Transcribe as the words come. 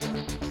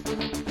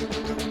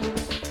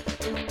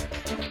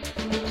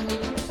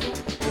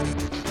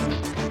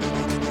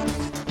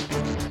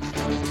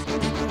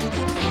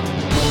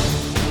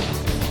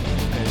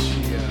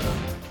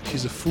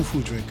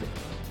foo-foo drinker.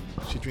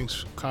 She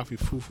drinks coffee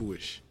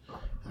foo-foo-ish.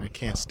 I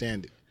can't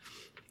stand it.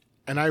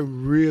 And I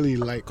really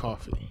like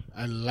coffee.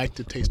 I like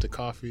to taste the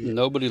coffee.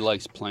 Nobody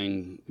likes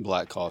plain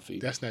black coffee.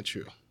 That's not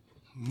true.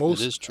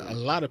 It is true. A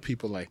lot of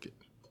people like it.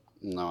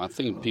 No, I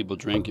think people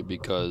drink it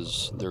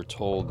because they're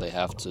told they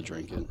have to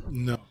drink it.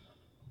 No.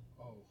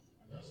 Oh,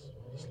 I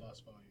just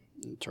lost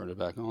volume. Turn it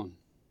back on.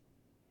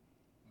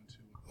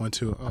 1,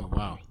 2. Oh,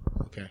 wow.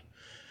 Okay.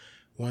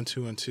 1,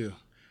 2, 1, 2.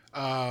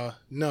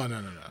 No.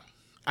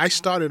 I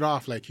started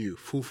off like you,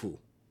 foo-foo,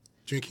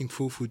 drinking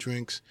foo-foo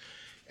drinks.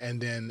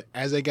 And then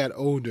as I got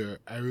older,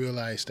 I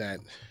realized that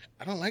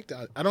I don't like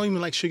that. I don't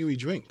even like sugary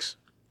drinks.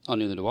 Oh,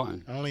 neither do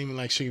I. I don't even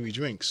like sugary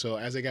drinks. So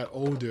as I got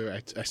older,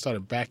 I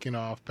started backing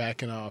off,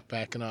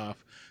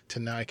 to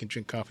now I can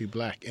drink coffee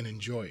black and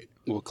enjoy it.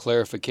 Well,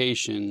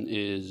 clarification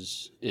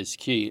is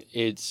key.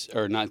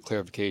 Or not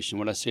clarification.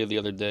 What I said the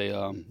other day,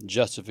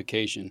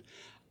 justification.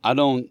 I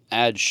don't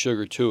add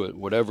sugar to it.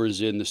 Whatever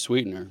is in the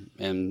sweetener,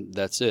 and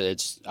that's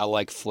it. I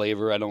like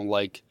flavor. I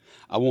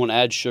won't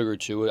add sugar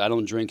to it. I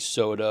don't drink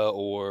soda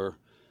or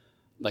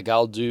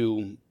I'll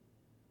do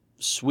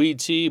sweet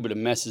tea, but it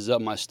messes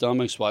up my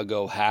stomach, so I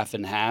go half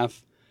and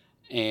half.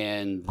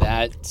 And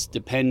that's,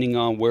 depending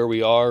on where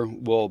we are,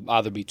 will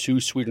either be too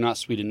sweet or not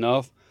sweet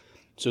enough.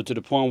 So to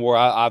the point where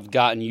I've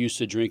gotten used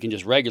to drinking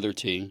just regular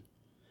tea.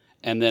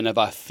 And then if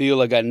I feel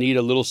like I need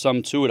a little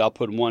something to it, I'll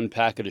put 1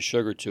 packet of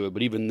sugar to it.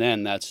 But even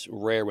then, that's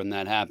rare when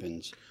that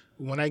happens.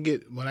 When I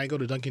go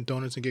to Dunkin'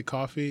 Donuts and get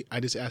coffee, I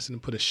just ask them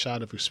to put a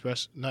shot of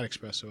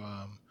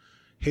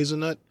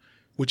hazelnut,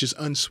 which is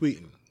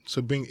unsweetened.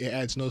 So it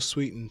adds no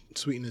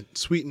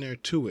sweetener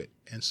to it.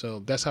 And so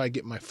that's how I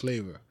get my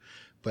flavor.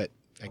 But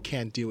I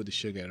can't deal with the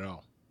sugar at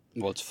all.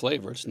 Well, it's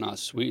flavor. It's not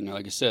sweetener.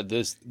 Like I said,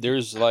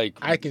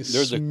 I can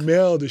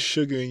smell the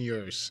sugar in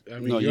yours. I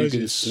mean, no, you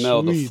can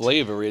smell the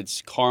flavor.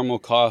 It's caramel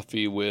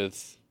coffee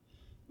with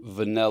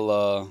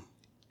vanilla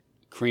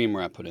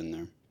creamer I put in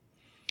there.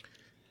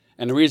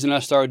 And the reason I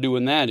started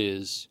doing that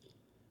is,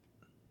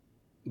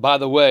 by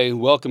the way,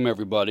 welcome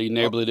everybody.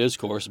 Neighborly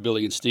Discourse,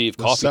 Billy and Steve,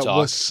 Coffee Talk.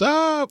 What's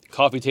up?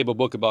 Coffee table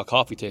book about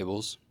coffee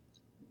tables.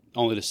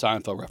 Only the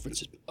Seinfeld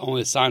references.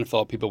 Only the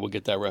Seinfeld people will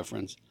get that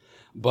reference.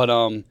 But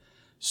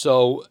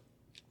so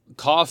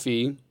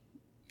coffee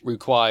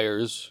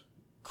requires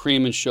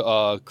cream and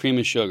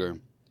sugar.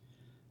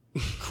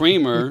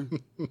 Creamer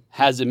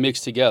has it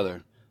mixed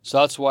together. So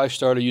that's why I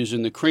started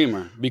using the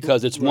creamer,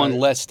 because it's one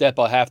less step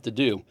I have to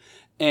do.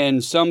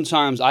 And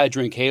sometimes I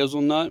drink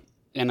hazelnut,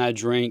 and I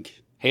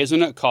drink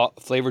hazelnut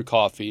flavored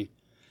coffee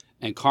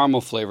and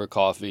caramel flavored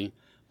coffee.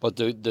 But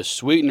the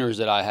sweeteners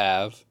that I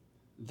have,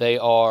 they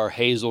are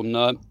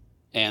hazelnut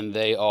and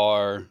they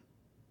are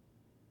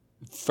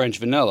French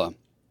vanilla.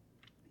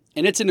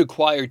 And it's an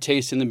acquired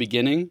taste in the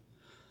beginning,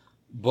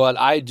 but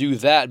I do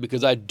that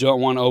because I don't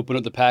want to open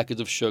up the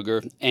packets of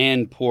sugar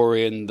and pour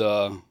in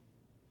the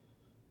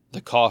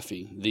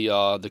coffee,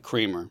 the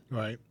creamer.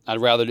 Right.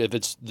 I'd rather, if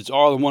it's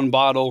all in one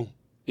bottle,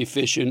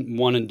 efficient,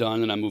 one and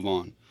done, and I move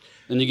on.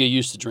 Then you get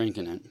used to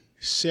drinking it.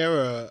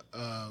 Sarah,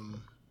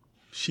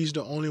 she's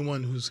the only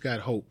one who's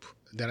got hope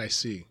that I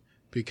see,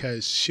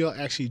 because she'll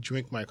actually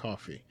drink my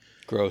coffee.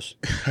 Gross.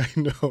 I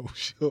know.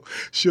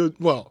 She'll.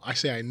 Well, I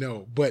say I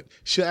know, but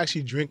she'll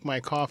actually drink my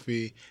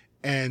coffee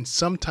and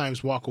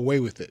sometimes walk away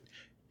with it,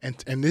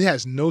 and it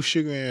has no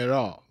sugar in it at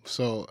all.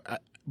 So,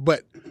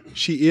 but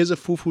she is a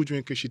foo-foo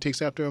drinker. She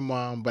takes after her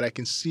mom, but I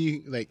can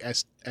see, like,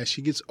 as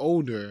she gets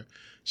older,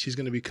 she's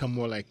gonna become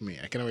more like me.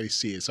 I can already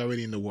see it. It's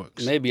already in the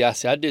works. Maybe I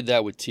did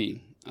that with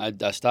tea. I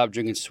stopped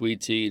drinking sweet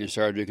tea and I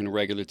started drinking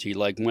regular tea.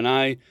 Like when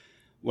I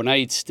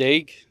eat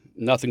steak,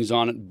 nothing's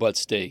on it but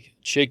steak.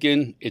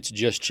 Chicken, it's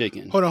just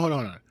chicken. Hold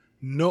on.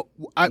 No,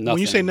 when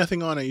you say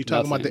nothing on it, you're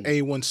talking about the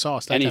A1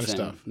 sauce, that Anything, kind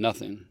of stuff.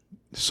 Nothing.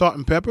 Salt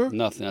and pepper?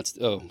 Nothing.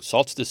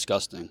 Salt's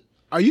disgusting.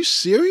 Are you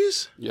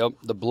serious? Yep.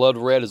 The blood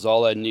red is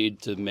all I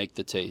need to make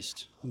the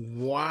taste.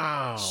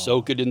 Wow.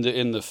 Soak it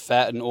in the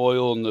fat and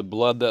oil and the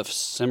blood that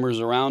simmers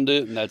around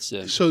it, and that's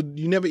it. So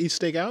you never eat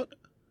steak out?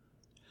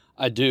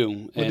 I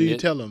do. What do you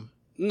tell them?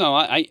 No,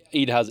 I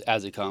eat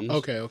as it comes.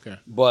 Okay.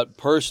 But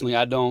personally,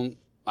 I don't,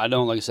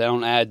 like I said, I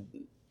don't add,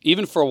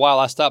 even for a while,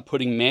 I stopped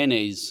putting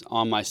mayonnaise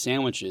on my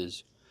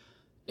sandwiches.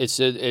 It's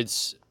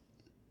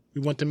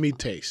You want the meat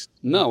taste?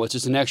 No, it's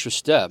just an extra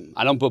step.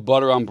 I don't put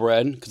butter on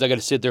bread because I got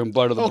to sit there and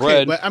butter the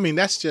bread. bread. But I mean,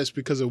 that's just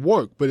because of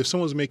work. But if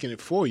someone's making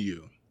it for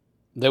you,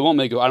 they won't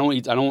make it. I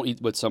don't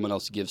eat what someone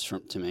else gives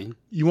to me.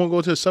 You won't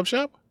go to a sub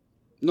shop?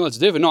 No, it's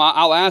different. No,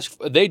 I'll ask.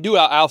 They do.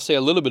 I'll say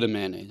a little bit of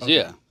mayonnaise. Okay.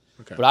 Yeah.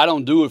 Okay. But I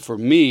don't do it for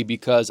me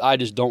because I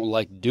just don't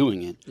like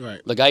doing it.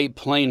 Right. Like I eat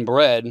plain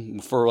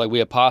bread for, like, we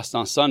have pasta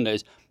on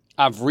Sundays.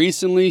 I've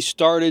recently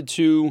started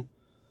to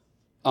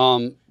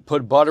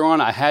put butter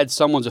on. I had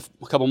someone's a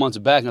couple months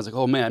back, and I was like,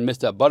 oh man, I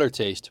missed that butter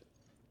taste.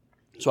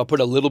 So I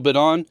put a little bit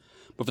on,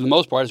 but for the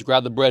most part, I just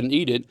grab the bread and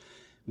eat it.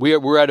 We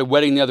were at a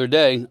wedding the other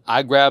day.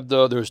 I grabbed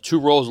there was 2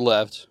 rolls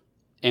left.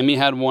 Amy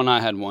had one,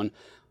 I had one.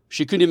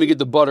 She couldn't even get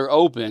the butter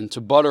open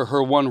to butter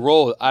her one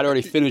roll. I'd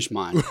already finished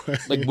mine.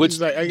 Like,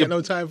 I got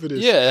no time for this.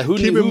 Yeah,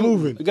 keep it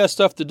moving. We got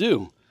stuff to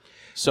do.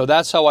 So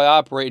that's how I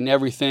operate in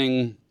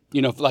everything.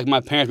 You know, like my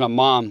parents, my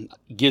mom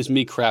gives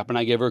me crap and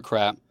I give her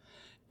crap.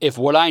 If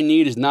what I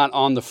need is not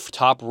on the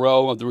top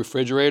row of the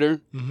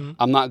refrigerator,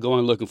 I'm not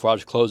going looking for it. I'll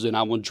just close it and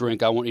I won't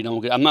drink, I won't eat,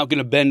 I'm not going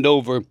to bend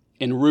over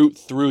and root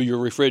through your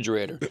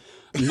refrigerator.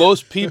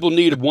 Most people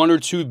need one or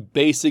two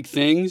basic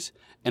things,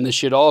 and they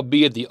should all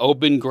be at the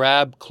open,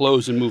 grab,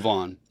 close, and move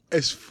on.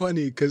 It's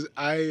funny because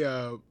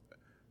I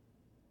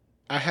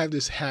have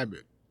this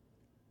habit.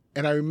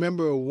 And I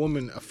remember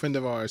a friend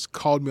of ours,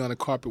 called me on the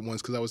carpet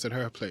once because I was at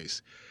her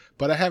place.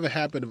 But I have a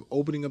habit of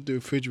opening up the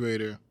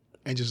refrigerator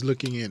and just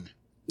looking in.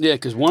 Yeah,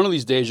 because one of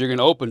these days you're going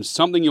to open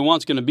something you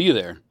want's going to be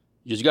there.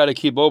 You just got to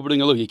keep opening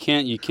a look. You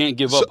can't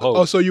give up hope.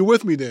 Oh, so you're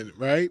with me then,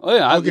 right? Oh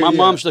yeah, okay, my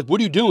mom's like, "What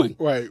are you doing?"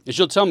 Right. And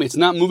she'll tell me it's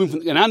not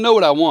moving, and I know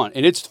what I want,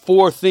 and it's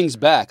 4 things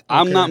back.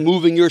 I'm not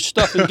moving your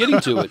stuff and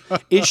getting to it.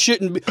 It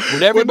shouldn't be.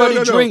 What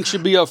everybody drinks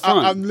should be up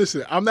front.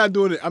 Listen, I'm not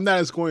doing it. I'm not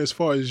as going as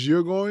far as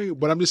you're going,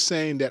 but I'm just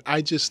saying that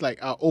I just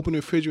I'll open the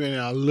refrigerator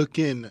and I'll look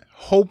in,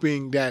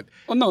 hoping that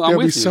there'll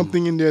be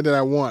something in there that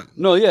I want.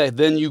 No, yeah.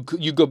 Then you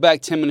go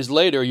back 10 minutes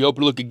later, you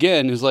open, look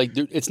again, it's like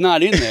it's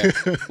not in there.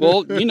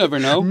 Well, you never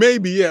know.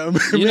 Maybe, yeah.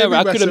 You never.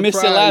 I could have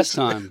missed it last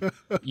time.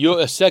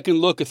 A second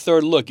look, a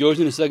third look. You always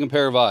need a second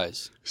pair of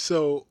eyes.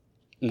 So,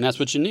 and that's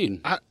what you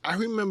need. I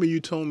remember you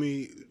told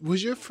me,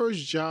 was your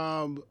first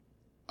job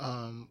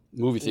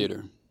movie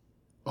theater?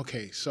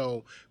 Okay,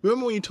 so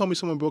remember when you told me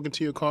someone broke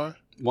into your car?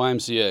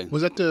 YMCA.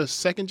 Was that the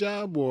second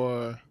job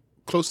or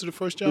close to the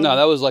first job? No,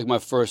 that was like my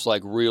first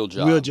real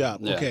job. Real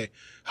job. Yeah. Okay.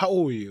 How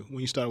old were you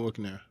when you started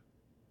working there?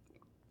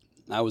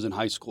 I was in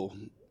high school.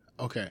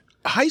 Okay.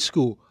 High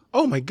school.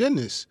 Oh my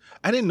goodness.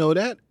 I didn't know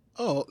that.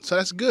 Oh, so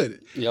that's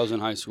good. Yeah, I was in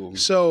high school.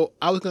 So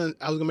I was gonna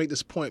make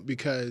this point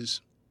because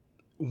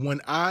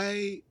when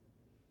I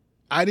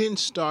didn't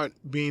start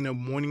being a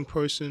morning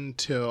person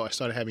till I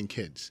started having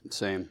kids.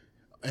 Same.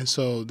 And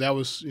so that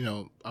was,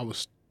 I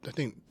was, I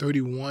think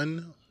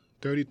 31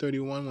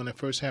 when I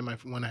first had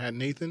when I had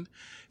Nathan.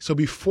 So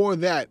before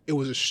that, it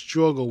was a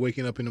struggle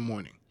waking up in the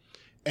morning.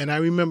 And I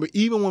remember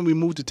even when we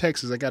moved to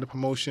Texas, I got a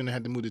promotion, I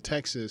had to move to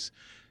Texas.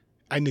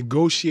 I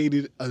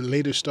negotiated a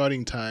later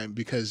starting time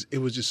because it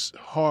was just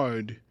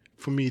hard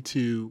for me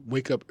to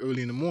wake up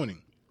early in the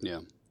morning. Yeah.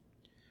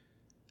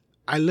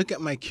 I look at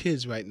my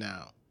kids right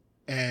now,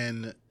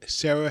 and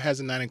Sarah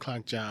has a 9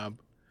 o'clock job.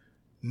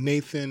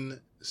 Nathan's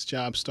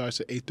job starts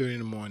at 8:30 in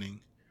the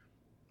morning.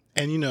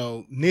 And,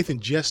 Nathan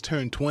just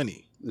turned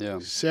 20. Yeah.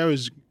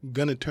 Sarah's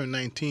going to turn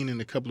 19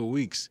 in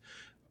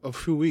a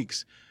few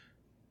weeks.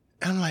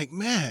 And I'm like,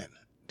 man,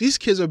 these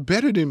kids are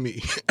better than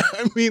me.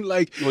 I mean,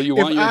 well, you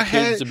want your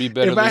kids to be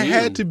better than you. If I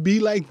had to be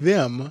like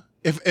them,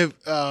 if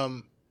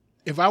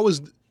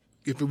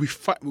we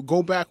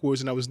go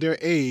backwards and I was their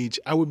age,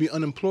 I would be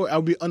unemployed. I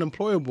would be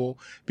unemployable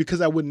because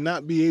I would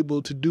not be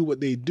able to do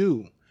what they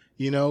do.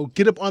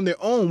 Get up on their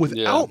own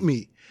without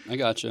me. I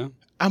gotcha.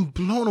 I'm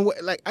blown away.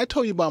 Like I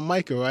told you about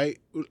Micah, right?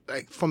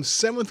 Like from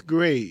 7th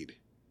grade.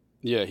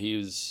 Yeah, he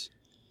was.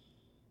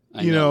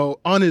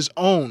 On his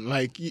own.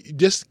 Like,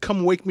 just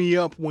come wake me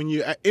up when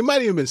it might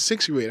have even been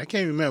 6th grade. I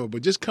can't remember,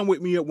 but just come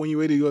wake me up when you're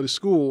ready to go to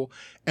school.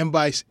 And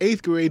by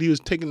 8th grade, he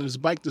was taking his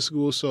bike to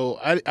school. So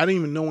I didn't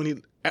even know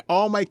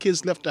all my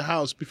kids left the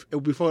house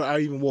before I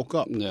even woke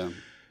up. Yeah.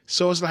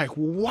 So it's like,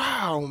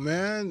 wow,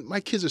 man, my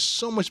kids are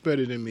so much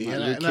better than me.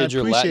 And I appreciate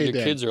your that.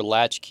 Your kids are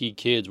latchkey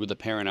kids with a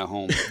parent at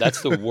home.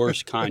 That's the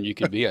worst kind you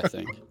could be, I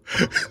think.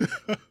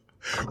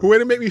 Way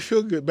to make me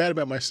feel bad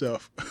about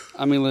myself.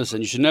 I mean,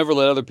 listen, you should never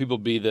let other people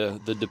be the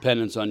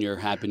dependents on your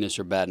happiness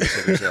or badness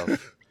of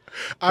yourself.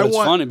 It's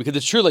funny because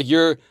it's true. Like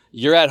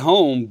you're at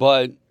home,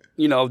 but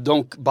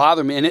don't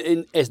bother me.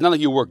 And it's not like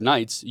you work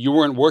nights. You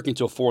weren't working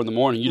till 4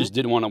 a.m. You just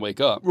didn't want to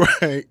wake up.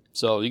 Right.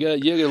 So you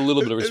get a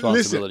little bit of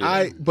responsibility.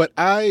 Listen,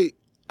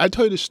 I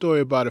told you the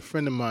story about a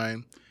friend of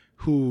mine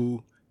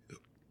who.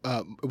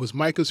 It was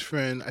Micah's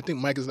friend. I think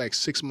Micah's like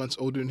 6 months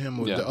older than him,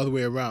 or the other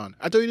way around.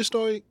 I told you the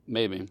story?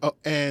 Maybe.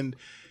 And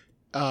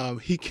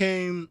he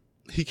came.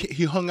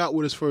 He hung out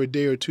with us for a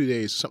day or 2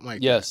 days, something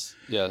like that.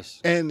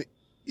 Yes. And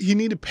he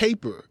needed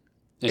paper.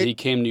 And he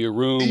came to your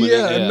room.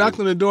 And knocked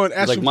on the door and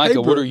asked for paper. Like,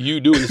 Micah, what are you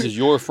doing? This is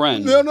your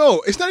friend.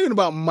 No. It's not even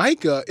about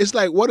Micah. It's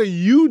like, what are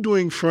you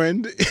doing,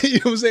 friend? You know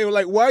what I'm saying?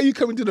 Like, why are you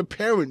coming to the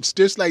parents?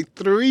 There's like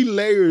 3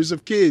 layers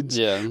of kids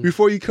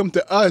before you come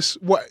to us.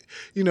 But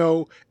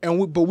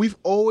we've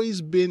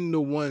always been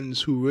the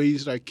ones who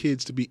raised our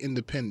kids to be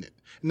independent.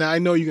 Now, I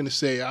know you're going to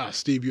say,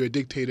 Steve, you're a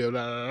dictator,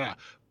 blah, blah, blah.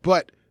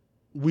 But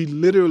we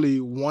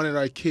literally wanted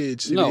our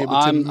kids to be able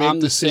to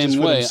make decisions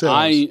for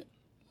themselves.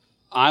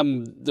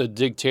 I'm the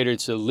dictator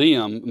to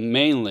Liam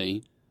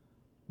mainly,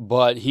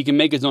 but he can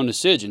make his own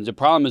decisions. The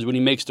problem is when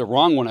he makes the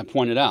wrong one, I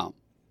pointed out.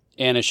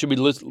 And it should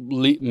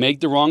be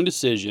make the wrong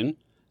decision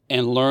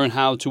and learn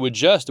how to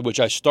adjust, which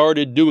I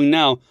started doing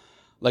now.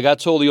 Like I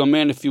told the old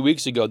man a few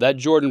weeks ago, that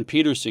Jordan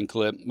Peterson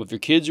clip, if your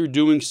kids are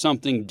doing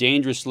something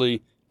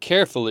dangerously,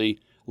 carefully,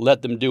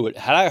 let them do it.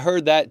 Had I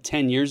heard that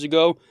 10 years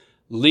ago,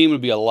 Liam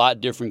would be a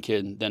lot different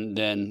kid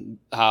than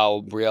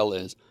how Brielle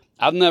is.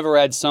 I've never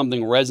had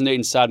something resonate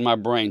inside my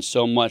brain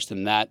so much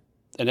than that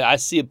and I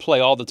see it play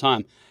all the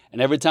time. And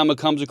every time it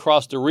comes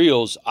across the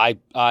reels,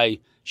 I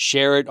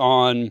share it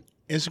on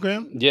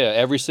Instagram? Yeah,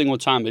 every single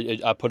time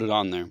I put it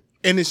on there.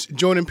 And it's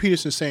Jordan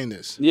Peterson saying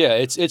this. Yeah,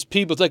 it's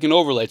people taking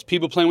overlay. It's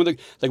people playing with it.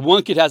 Like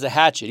one kid has a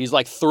hatchet. He's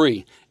like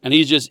 3, and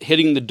he's just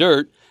hitting the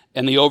dirt,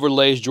 and the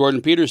overlay is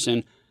Jordan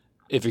Peterson.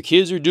 If your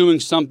kids are doing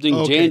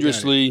something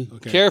dangerously,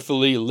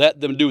 carefully,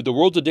 let them do it. The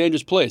world's a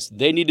dangerous place.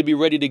 They need to be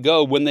ready to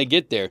go when they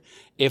get there.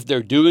 If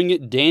they're doing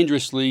it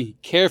dangerously,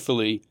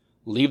 carefully,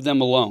 leave them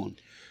alone.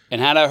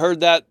 And had I heard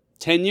that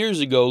 10 years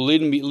ago,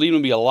 lead him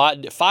be a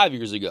lot. 5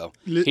 years ago,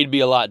 he'd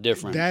be a lot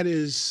different. That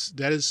is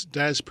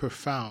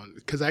profound,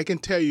 because I can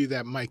tell you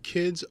that my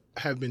kids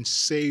have been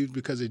saved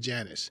because of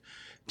Janice.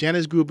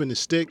 Janice grew up in the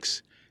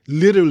sticks,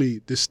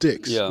 literally the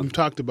sticks. Yeah. We've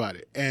talked about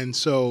it, and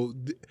so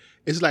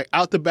it's like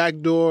out the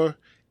back door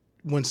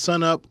when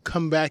sun up,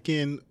 come back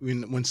in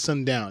when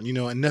sun down.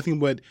 And nothing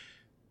but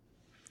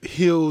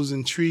hills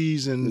and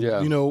trees and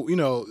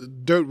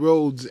dirt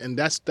roads, and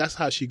that's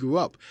how she grew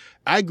up.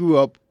 I grew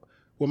up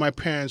where my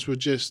parents were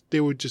just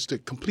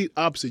the complete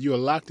opposite. You were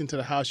locked into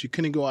the house. You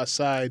couldn't go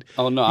outside.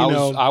 Oh, no,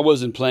 I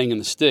wasn't playing in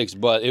the sticks,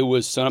 but it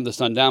was sun up to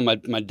sun down.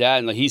 My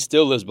dad, he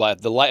still lives by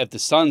it. If the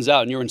sun's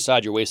out and you're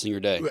inside, you're wasting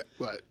your day.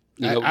 Right.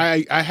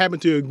 I happen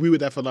to agree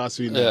with that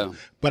philosophy now. Yeah.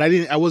 But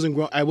I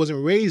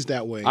wasn't raised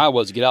that way. I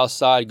was. Get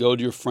outside, go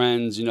to your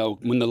friends.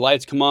 When the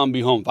lights come on,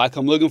 be home. If I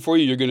come looking for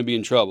you, you're going to be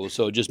in trouble.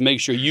 So just make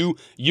sure you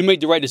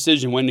make the right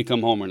decision when to come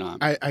home or not.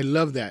 I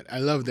love that.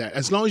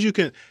 As long as you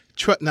can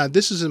trust. Now,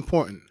 this is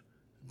important.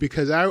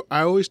 Because I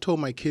always told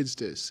my kids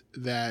this,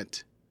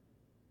 that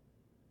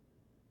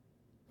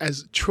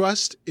as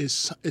trust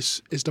is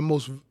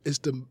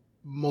the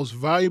most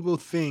valuable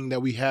thing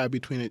that we have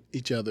between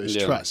each other is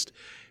trust,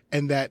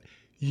 and that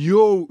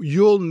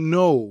you'll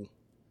know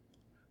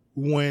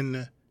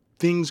when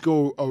things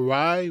go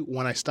awry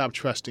when I stop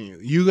trusting you.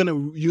 You're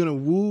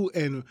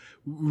gonna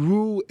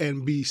rue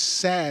and be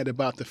sad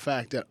about the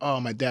fact that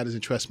my dad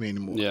doesn't trust me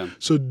anymore. Yeah.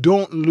 So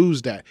don't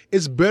lose that.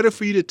 It's better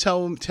for you to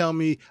tell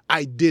me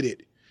I did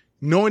it.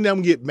 Knowing that I'm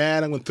going to get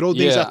mad, I'm going to throw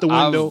things out the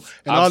window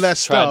all that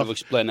stuff. To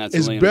explain that to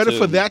it's Liam better too.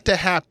 for that to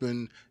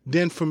happen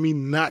than for me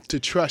not to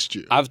trust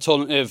you. I've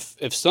told him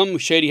if something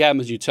shady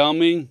happens, you tell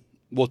me,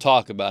 we'll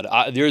talk about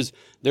it. There's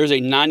a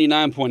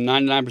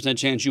 99.99%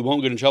 chance you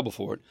won't get in trouble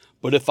for it.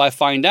 But if I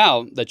find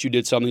out that you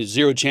did something, there's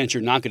 0 chance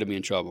you're not going to be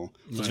in trouble.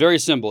 So It's very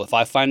simple. If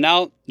I find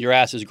out, your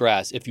ass is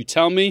grass. If you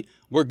tell me,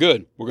 we're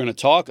good. We're going to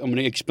talk. I'm going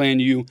to explain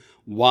to you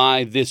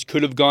why this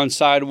could have gone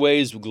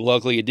sideways.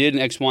 Luckily, it did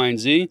in X, Y, and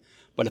Z.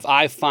 But if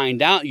I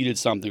find out you did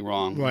something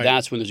wrong,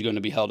 that's when there's going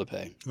to be hell to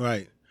pay.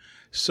 Right.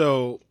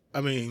 So,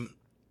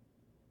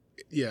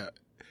 yeah.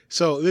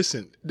 So,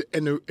 listen,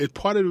 and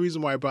part of the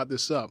reason why I brought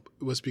this up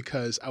was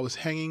because I was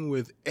hanging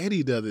with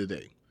Eddie the other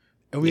day.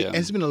 And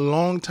it's been a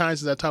long time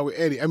since I talked with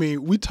Eddie.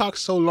 We talked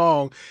so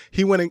long.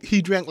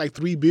 He drank like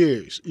 3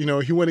 beers.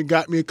 He went and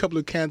got me a couple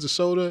of cans of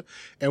soda,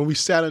 and we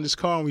sat in his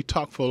car and we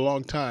talked for a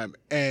long time.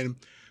 And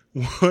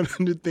one of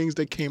the things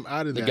that came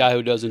out of the guy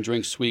who doesn't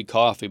drink sweet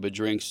coffee but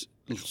drinks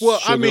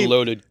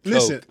sugar-loaded Coke.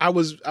 Listen, I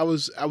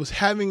was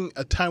having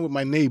a time with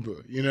my neighbor,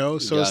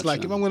 So it's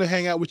like, if I'm going to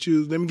hang out with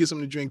you, let me get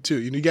something to drink too.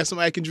 You got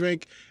something I can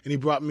drink, and he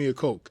brought me a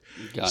Coke.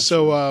 Gotcha.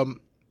 So,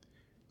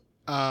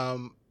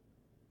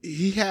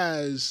 he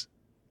has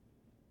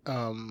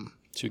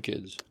 2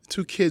 kids.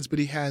 2 kids, but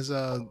he has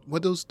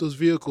what those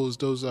vehicles,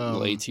 those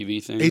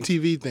ATV things.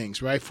 ATV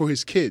things, right, for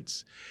his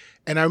kids.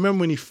 And I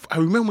remember when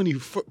he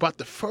bought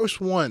the first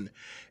one.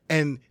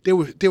 And they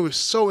were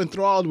so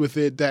enthralled with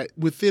it that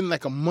within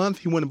like a month,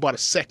 he went and bought a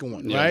second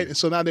one, right? And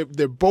so now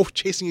they're both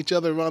chasing each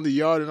other around the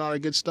yard and all that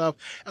good stuff.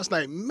 I was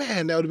like,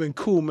 man, that would have been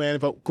cool, man,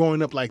 if I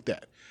growing up like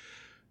that.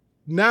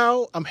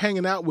 Now I'm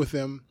hanging out with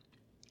them,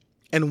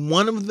 and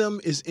one of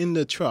them is in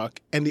the truck,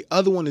 and the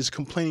other one is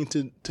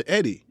complaining to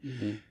Eddie.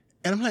 Mm-hmm.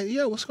 And I'm like,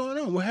 yo, what's going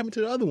on? What happened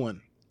to the other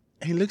one?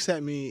 And he looks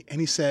at me,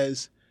 and he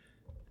says,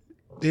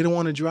 they don't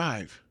want to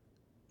drive.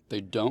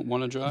 They don't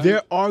want to drive?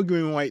 They're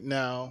arguing right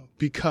now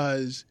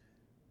because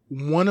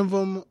one of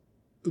them,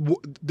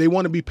 they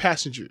want to be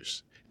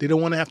passengers. They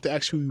don't want to have to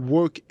actually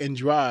work and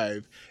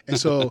drive. And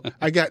so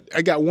I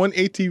got one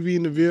ATV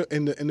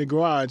in the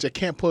garage. I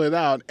can't pull it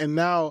out. And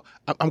now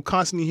I'm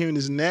constantly hearing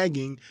this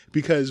nagging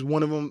because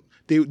one of them,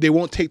 they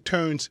won't take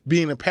turns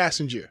being a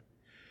passenger.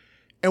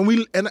 And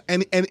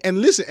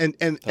listen,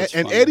 and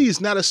Eddie's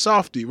not a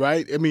softie,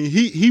 right?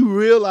 He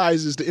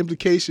realizes the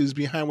implications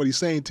behind what he's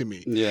saying to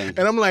me. Yeah. And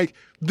I'm like,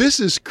 this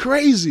is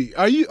crazy.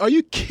 Are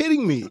you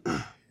kidding me?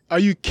 Are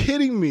you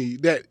kidding me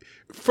that,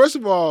 first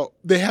of all,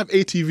 they have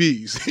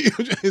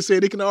ATVs. They say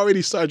they can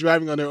already start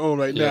driving on their own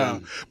right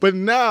now. But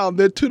now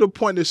they're to the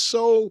point they're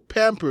so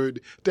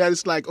pampered that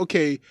it's like,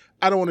 okay,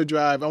 I don't want to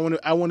drive.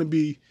 I want to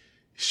be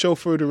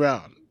chauffeured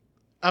around.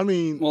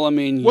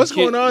 What's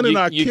going on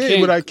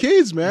with our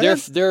kids, man?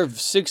 They're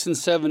 6 and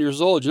 7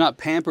 years old. You're not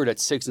pampered at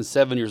 6 and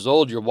 7 years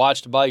old. You're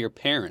watched by your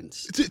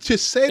parents. To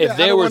say that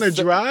I don't want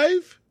to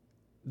drive?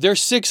 They're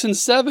 6 and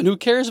 7. Who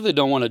cares if they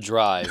don't want to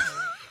drive?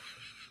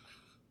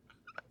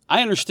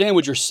 I understand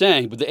what you're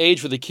saying, but the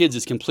age for the kids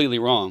is completely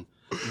wrong.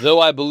 Though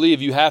I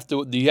believe you have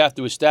to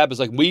establish,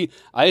 like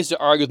I used to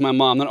argue with my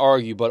mom, not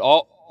argue, but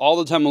all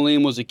the time when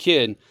Liam was a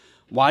kid,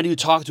 why do you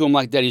talk to him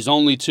like that? He's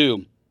only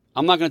 2.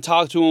 I'm not going to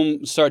talk to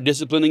him, start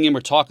disciplining him or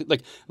talk.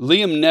 Like,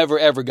 Liam never,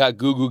 ever got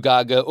goo goo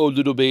gaga, oh,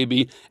 little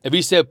baby. If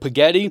he said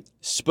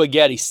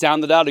spaghetti,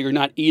 sound it out or you're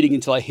not eating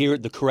until I hear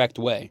it the correct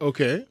way.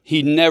 Okay.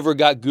 He never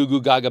got goo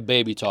goo gaga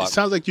baby talk. It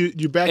sounds like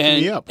you're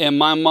backing me up. And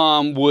my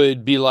mom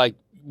would be like,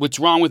 what's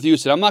wrong with you? I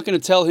said, I'm not going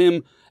to tell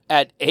him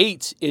at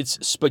 8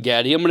 it's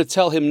spaghetti. I'm going to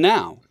tell him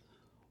now.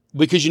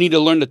 Because you need to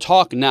learn to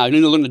talk now. You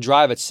need to learn to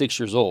drive at 6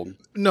 years old.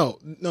 No.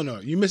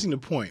 You're missing the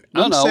point.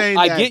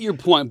 I get your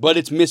point, but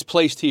it's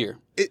misplaced here.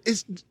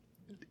 It's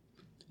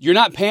You're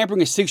not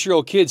pampering a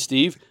 6-year-old kid,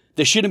 Steve.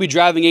 They shouldn't be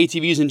driving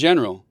ATVs in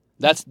general.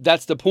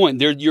 That's the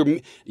point.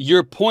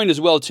 Your point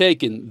is well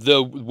taken.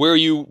 Where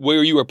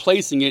you are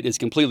placing it is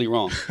completely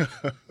wrong.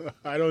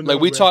 I don't know.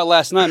 Like we talked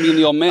last night, me and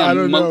the old man. I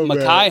don't know,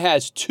 Makai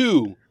has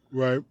 2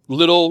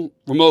 little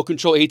remote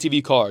control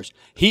ATV cars.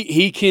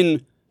 He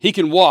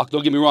can walk,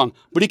 don't get me wrong,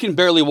 but he can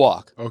barely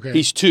walk. Okay.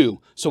 He's 2.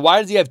 So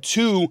why does he have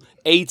 2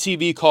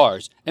 ATV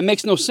cars? It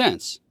makes no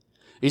sense.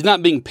 He's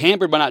not being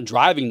pampered by not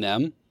driving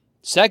them.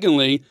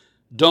 Secondly,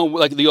 don't,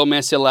 like the old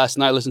man said last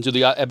night, listen to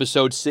the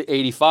episode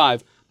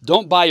 85,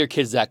 don't buy your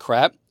kids that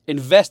crap.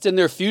 Invest in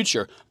their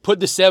future. Put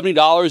the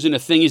 $70 in a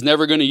thing he's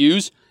never going to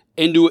use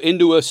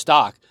into a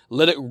stock.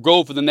 Let it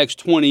grow for the next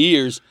 20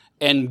 years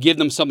and give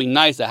them something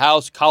nice, a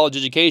house, college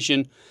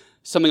education,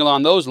 something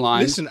along those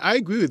lines. Listen, I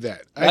agree with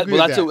that.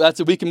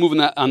 We can move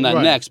on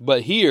that next.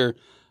 But here,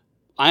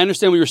 I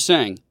understand what you're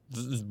saying.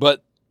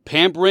 But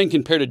pampering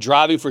compared to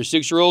driving for a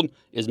 6-year-old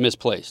is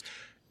misplaced.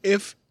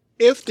 If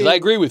I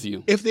agree with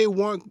you. If they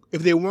weren't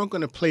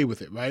going to play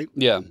with it, right?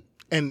 Yeah.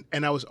 And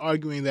I was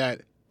arguing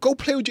that go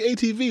play with your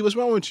ATV. What's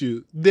wrong with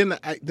you? Then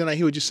I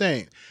hear what you're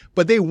saying.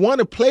 But they want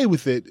to play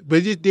with it,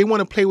 but they want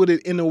to play with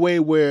it in a way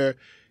where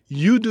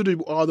you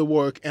do all the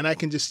work and I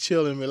can just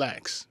chill and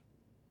relax.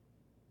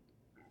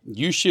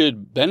 You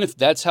should benefit.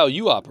 That's how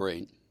you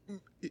operate.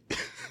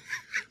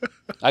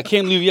 I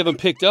can't believe you haven't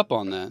picked up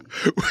on that.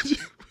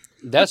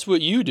 That's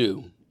what you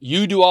do.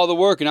 You do all the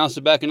work and I'll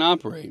sit back and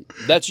operate.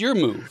 That's your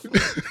move.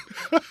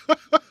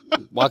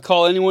 Well, I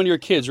call any one of your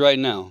kids right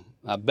now.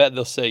 I bet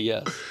they'll say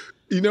yes.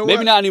 You know Maybe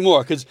what? not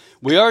anymore, because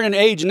we are in an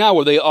age now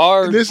where they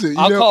are. Listen,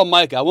 I'll call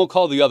Micah. I won't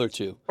call the other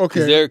 2.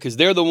 Okay. Because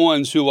they're the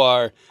ones who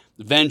are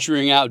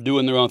venturing out,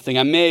 doing their own thing.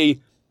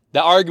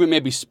 The argument may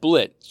be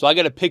split, so I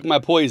got to pick my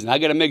poison. I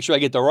got to make sure I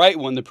get the right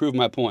one to prove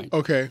my point.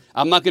 Okay.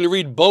 I'm not going to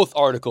read both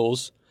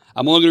articles.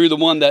 I'm only going to read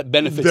the one that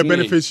benefits me. That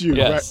benefits you,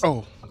 yes. right?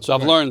 Oh. So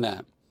I've learned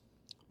that.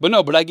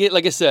 But I get,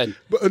 like I said.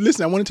 But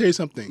listen, I want to tell you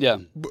something. Yeah.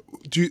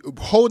 Do you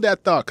hold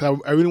that thought, because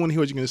I really want to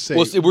hear what you're going to say.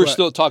 Well, we're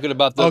still talking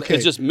about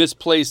it's just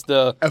misplaced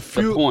the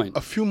point.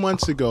 A few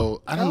months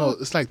ago, I don't know,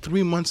 it's like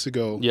 3 months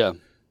ago. Yeah.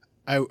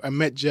 I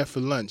met Jeff for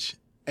lunch,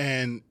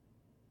 and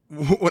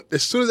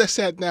as soon as I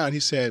sat down, he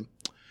said,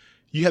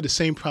 "You have the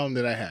same problem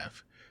that I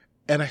have."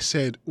 And I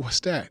said, "What's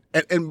that?"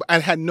 And I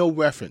had no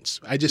reference.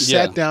 I just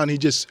sat down. He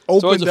just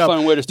opened up. It's always a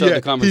fun way to start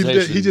the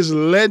conversation. He just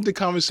led the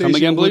conversation. Come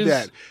again, with please?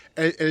 that.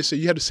 And he said,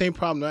 "You have the same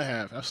problem that I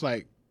have." I was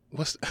like,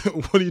 "What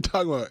are you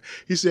talking about?"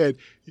 He said,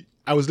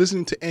 "I was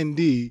listening to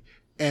ND,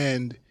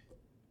 and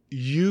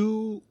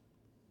you,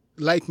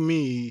 like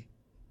me,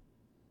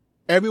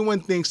 everyone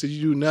thinks that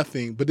you do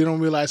nothing, but they don't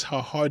realize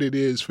how hard it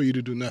is for you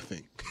to do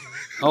nothing."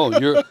 Oh,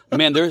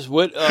 there's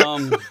what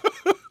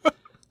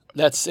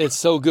it's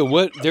so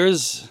good.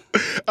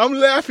 I'm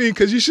laughing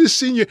because you should have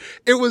seen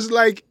it was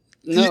like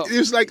it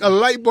was like a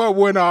light bulb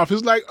went off.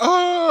 It's like,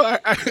 oh,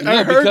 I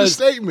heard the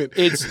statement.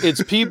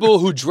 It's people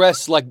who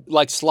dress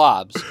like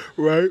slobs.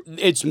 Right.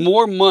 It's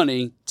more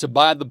money to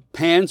buy the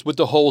pants with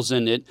the holes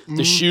in it,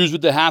 the shoes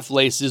with the half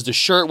laces, the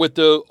shirt with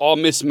the all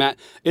mismatched.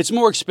 It's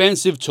more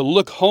expensive to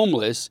look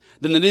homeless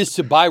than it is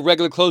to buy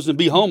regular clothes and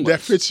be homeless.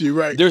 That fits you,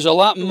 right? There's a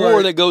lot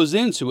more that goes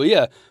into it.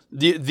 Yeah.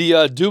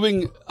 The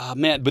doing,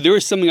 but there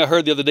was something I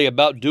heard the other day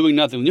about doing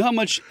nothing. You know how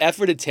much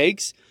effort it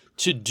takes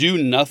to do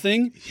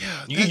nothing?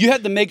 Yeah. You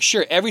have to make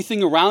sure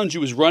everything around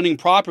you is running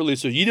properly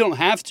so you don't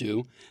have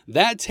to.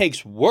 That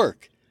takes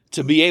work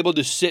to be able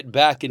to sit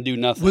back and do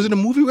nothing. Was it a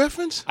movie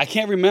reference? I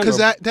can't remember. Because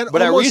that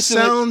almost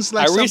sounds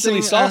like I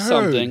recently something saw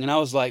something and I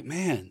was like,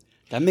 man,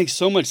 that makes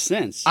so much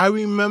sense. I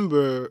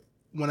remember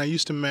when I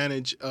used to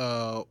manage,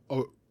 I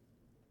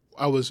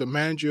was a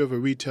manager of a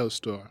retail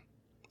store.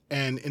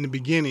 And in the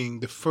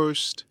beginning, the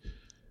first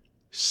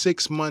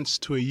 6 months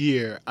to a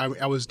year,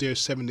 I was there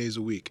 7 days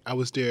a week. I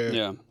was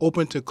there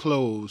open to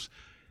close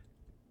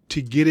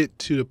to get it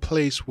to the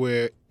place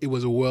where it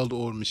was a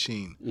well-oiled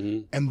machine.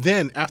 Mm-hmm. And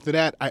then after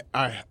that,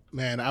 I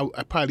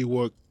probably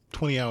worked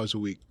 20 hours a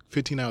week,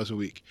 15 hours a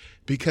week,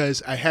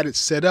 because I had it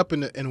set up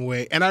in a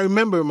way. And I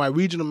remember my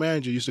regional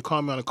manager used to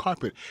call me on the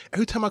carpet.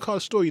 Every time I call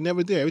a store, you're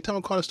never there. Every time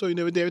I call a store, you're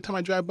never there. Every time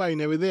I drive by, you're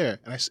never there.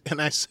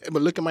 And I said,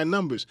 but look at my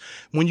numbers.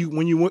 When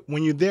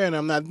you're there and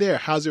I'm not there,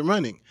 how's it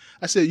running?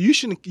 I said, you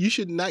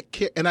should not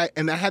care. And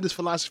I had this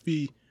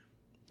philosophy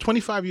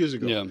 25 years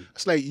ago. Yeah.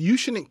 It's like, you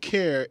shouldn't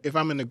care if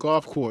I'm in the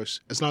golf course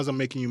as long as I'm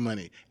making you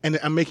money. And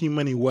I'm making you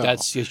money well.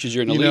 That's because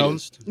you're an You know?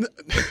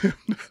 elitist.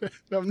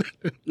 I'm not,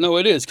 No,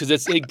 it is because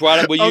it brought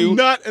up with you. I'm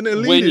not an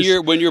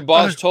elitist. When your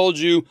boss told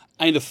you,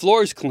 "I need the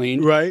floors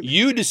cleaned." Right.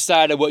 You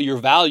decided what your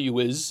value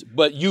is,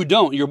 but you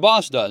don't. Your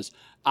boss does.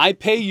 I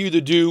pay you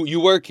to do. You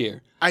work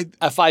here.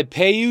 If I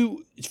pay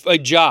you a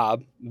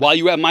job while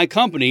you're at my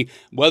company,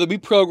 whether it be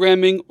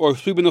programming or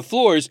sweeping the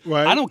floors,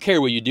 Right. I don't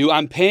care what you do.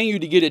 I'm paying you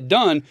to get it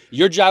done.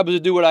 Your job is to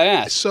do what I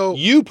ask. So-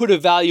 you put a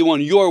value on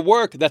your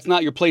work. That's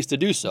not your place to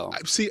do so.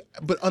 See,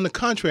 but on the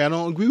contrary, I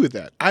don't agree with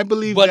that. I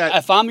believe But that.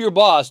 if I'm your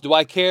boss, do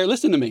I care?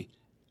 Listen to me.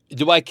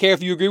 Do I care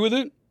if you agree with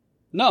it?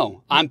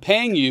 No. I'm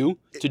paying you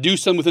to do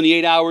something within the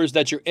 8 hours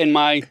that you're in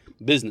my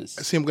business.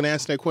 See, I'm going to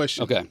answer that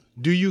question. Okay.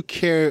 Do you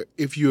care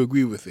if you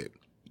agree with it?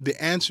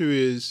 The answer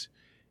is,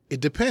 it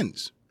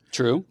depends.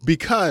 True.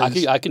 Because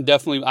I can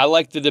definitely, I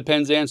like the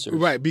depends answer.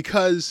 right,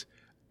 because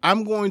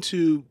I'm going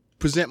to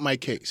present my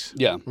case.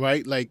 Yeah.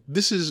 Right? Like,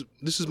 this is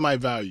my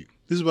value.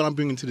 This is what I'm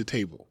bringing to the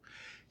table.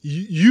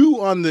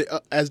 You on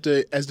the as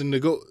the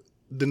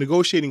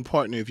negotiating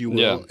partner, if you will,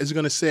 Yeah. is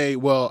going to say,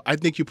 well, I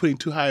think you're putting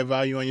too high a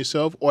value on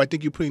yourself, or I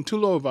think you're putting too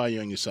low a value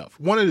on yourself.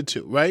 One of the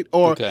two, right?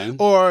 Okay.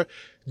 Or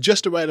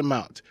just the right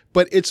amount.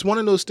 But it's one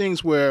of those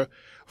things where,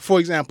 for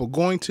example,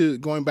 going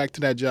back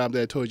to that job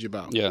that I told you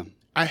about. Yeah.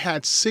 I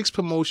had 6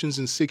 promotions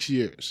in 6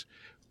 years,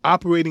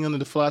 operating under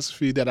the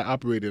philosophy that I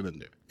operated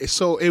under.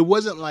 So it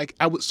wasn't like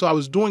I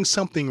was doing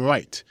something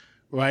right?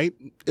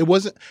 It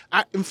wasn't.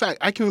 In fact,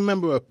 I can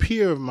remember a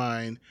peer of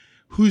mine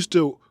who used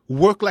to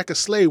work like a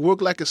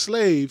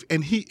slave,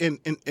 and he and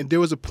there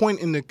was a point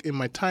in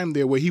my time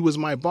there where he was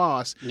my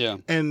boss. Yeah.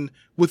 And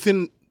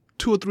within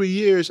 2 or 3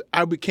 years,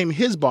 I became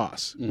his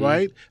boss,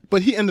 right?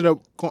 But he ended up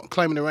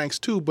climbing the ranks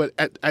too. But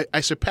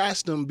I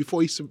surpassed him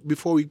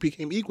before we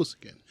became equals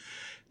again.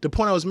 The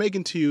point I was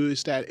making to you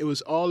is that it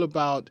was all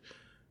about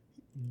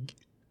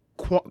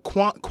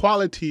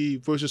quality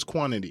versus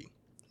quantity,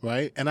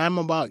 right? And I'm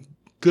about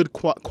good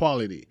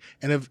quality.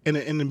 And if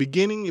in the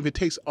beginning, if it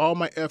takes all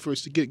my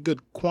efforts to get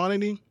good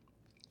quality,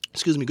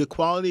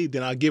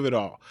 then I'll give it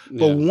all. Yeah.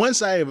 But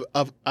once I've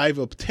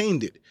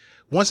obtained it,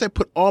 once I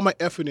put all my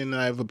effort in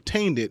and I've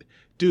obtained it,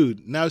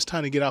 dude, now it's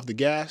time to get off the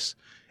gas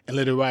and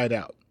let it ride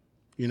out.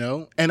 You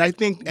know, and I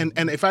think, and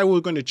if I were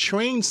going to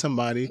train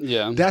somebody,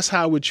 Yeah. that's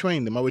how I would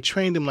train them. I would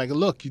train them like,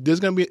 look, there's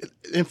going to be,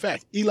 in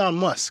fact, Elon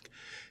Musk.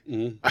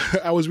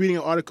 I was reading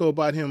an article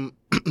about him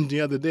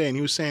the other day, and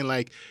he was saying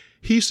like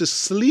he used to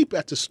sleep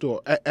at the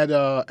store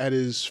at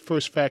his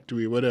first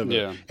factory or whatever,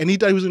 Yeah. and he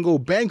thought he was going to go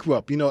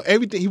bankrupt. You know,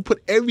 everything he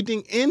put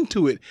everything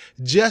into it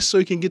just so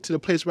he can get to the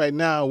place right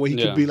now where he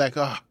Yeah. could be like,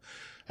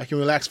 I can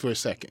relax for a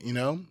second, you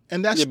know,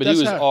 and that's But that's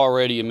he was how,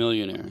 already a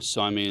millionaire. So,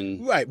 I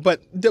mean, right.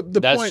 But the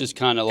that's point, just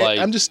kind of like,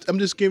 I'm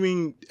just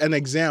giving an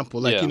example.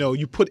 Like, Yeah. you know,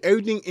 you put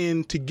everything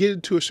in to get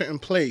it to a certain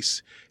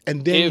place,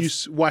 and then you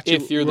watch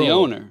it if you're the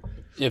roll. owner.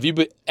 If you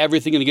put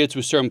everything in to get to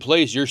a certain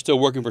place, you're still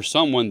working for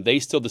someone. They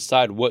still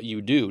decide what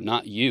you do,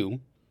 not you.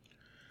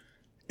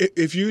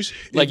 If you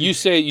You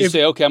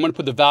say, okay, I'm going to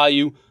put the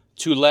value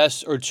too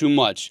less or too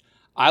much.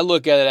 I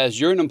look at it as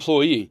you're an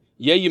employee.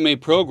 Yeah, you may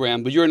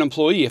program, but you're an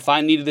employee. If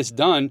I needed this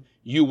done,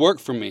 you work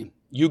for me.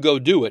 You go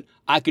do it.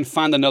 I can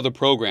find another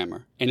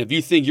programmer. And if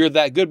you think you're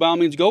that good, by all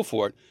means, go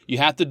for it. You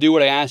have to do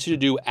what I asked you to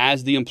do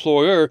as the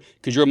employer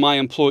because you're my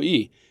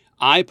employee.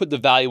 I put the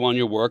value on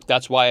your work.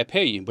 That's why I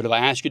pay you. But if I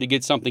ask you to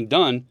get something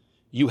done,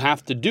 you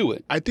have to do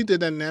it. I think the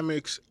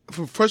dynamics.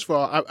 First of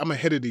all, I'm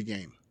ahead of the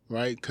game,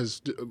 right?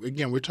 Because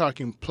again, we're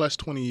talking plus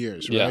 20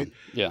 years, right?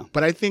 Yeah.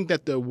 But I think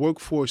that the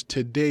workforce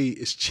today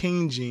is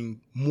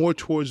changing more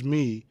towards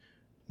me,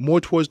 more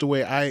towards the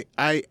way I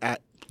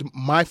act,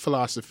 my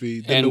philosophy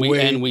than And the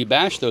way. we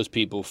bash those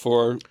people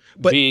for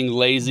But- being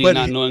lazy, but-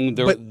 not knowing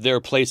but- their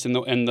place in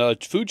the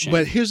food chain.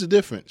 But here's the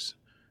difference.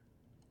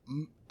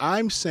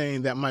 I'm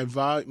saying that my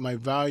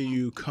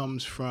value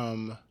comes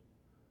from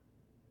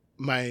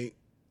my,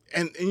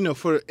 and you know,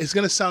 it's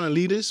gonna sound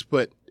elitist,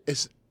 but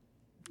it's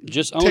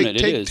Just own it.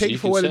 It is. Take You it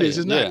for can what it say is.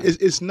 It's not. Yeah.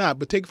 It's not.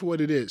 But take it for what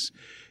it is.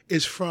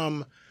 It's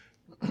from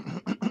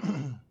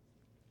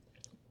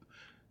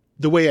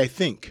the way I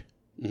think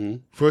Mm-hmm.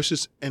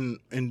 versus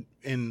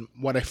in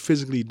what I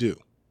physically do.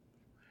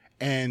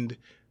 And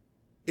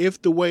if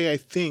the way I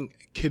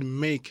think can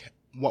make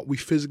what we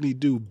physically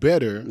do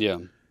better, Yeah.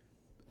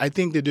 I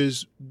think that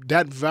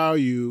that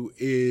value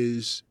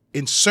is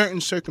in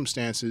certain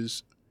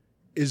circumstances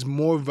is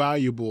more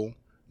valuable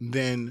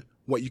than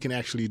what you can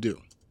actually do.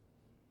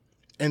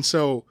 And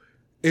so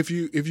if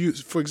you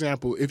for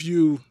example, if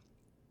you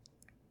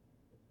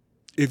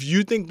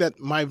think that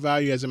my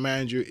value as a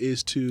manager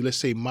is to, let's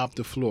say, mop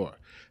the floor,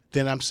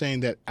 then I'm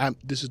saying that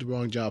this is the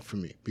wrong job for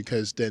me,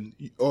 because then,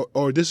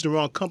 or this is the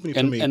wrong company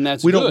for me. And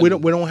that's we good.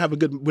 don't have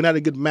we're not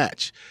a good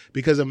match,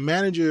 because a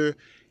manager,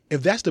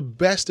 if that's the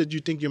best that you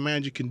think your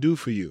manager can do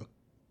for you,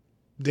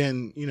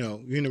 then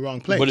you're in the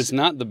wrong place. But it's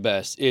not the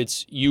best.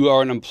 It's you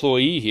are an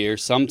employee here.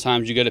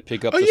 Sometimes you got to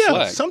pick up the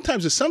slack.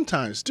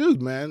 Sometimes,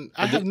 dude, man.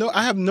 I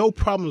have no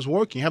problems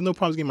working. I have no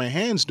problems getting my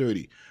hands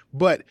dirty.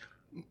 But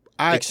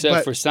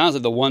Except for sounds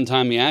like the one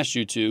time he asked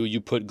you to, you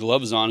put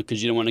gloves on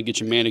because you didn't want to get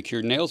your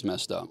manicured nails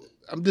messed up.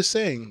 I'm just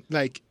saying,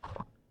 like,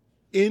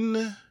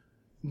 in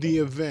the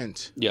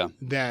event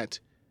that,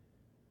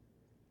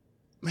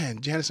 man,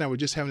 Janice and I were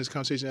just having this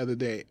conversation the other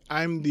day.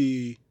 I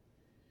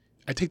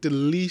take the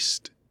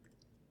least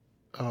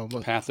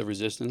path of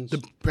resistance.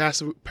 The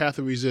path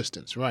of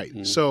resistance, right?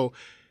 Mm-hmm. So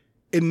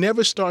it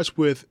never starts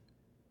with.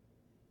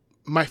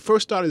 My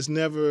first thought is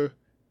never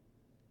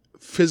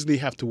physically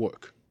have to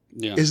work.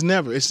 Yeah, it's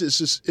never.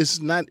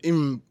 It's not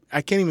even.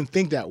 I can't even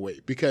think that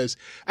way because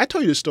I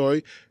told you the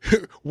story.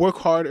 Work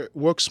harder,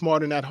 work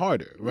smarter, not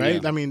harder.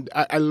 Right? Yeah. I mean,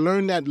 I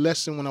learned that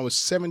lesson when I was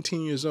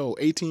 17 years old,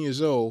 18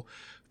 years old,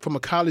 from a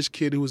college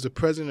kid who was the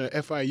president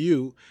of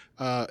FIU,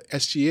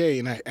 SGA,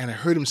 and I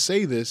heard him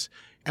say this,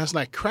 and I was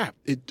like, crap!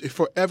 It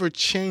forever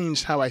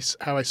changed how I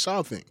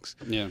saw things.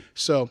 Yeah.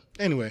 So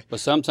anyway,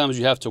 but sometimes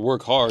you have to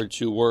work hard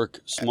to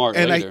work smart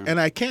later.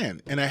 I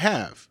can, and I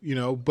have,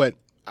 but.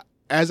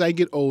 As I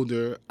get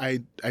older,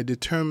 I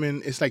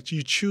determine it's like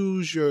you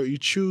choose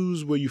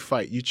where you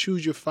fight. You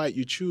choose your fight.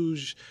 You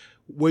choose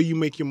where you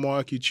make your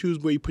mark. You choose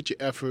where you put your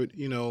effort.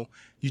 You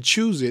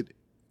choose it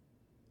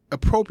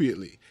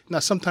appropriately. Now,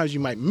 sometimes you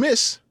might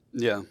miss.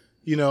 Yeah.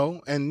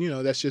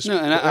 And that's just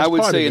and I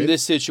would say in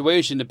this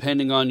situation,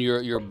 depending on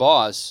your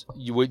boss,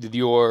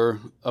 your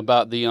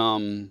about the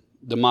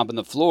mop on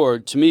the floor.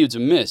 To me, it's a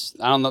miss.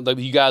 I don't know that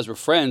you guys were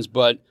friends,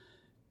 but.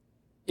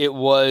 It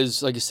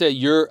was, like I said,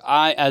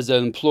 as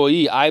an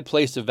employee, I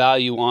placed a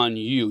value on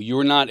you.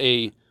 You're not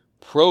a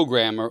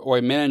programmer or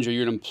a manager.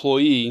 You're an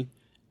employee,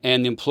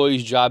 and the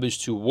employee's job is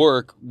to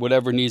work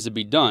whatever needs to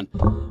be done.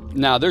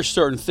 Now, there's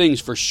certain things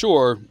for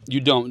sure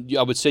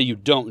I would say you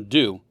don't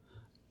do.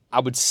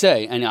 I would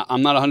say, and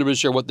I'm not 100%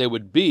 sure what they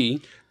would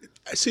be.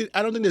 See,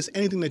 I don't think there's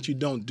anything that you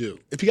don't do.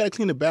 If you got to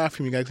clean the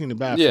bathroom, you got to clean the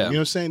bathroom. Yeah. You know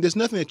what I'm saying? There's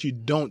nothing that you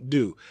don't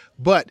do.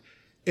 But...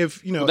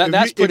 that's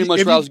pretty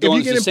much where I was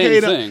going. It's the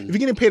same thing. If you're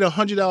getting paid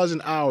 $100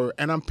 an hour,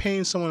 and I'm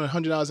paying someone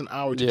 $100 an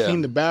hour to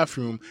clean the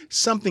bathroom,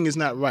 something is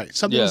not right.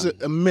 Something is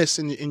amiss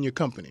in your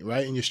company,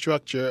 right? In your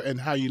structure and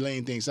how you're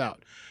laying things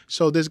out.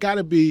 So there's got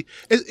to be,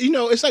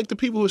 it's like the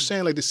people who are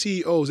saying, like the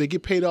CEOs, they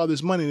get paid all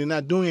this money, they're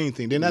not doing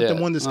anything. They're not the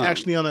one that's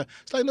actually on a.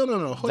 It's like no,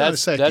 hold on a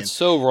second. That's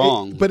so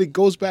wrong. But it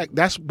goes back.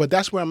 That's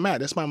where I'm at.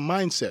 That's my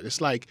mindset.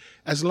 It's like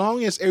as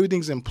long as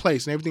everything's in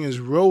place and everything is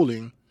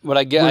rolling. But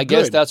I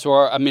guess that's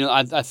where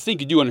I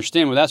think you do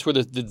understand. Well, that's where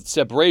the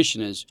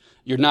separation is.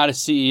 You're not a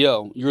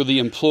CEO. You're the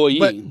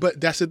employee.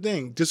 But that's the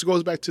thing. This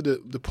goes back to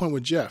the point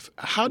with Jeff.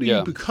 How do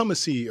you become a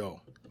CEO?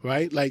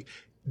 Right? Like,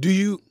 do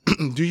you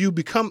get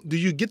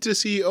to the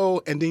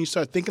CEO and then you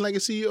start thinking like a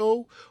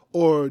CEO,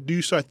 or do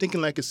you start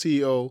thinking like a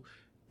CEO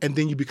and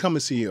then you become a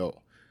CEO?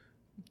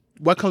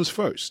 What comes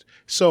first?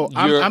 So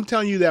I'm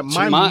telling you that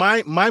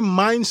my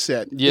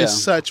mindset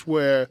is such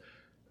where.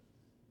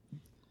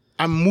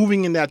 I'm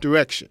moving in that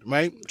direction,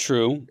 right?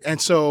 True. And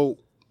so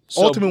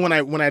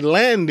ultimately, when I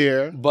land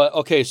there, but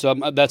okay, so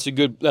that's a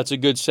good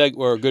seg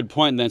or a good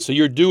point then. So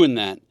you're doing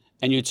that,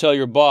 and you tell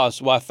your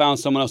boss, "Well, I found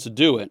someone else to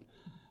do it."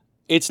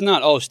 It's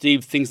not, "Oh,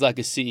 Steve thinks like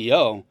a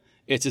CEO."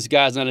 It's this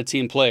guy's not a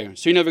team player,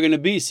 so you're never going to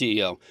be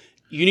CEO.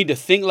 You need to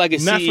think like a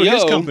CEO. Not for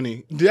his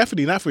company.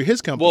 Definitely not for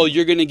his company. Well,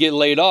 you're going to get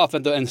laid off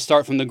and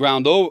start from the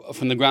ground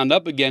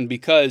up again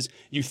because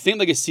you think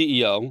like a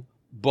CEO,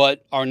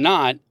 but are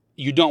not.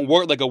 You don't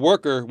work like a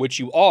worker, which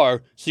you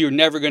are, so you're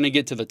never going to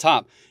get to the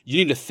top. You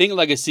need to think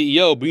like a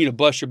CEO, but you need to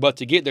bust your butt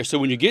to get there. So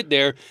when you get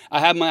there,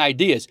 I have my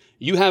ideas.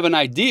 You have an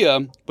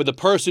idea, but the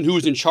person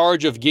who's in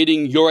charge of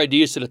getting your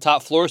ideas to the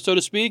top floor, so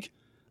to speak,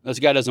 this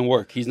guy doesn't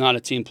work. He's not a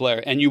team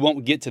player, and you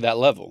won't get to that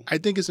level. I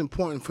think it's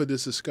important for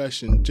this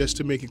discussion just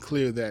to make it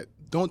clear that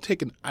don't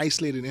take an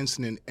isolated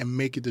incident and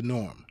make it the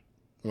norm,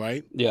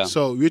 right? Yeah.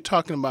 So you're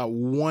talking about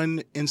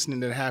one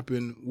incident that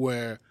happened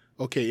where –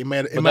 okay, it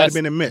might have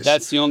been a miss.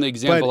 That's the only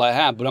example I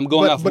have, but I'm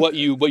going off what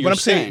you're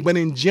saying. But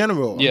in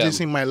general, I'm just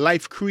saying my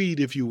life creed,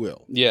 if you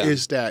will,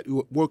 is that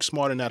work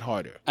smarter, not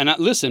harder. And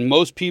listen,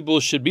 most people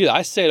should be.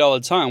 I say it all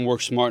the time: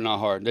 work smart, not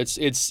hard.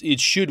 It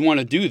should want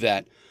to do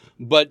that.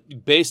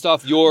 But based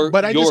off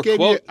I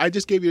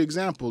just gave you an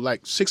example,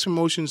 like 6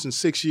 promotions in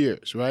 6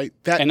 years, right?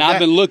 I've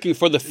been looking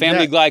for the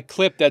Family Guy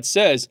clip that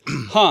says,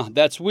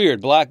 that's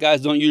weird. Black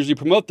guys don't usually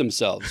promote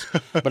themselves.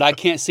 But I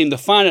can't seem to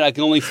find it. I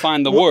can only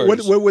find the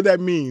words. What would that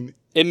mean?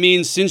 It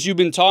means since you've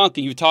been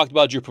talking, you've talked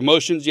about your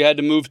promotions. You had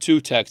to move to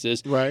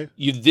Texas. Right.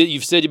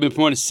 You've said you've been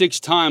promoted 6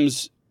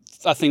 times.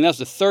 I think that's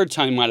the 3rd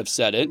time you might have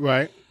said it.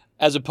 Right.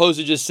 As opposed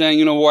to just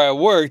saying, where I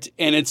worked,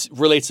 and it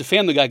relates to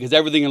Family Guy, because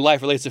everything in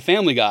life relates to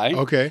Family Guy.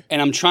 Okay.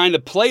 And I'm trying to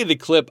play the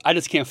clip. I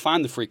just can't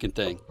find the freaking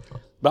thing.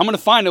 But I'm going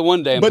to find it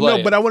one day and play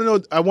it. But I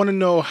want to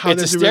know how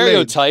it's a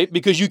stereotype,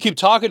 because you keep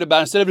talking about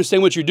it instead of just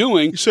saying what you're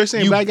doing. So you're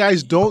saying black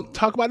guys don't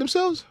talk about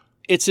themselves?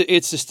 It's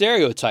a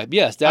stereotype.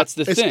 Yes, that's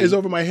the thing. It's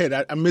over my head.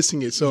 I'm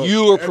missing it. So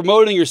you are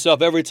promoting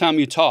yourself every time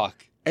you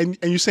talk. And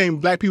you're saying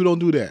black people don't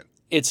do that?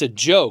 it's a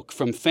joke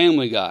from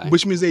Family Guy.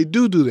 Which means they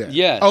do that.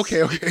 Yes.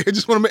 Okay. I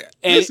just want to make.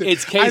 And Listen,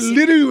 it's I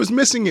literally was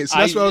missing it, so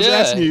that's what I was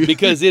asking you.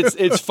 Because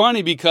it's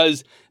funny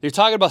because they're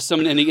talking about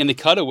someone in the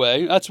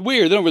cutaway. That's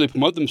weird. They don't really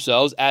promote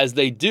themselves as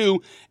they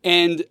do.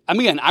 And I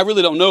mean, I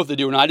really don't know if they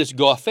do or not. I just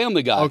go off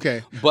Family Guy.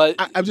 Okay. But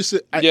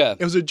it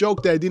was a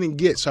joke that I didn't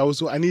get,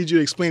 so I need you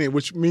to explain it,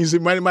 which means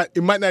it might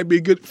not be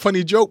a good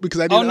funny joke because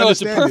I didn't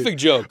understand it. It's a perfect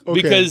joke.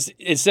 Okay. Because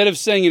instead of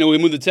saying, we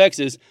moved to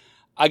Texas,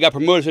 I got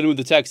promoted to move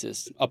to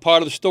Texas. A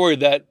part of the story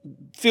that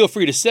feel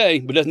free to say,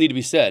 but doesn't need to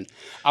be said.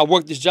 I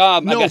worked this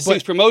job. I got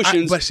 6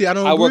 promotions. But see, I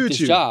don't agree worked with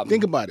this you. Job.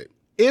 Think about it.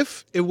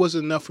 If it was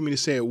enough for me to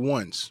say it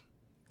once,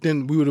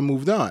 then we would have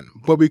moved on.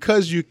 But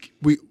because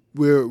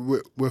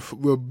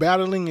we're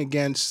battling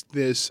against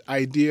this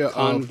idea we're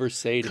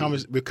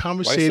conversating. We're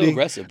conversating. Why are you so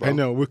aggressive, bro? I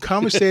know. We're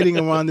conversating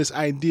around this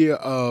idea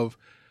of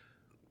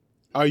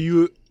are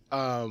you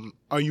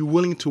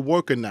willing to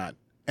work or not?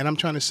 And I'm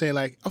trying to say,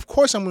 like, of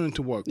course I'm willing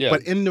to work,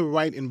 but in the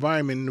right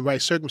environment, in the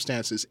right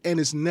circumstances. And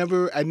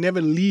I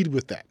never lead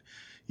with that.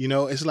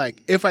 It's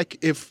like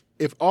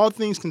if all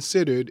things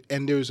considered,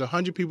 and there's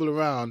 100 people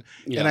around,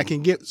 and I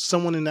can get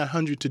someone in that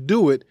 100 to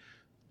do it,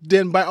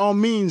 then by all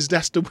means,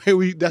 that's the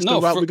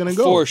route we're going to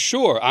go. For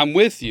sure, I'm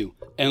with you.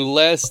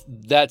 Unless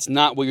that's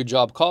not what your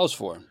job calls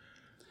for,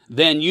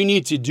 then you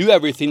need to do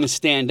everything to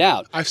stand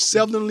out. I've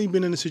seldomly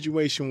been in a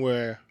situation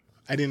where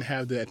I didn't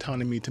have the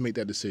autonomy to make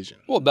that decision.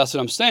 Well, that's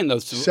what I'm saying, though.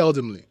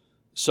 Seldomly.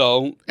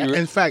 So,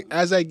 in fact,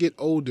 as I get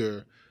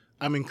older,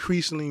 I'm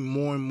increasingly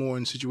more and more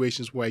in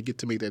situations where I get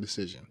to make that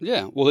decision.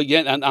 Yeah. Well,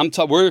 again,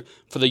 we're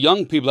for the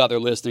young people out there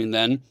listening.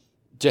 Then,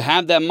 to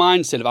have that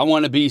mindset, if I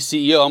want to be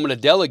CEO, I'm going to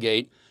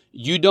delegate.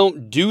 You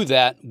don't do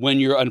that when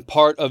you're a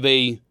part of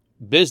a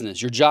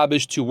business. Your job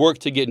is to work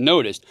to get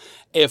noticed.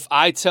 If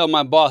I tell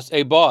my boss,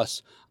 "Hey,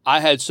 boss, I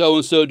had so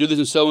and so do this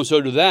and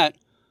so do that."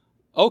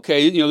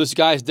 Okay, this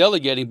guy's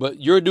delegating, but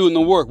you're doing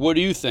the work. What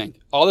do you think?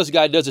 All this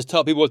guy does is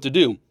tell people what to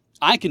do.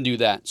 I can do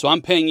that. So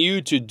I'm paying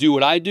you to do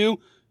what I do.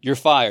 You're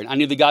fired. I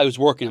need the guy who's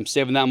working. I'm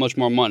saving that much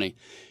more money.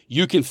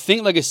 You can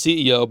think like a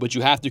CEO, but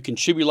you have to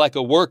contribute like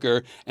a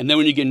worker. And then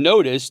when you get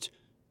noticed,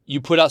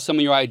 you put out some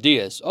of your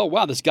ideas. Oh,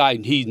 wow, this guy,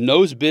 he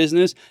knows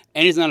business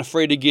and he's not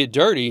afraid to get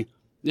dirty.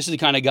 This is the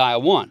kind of guy I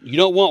want. You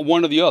don't want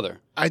one or the other.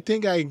 I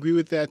think I agree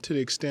with that to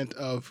the extent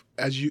of,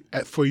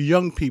 for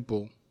young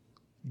people,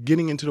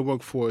 getting into the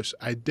workforce,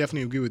 I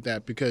definitely agree with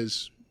that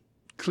because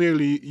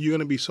clearly you're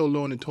going to be so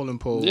low in the totem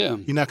pole, you're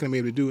not going to be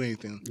able to do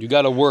anything. You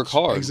got to work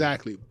hard.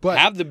 Exactly. But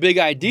have the big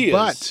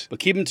ideas, but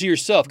keep them to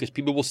yourself because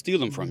people will steal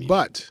them from you.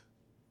 But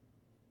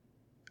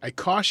I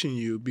caution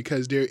you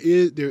because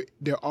there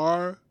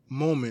are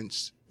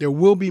moments, there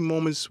will be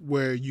moments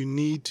where you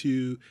need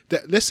to,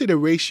 let's say the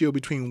ratio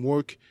between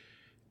work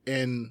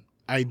and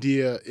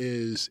idea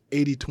is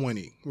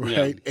 80-20,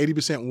 right? Yeah.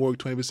 80% work,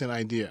 20%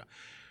 idea.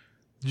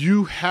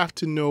 You have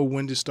to know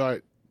when to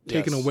start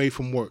taking away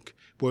from work,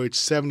 where it's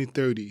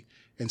 70-30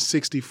 and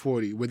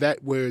 60-40,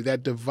 where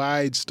that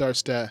divide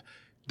starts to,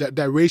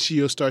 that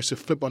ratio starts to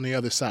flip on the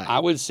other side. I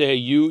would say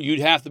you'd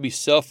have to be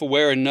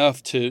self-aware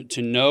enough to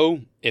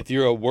know if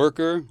you're a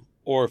worker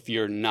or if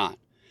you're not.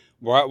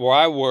 Where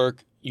I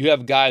work, you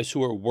have guys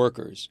who are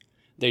workers.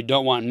 They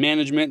don't want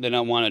management. They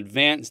don't want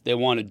advance. They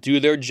want to do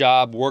their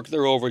job, work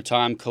their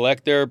overtime,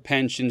 collect their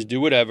pensions,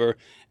 do whatever.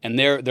 And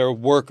they're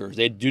workers.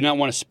 They do not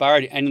want to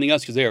aspire to anything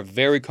else because they are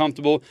very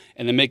comfortable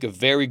and they make a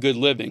very good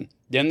living.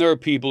 Then there are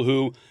people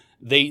who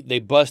they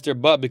bust their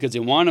butt because they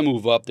want to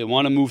move up. They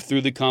want to move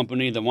through the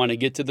company. They want to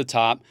get to the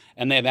top,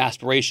 and they have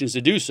aspirations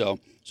to do so.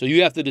 So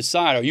you have to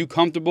decide, are you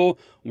comfortable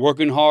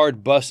working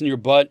hard, busting your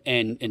butt,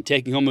 and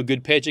taking home a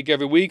good paycheck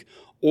every week?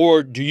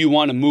 Or do you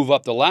want to move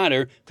up the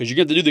ladder because you're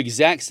going to do the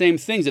exact same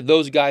things that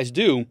those guys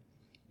do?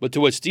 But to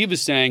what Steve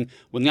is saying,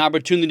 when the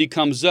opportunity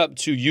comes up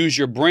to use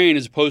your brain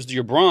as opposed to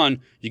your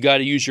brawn, you got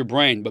to use your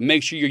brain. But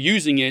make sure you're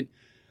using it.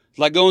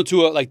 Like going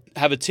to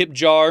have a tip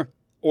jar,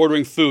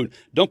 ordering food.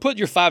 Don't put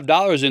your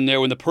 $5 in there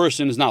when the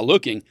person is not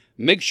looking.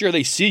 Make sure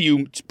they see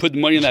you put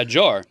the money in that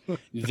jar.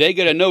 They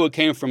got to know it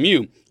came from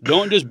you.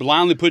 Don't just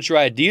blindly put your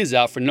ideas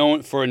out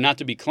for it not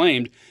to be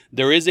claimed.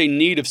 There is a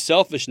need of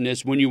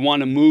selfishness when you want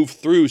to move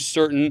through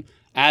certain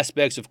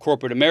aspects of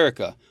corporate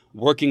America.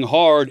 Working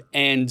hard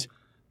and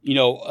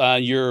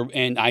your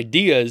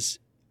ideas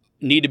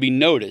need to be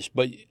noticed,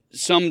 but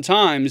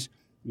sometimes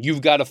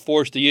you've got to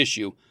force the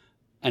issue.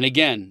 And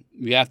again,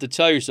 you have to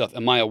tell yourself,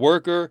 am I a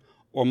worker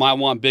or am I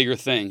want bigger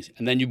things?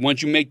 And then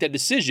once you make that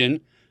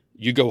decision,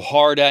 you go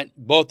hard at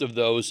both of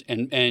those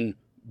and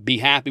be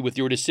happy with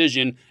your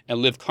decision and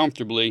live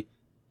comfortably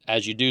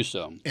as you do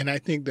so. And I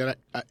think that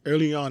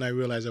early on I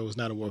realized I was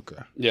not a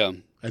worker. Yeah.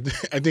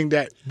 I think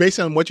that based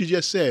on what you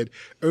just said,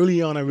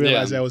 early on I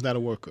realized I was not a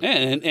worker.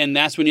 And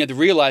that's when you have to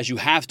realize you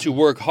have to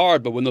work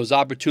hard, but when those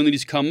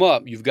opportunities come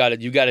up, you got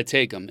to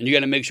take them. And you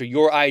got to make sure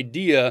your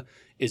idea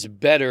is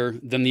better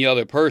than the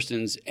other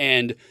person's.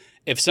 And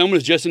if someone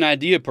is just an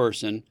idea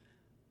person,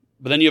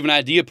 but then you have an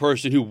idea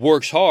person who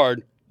works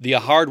hard, the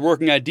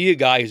hard-working idea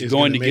guy is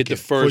going to get the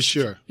first. For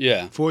sure.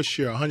 Yeah. For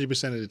sure,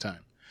 100% of the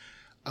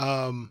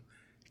time.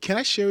 can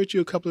I share with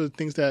you a couple of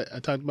things that I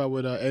talked about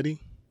with Eddie?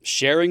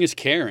 Sharing is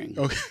caring.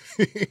 Okay.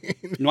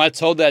 I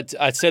said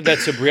that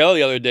to Brielle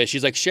the other day.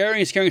 She's like,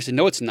 sharing is caring. I said,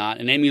 no, it's not.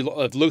 And Amy,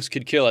 if looks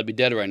could kill, I'd be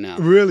dead right now.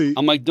 Really?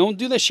 I'm like, don't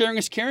do that sharing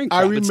is caring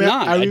crap. It's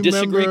not. I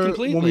disagree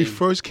completely. When we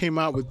first came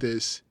out with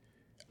this,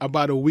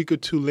 about a week or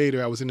two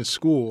later, I was in a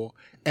school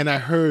and I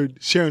heard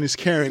sharing is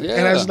caring. Yeah.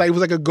 And I was like, it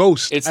was like a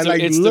ghost. It's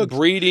the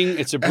breeding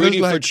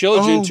for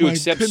children to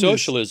accept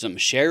socialism.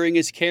 Sharing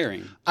is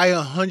caring. I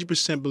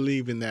 100%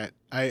 believe in that.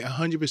 I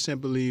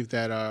 100% believe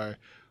that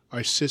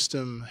our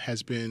system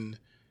has been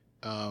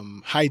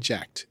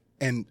hijacked,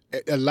 and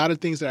a lot of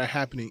things that are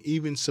happening,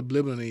 even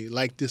subliminally,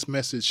 like this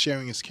message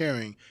 "sharing is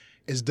caring,"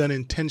 is done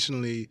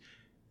intentionally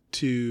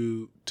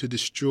to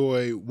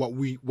destroy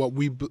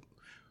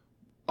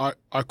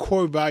our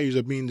core values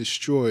are being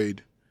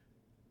destroyed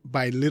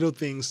by little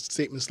things,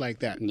 statements like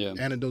that,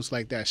 anecdotes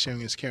like that.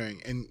 Sharing is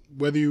caring, and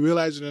whether you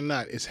realize it or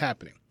not, it's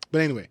happening.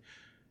 But anyway,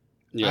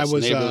 yes, I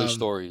was neighborly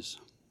stories.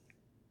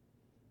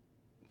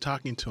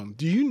 Talking to him.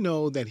 Do you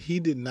know that he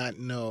did not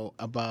know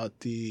about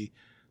the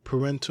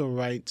parental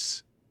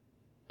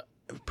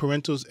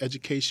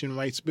education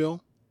rights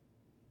bill?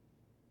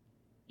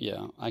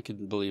 Yeah, I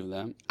could believe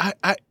that.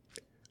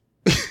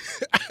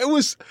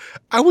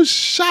 I was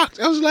shocked.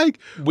 I was like,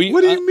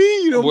 "What do you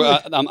mean you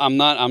don't?" I'm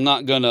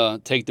not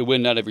gonna take the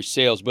wind out of your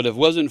sails. But if it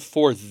wasn't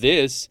for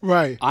this,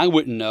 right, I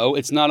wouldn't know.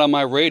 It's not on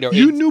my radar.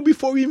 You knew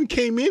before we even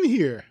came in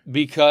here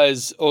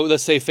because,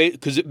 let's say,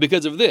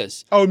 because of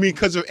this. Oh, I mean,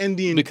 because of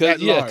Indian.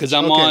 Because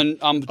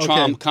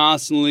I'm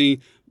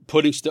constantly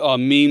putting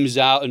memes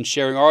out and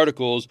sharing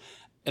articles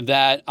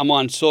that I'm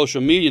on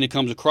social media and it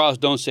comes across.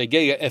 Don't say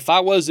gay. If I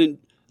wasn't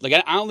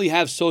I only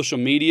have social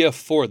media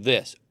for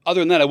this.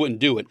 Other than that, I wouldn't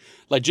do it.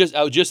 Like just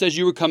as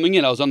you were coming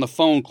in, I was on the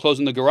phone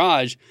closing the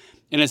garage,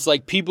 and it's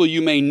like people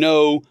you may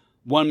know,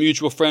 one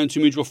mutual friend, two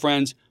mutual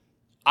friends.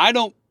 I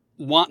don't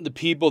want the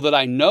people that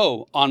I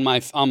know on my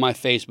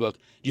Facebook. Do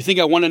you think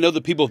I want to know the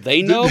people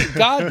they know?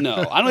 God,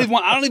 no. I don't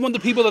even want the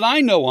people that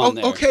I know on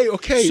there.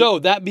 Okay. So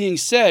that being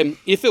said,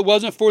 if it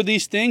wasn't for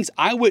these things,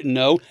 I wouldn't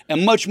know,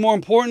 and much more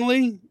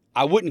importantly,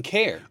 I wouldn't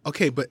care.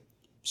 Okay, but.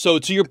 So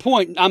to your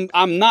point,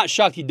 I'm not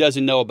shocked he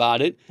doesn't know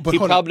about it. But he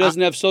probably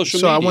doesn't have social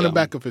media. So I want to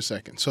back up for a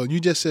second. So you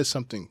just said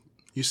something.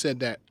 You said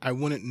that I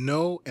wouldn't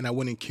know and I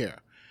wouldn't care.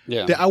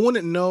 Yeah. That I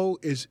wouldn't know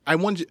is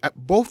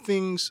both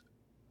things.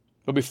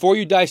 But before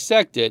you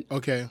dissect it,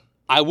 okay,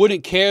 I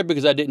wouldn't care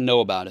because I didn't know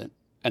about it,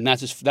 and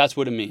that's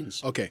what it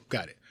means. Okay,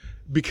 got it.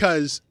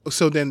 Because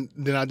so then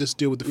I'll just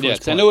deal with the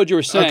first part. I know what you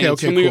were saying.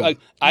 Okay, cool.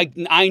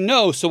 I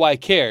know, so I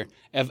care.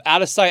 If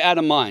out of sight, out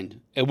of mind.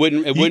 It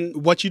wouldn't.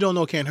 What you don't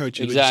know can't hurt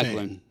you.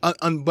 Exactly.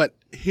 But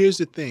here's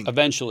the thing.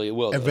 Eventually, it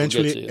will.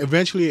 Eventually,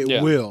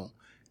 it will.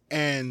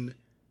 And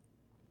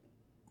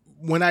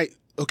when I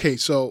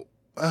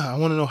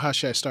want to know how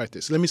should I start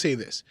this. Let me say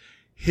this: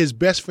 his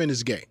best friend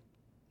is gay.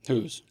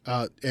 Whose?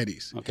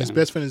 Eddie's. Okay. His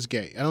best friend is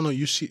gay. I don't know.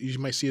 You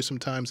might see her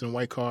sometimes in a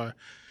white car.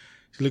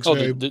 She looks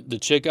very. The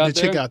chick out there.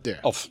 The chick out there.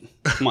 Oh,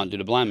 come on, dude!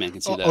 A blind man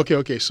can see that.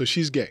 Okay. So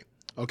she's gay.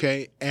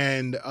 Okay,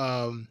 and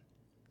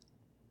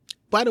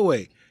by the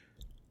way,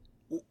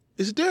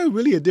 is there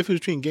really a difference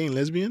between gay and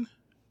lesbian?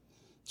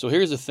 So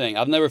here's the thing.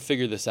 I've never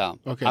figured this out.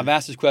 Okay. I've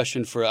asked this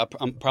question for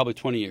probably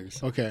 20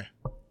 years. Okay.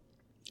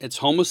 It's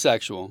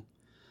homosexual.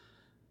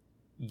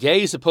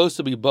 Gay is supposed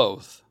to be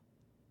both,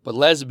 but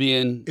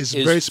lesbian is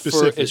very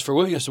specific. Is for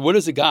women. So what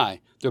is a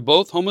guy? They're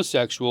both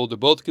homosexual. They're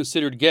both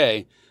considered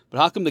gay. But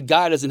how come the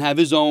guy doesn't have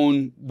his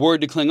own word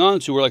to cling on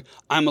to? We're like,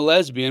 I'm a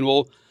lesbian.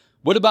 Well,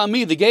 what about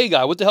me, the gay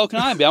guy? What the hell can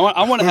I be? I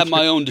want to have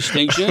my own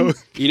distinction.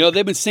 Okay.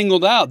 They've been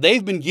singled out.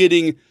 They've been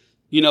getting,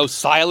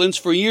 silence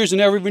for years and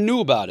never even knew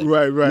about it.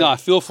 Right. No, I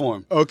feel for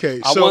him.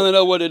 Okay. I want to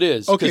know what it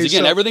is. Okay. Because,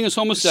 again, everything is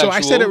homosexual. So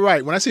I said it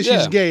right. When I said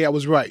she's gay, I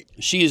was right.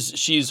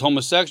 She's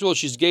homosexual.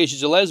 She's gay.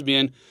 She's a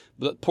lesbian.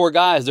 But poor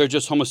guys, they're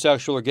just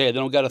homosexual or gay. They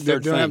don't got a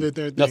third thing. They don't have their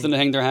third thing. Nothing to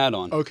hang their hat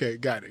on. Okay.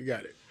 Got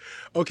it.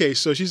 Okay.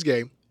 So she's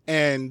gay.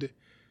 And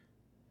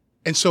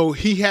so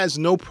he has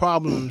no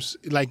problems.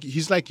 Like,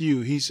 he's like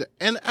you. He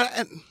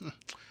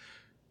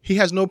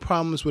has no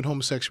problems with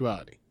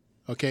homosexuality,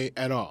 okay,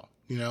 at all,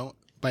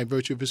 by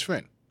virtue of his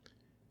friend.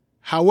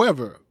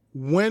 However,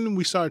 when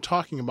we started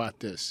talking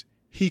about this,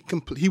 he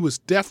was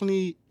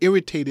definitely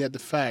irritated at the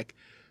fact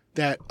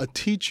that a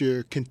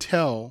teacher can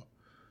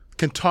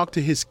talk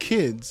to his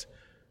kids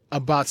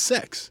about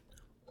sex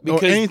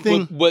because or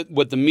anything.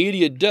 What the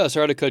media does,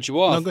 sorry to cut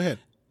you off. No, go ahead.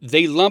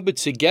 They lump it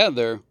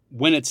together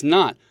when it's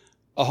not.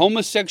 A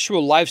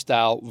homosexual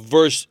lifestyle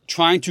versus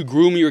trying to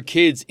groom your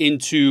kids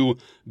into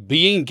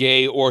being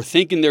gay or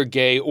thinking they're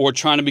gay or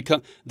trying to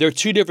become... They're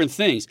two different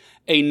things.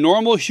 A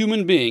normal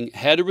human being,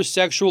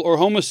 heterosexual or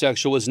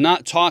homosexual, is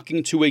not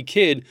talking to a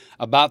kid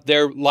about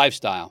their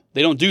lifestyle.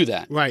 They don't do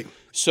that. Right.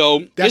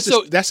 So That's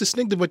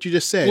distinctive what you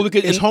just said. Well,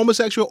 because it's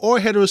homosexual or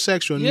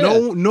heterosexual.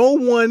 Yeah. No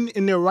one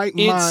in their right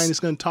mind is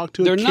going to talk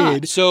to a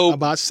kid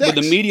about sex.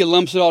 But the media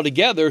lumps it all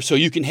together so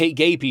you can hate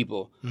gay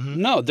people.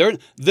 No, they're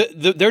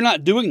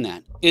not doing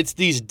that. It's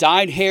these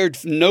dyed-haired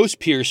nose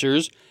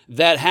piercers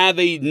that have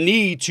a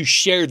need to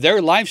share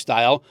their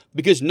lifestyle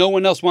because no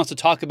one else wants to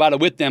talk about it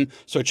with them,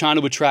 so they're trying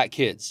to attract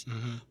kids.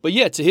 But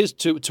yeah,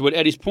 to what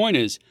Eddie's point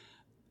is,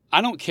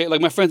 I don't care.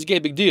 Like, my friend's gay,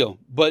 big deal.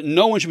 But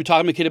no one should be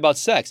talking to a kid about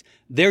sex.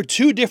 They're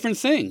two different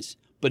things.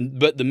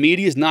 But the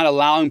media is not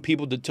allowing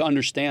people to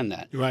understand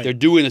that. Right. They're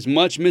doing as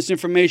much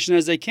misinformation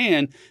as they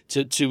can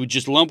to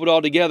just lump it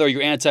all together.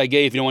 You're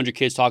anti-gay if you don't want your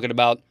kids talking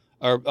about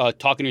or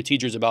talking to your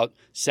teachers about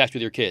sex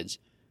with your kids.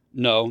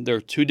 No,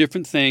 they're two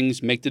different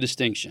things. Make the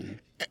distinction.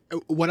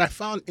 What I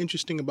found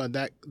interesting about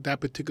that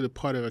particular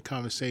part of the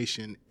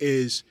conversation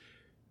is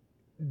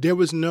there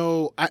was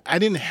no. I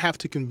didn't have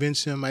to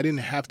convince him. I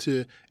didn't have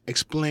to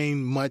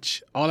explain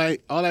much. All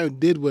I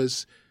did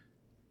was,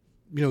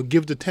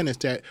 give the tenets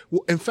that.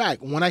 In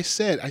fact, when I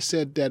said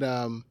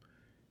that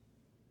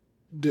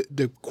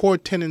the core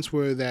tenets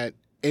were that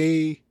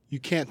A, you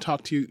can't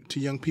talk to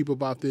young people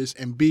about this,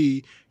 and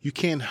B, you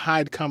can't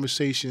hide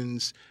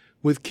conversations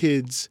with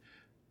kids,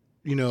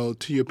 to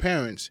your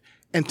parents.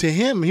 And to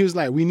him, he was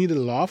like, "We need a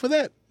law for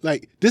that."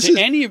 Like this to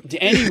any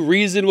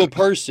reasonable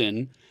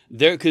person,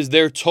 because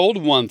they're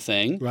told one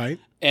thing, right?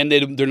 And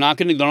they don't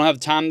have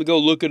time to go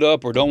look it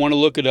up or don't want to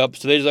look it up,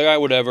 so they're just like, all right,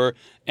 whatever.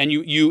 And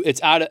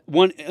it's out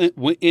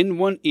in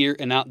one ear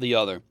and out the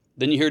other.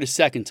 Then you hear it a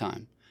second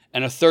time,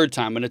 and a third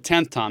time, and a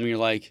 10th time, and you're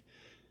like,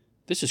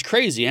 this is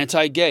crazy,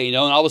 anti-gay, And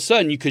all of a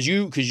sudden, because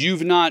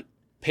you've not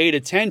paid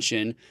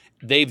attention,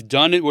 they've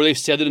done it where they've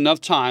said it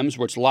enough times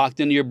where it's locked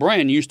into your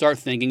brain. You start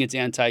thinking it's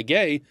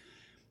anti-gay.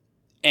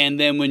 And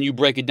then when you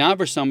break it down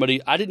for somebody,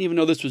 I didn't even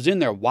know this was in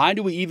there. Why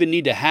do we even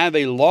need to have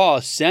a law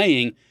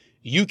saying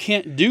you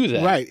can't do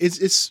that? Right.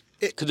 It's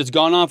because it's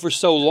gone on for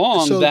so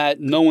long that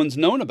no one's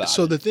known about it.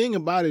 So the thing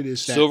about it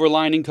is that silver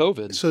lining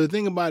COVID. So the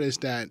thing about it is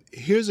that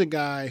here's a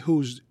guy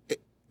who's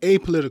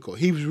apolitical.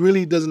 He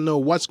really doesn't know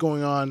what's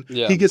going on.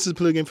 Yeah. He gets his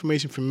political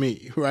information from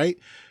me, right?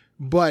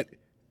 But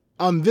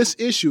on this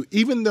issue,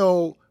 even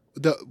though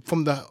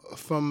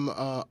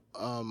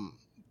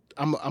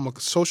I'm a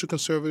social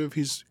conservative.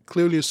 He's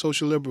clearly a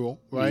social liberal,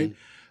 right?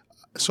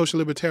 Social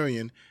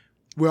libertarian.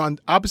 We're on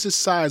opposite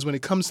sides when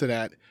it comes to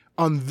that.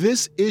 On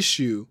this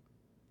issue,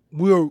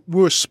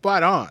 we're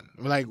spot on.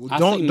 Like, I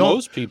think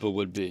most people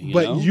would be,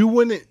 you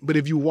wouldn't. But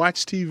if you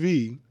watch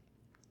TV,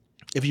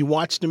 if you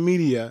watch the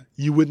media,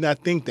 you would not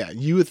think that.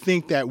 You would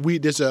think that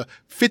there's a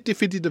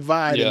 50-50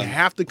 divide, and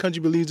half the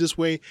country believes this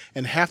way,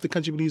 and half the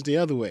country believes the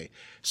other way.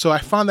 So I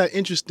found that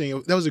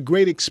interesting. That was a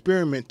great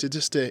experiment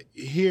to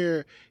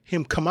hear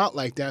him come out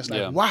like that. It's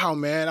like, wow,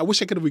 man, I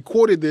wish I could have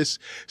recorded this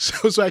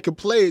so I could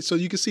play it so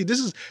you can see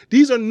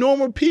these are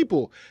normal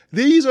people.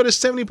 These are the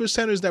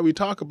 70%ers that we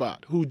talk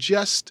about who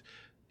just,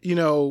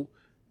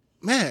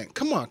 man,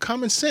 come on,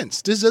 common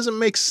sense. This doesn't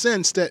make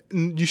sense that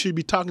you should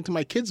be talking to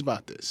my kids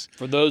about this.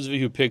 For those of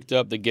you who picked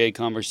up the gay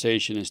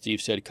conversation and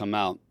Steve said come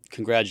out,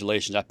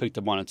 congratulations. I picked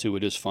up on it too.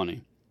 It is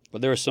funny.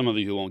 But there are some of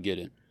you who won't get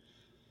it.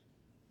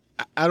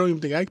 I don't even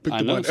think I picked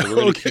up on it. So we're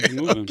going to keep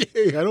moving.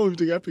 Okay, I don't even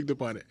think I picked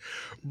up on it.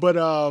 But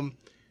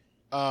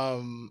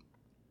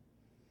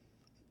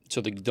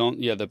so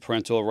the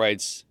parental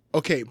rights.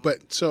 Okay,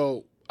 but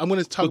so I'm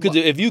going to talk because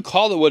if you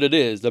call it what it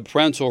is, the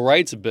parental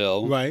rights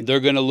bill, right, they're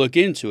going to look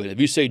into it. If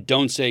you say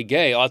don't say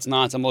gay, oh, it's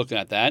nonsense. I'm looking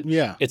at that.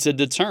 Yeah, it's a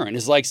deterrent.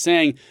 It's like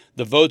saying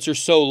the votes are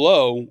so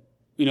low,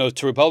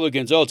 to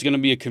Republicans, it's going to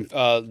be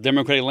a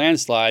Democratic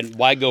landslide.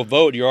 Why go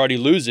vote? You're already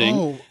losing.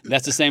 Oh.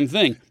 That's the same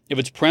thing. If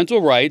it's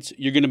parental rights,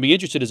 you're going to be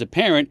interested as a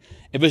parent.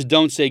 If it's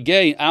don't say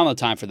gay, I don't have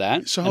time for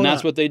that. So and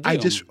that's what they do.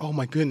 Oh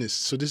my goodness.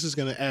 So this is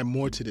going to add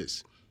more to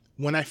this.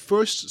 When I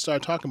first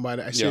started talking about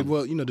it, I said,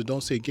 well, the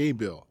don't say gay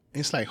bill. And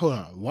it's like, hold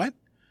on, what?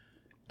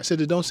 I said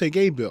the don't say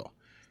gay bill.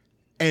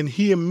 And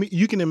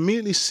you can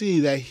immediately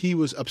see that he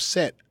was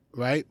upset,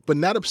 right? But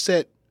not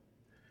upset.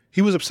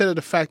 He was upset at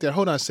the fact that,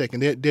 hold on a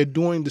second, they're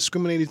doing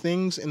discriminating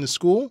things in the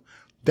school.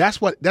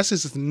 That's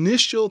his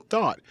initial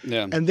thought.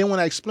 Yeah. And then when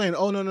I explained,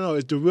 oh, no,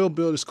 it's the real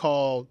bill is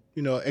called,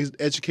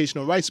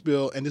 Educational Rights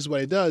Bill, and this is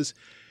what it does.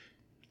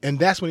 And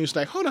that's when he was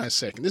like, hold on a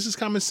second, this is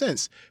common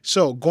sense.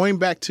 So going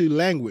back to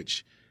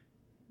language,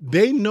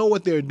 they know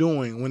what they're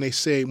doing when they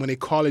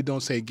call it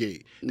don't say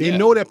gay. They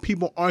know that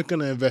people aren't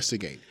going to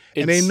investigate.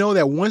 And they know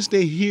that once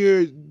they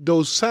hear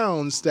those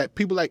sounds that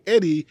people like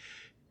Eddie,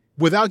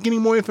 without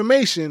getting more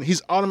information,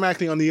 he's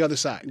automatically on the other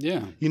side.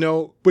 Yeah.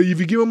 But if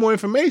you give him more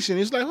information,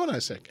 he's like, hold on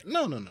a second.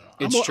 No.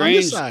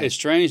 It's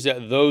strange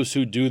that those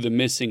who do the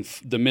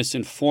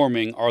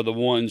misinforming are the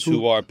ones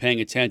who are paying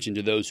attention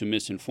to those who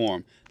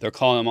misinform. They're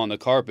calling them on the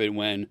carpet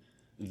when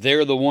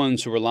they're the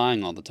ones who are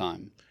lying all the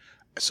time.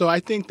 So I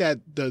think that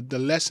the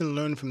lesson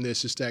learned from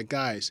this is that,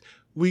 guys,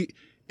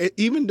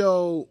 even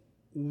though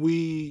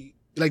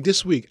like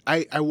this week,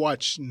 I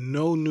watched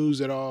no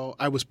news at all.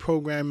 I was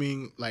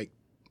programming like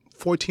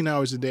 14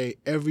 hours a day,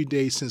 every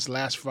day since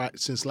last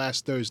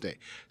Thursday.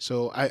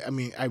 So I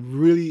mean, I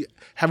really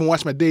haven't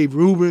watched my Dave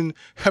Rubin,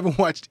 haven't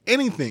watched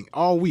anything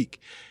all week,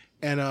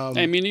 and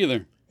Hey, me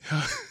neither.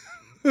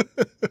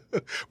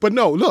 But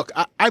no, look,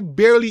 I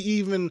barely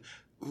even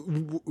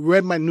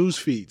read my news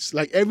feeds.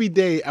 Like every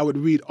day, I would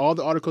read all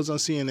the articles on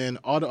CNN,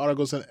 all the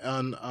articles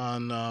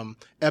on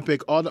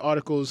Epic, all the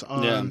articles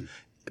on.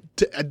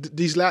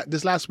 This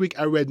last week,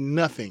 I read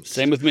nothing.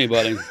 Same with me,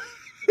 buddy.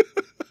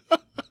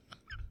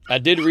 I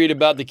did read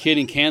about the kid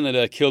in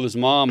Canada killed his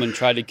mom and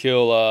tried to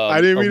kill.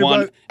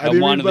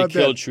 Wanted to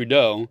kill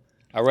Trudeau.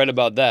 I read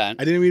about that.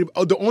 I didn't read.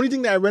 The only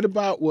thing that I read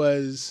about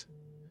was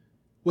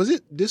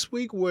it this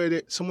week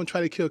where someone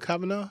tried to kill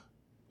Kavanaugh?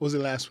 Or was it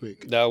last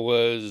week? That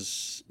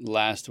was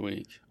last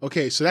week.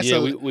 Okay, so that's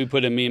we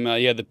put a meme out.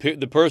 Yeah,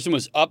 the person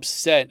was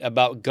upset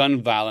about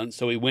gun violence,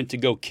 so he went to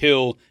go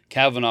kill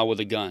Kavanaugh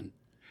with a gun.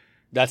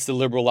 That's the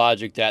liberal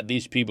logic that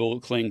these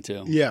people cling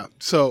to. Yeah,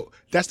 so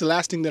that's the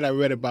last thing that I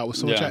read about was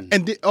someone trying.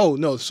 And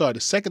the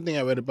second thing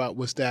I read about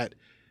was that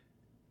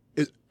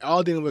it's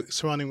all dealing with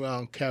surrounding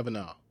around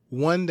Kavanaugh.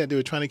 One, that they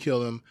were trying to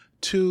kill him.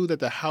 Two, that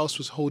the House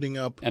was holding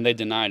up. And they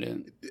denied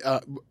it.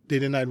 They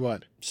denied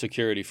what?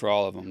 Security for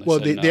all of them.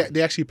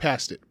 They actually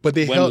passed it. But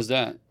when was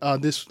that?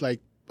 This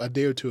like a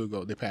day or two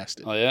ago, they passed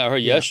it. Oh, yeah? I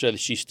heard yesterday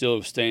that she's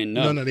still saying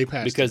no. No, they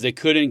passed it. Because they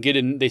couldn't get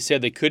in. They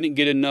said they couldn't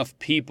get enough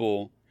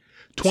people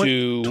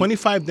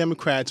 25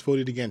 Democrats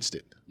voted against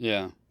it.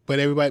 Yeah. But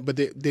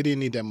they didn't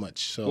need that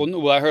much. So.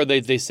 Well, I heard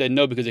they said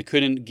no because they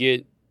couldn't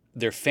get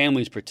their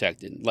families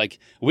protected. Like,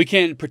 we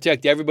can't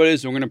protect everybody,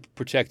 so we're going to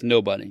protect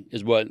nobody,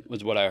 is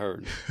what I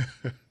heard.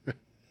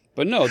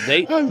 But no,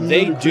 they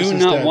do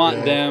not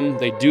want them.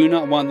 They do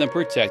not want them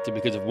protected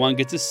because if one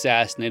gets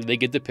assassinated, they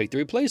get to pick the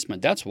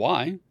replacement. That's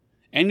why.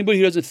 Anybody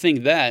who doesn't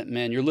think that,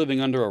 man, you're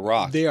living under a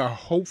rock. They are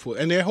hopeful,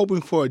 and they're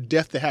hoping for a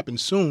death to happen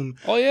soon.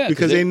 Oh yeah,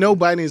 because they know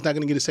Biden is not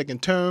going to get a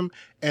second term,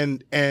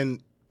 and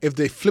if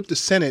they flip the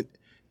Senate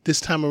this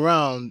time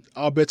around,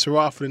 all bets are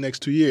off for the next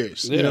 2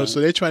 years. Yeah.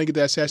 So they're trying to get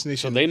that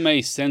assassination. So they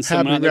may send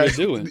someone out there to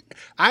do it.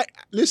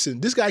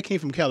 Listen. This guy came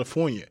from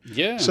California.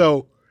 Yeah.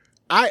 So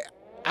I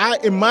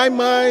in my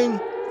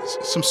mind,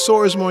 some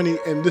sores morning.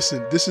 And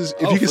listen, this is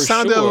if you can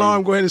sound the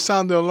alarm, go ahead and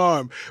sound the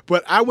alarm.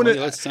 But I wouldn't.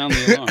 Let's sound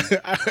the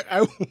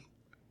alarm.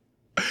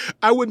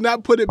 I would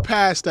not put it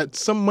past that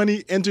some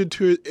money entered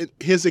to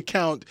his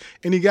account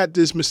and he got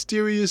this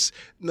mysterious,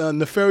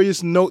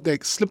 nefarious note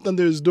that slipped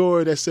under his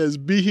door that says,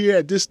 "Be here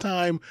at this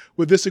time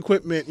with this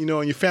equipment, and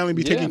your family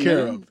be taken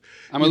care of."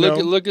 I mean,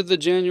 look at the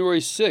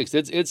January 6th.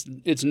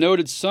 It's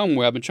noted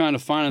somewhere. I've been trying to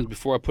find it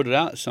before I put it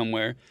out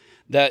somewhere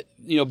that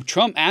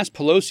Trump asked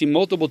Pelosi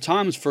multiple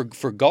times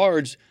for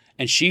guards,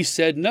 and she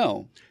said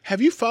no. Have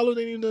you followed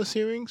any of those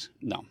hearings?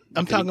 No.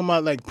 I'm talking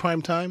about like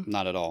prime time?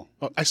 Not at all.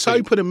 I saw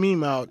you put a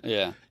meme out.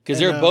 Yeah. Because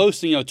they're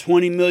boasting,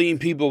 20 million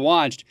people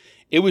watched.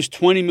 It was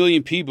 20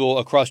 million people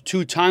across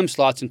 2 time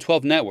slots and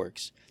 12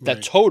 networks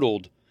that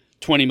totaled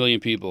 20 million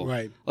people.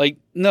 Right. Like,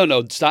 no,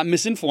 stop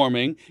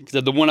misinforming.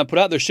 Because the one I put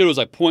out there showed it was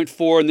like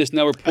 0.4 and this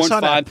network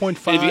 0.5.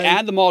 0.5. And if you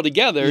add them all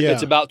together,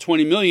 it's about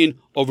 20 million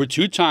over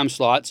 2 time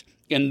slots.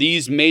 And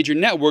these major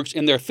networks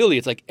and their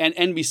affiliates, like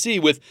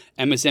NBC with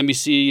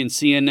MSNBC and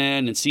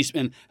CNN and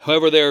C-SPAN,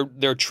 however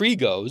their tree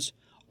goes,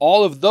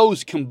 all of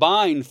those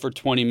combined for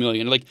 20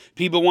 million. Like,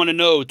 people want to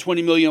know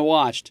 20 million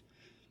watched.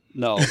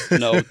 No,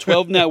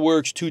 12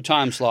 networks, 2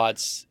 time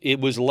slots.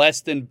 It was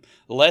less than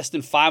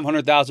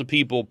 500,000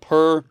 people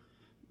per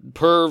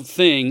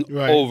thing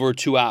over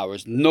 2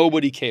 hours.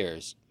 Nobody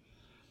cares.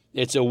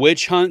 It's a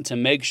witch hunt to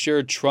make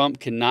sure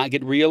Trump cannot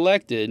get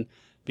reelected,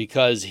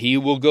 because he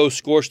will go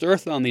scorched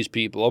earth on these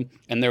people,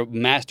 and their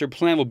master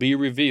plan will be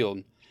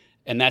revealed.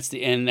 And that's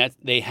the end. That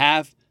they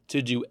have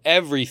to do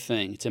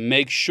everything to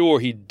make sure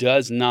he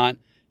does not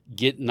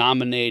get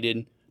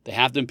nominated. They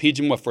have to impeach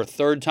him for a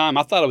 3rd time.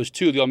 I thought it was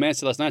 2. The old man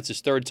said last night it's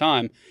his 3rd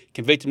time.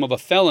 Convict him of a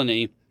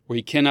felony where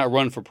he cannot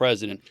run for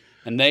president.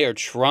 And they are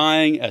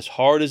trying as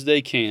hard as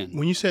they can.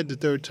 When you said the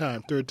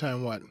 3rd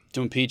time what?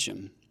 To impeach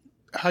him.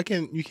 How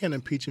can you can't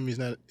impeach him if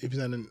he's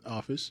not in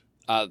office?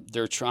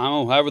 They're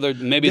trying. However,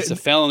 maybe it's a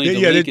felony to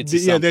link it to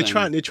something.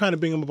 They're trying to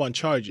bring him up on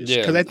charges.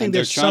 Because I think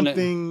there's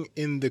something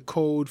in the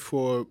code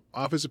for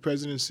office of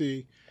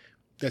presidency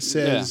that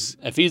says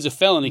if he's a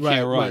felon, he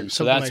can't run.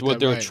 So that's what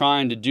they're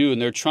trying to do, and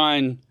they're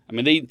trying. I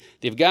mean,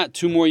 they've got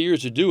 2 more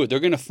years to do it. They're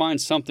going to find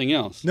something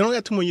else. They don't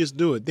got 2 more years to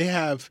do it. They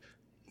have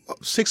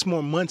 6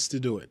 more months to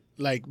do it.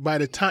 Like, by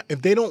the time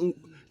if they don't,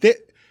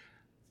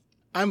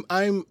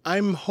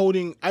 I'm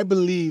holding. I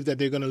believe that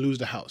they're going to lose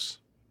the House.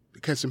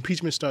 Because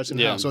impeachment starts in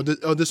the House, or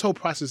this whole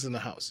process in the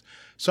House.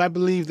 So I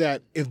believe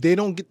that if they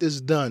don't get this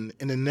done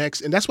in the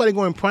next, and that's why they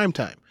go in prime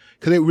time,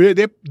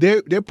 because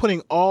they're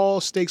putting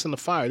all stakes on the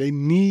fire. They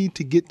need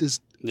to get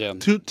this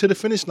to the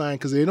finish line,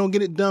 because if they don't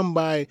get it done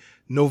by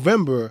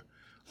November,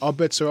 all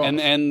bets are off.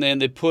 And then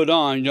they put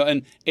on,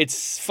 and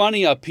it's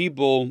funny how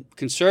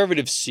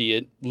conservatives see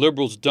it,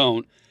 liberals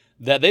don't,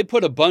 that they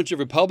put a bunch of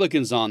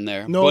Republicans on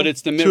there, No, but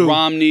it's the Mitt 2.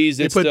 Romneys.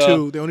 They It's put the,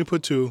 2. They only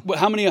put 2.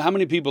 How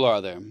many people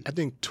are there? I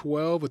think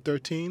 12 or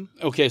 13.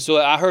 Okay,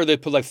 so I heard they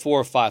put like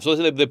 4 or 5. So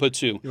let's say they put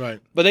 2. Right.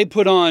 But they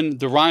put on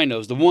the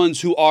rhinos, the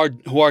ones who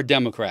are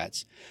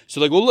Democrats.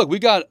 So like, well, look,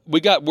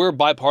 we're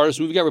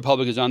bipartisan. We've got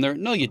Republicans on there.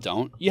 No, you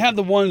don't. You have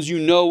the ones you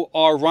know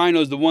are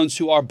rhinos, the ones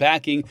who are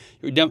backing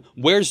your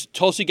Where's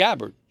Tulsi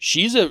Gabbard?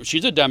 She's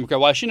a Democrat.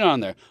 Why is she not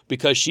on there?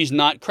 Because she's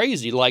not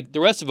crazy like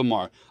the rest of them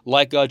are,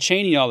 like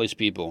Cheney, all these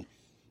people.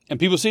 And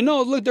people say,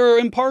 no, look, they're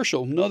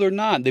impartial. No, they're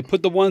not. They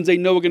put the ones they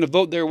know are going to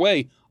vote their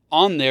way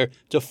on there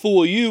to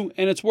fool you,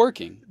 and it's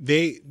working.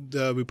 The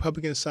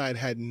Republican side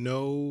had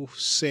no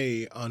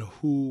say on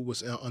who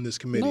was on this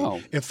committee. No.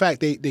 In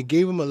fact, they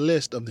gave them a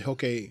list of I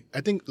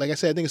think, like I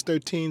said, I think it's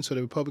 13, so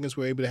the Republicans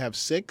were able to have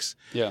 6.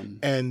 Yeah.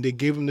 And they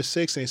gave them the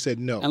 6, and they said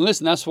no. And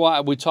listen, that's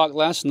why we talked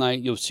last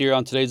night. You'll see it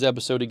on today's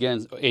episode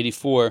again,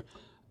 84.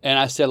 And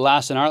I said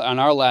on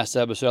our last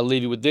episode, I'll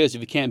leave you with this.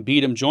 If you can't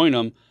beat them, join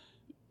them.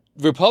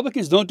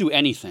 Republicans don't do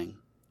anything.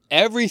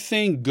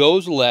 Everything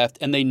goes left,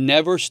 and they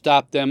never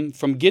stop them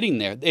from getting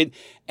there.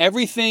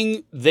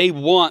 Everything they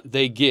want,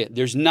 they get.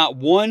 There's not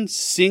one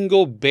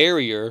single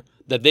barrier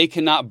that they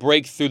cannot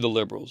break through the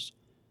liberals.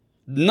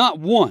 Not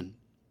one.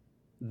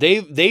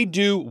 They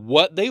do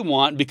what they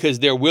want because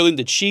they're willing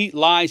to cheat,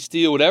 lie,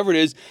 steal, whatever it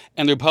is,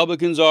 and the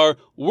Republicans are,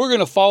 we're going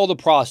to follow the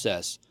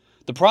process.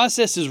 The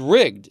process is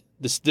rigged.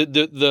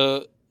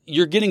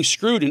 You're getting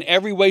screwed in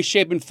every way,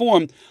 shape, and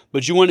form,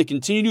 but you want to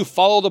continue to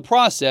follow the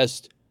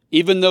process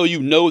even though you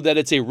know that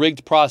it's a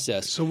rigged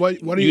process. So what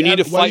are you need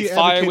to fight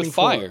fire with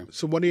fire.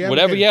 So what are you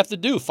Whatever you have to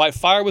do, fight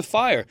fire with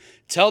fire.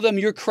 Tell them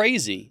you're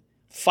crazy.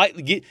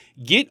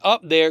 Get up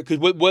there, because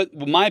what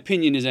my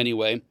opinion is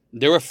anyway,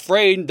 they're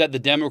afraid that the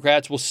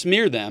Democrats will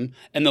smear them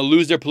and they'll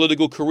lose their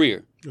political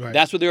career. Right.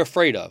 That's what they're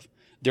afraid of.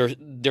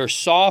 They're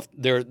soft.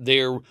 They're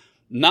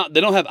not.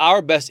 They don't have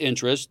our best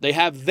interests. They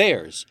have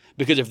theirs,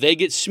 because if they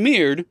get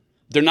smeared,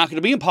 they're not going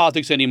to be in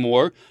politics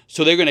anymore,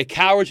 so they're going to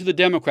cower to the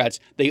Democrats.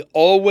 They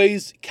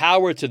always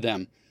cower to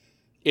them.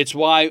 It's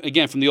why,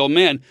 again, from the old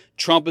man,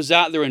 Trump is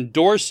out there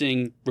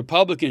endorsing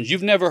Republicans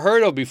you've never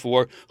heard of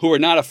before who are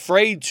not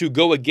afraid to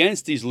go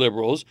against these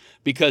liberals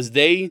because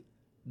we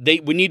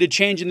need a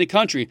change in the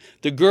country.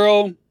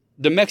 The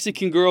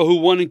Mexican girl who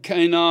won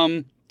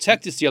in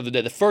Texas the other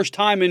day, the first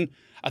time in,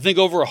 I think,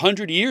 over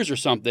 100 years or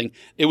something,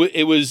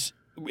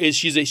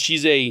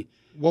 she's a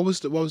What was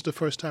the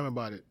first time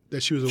about it?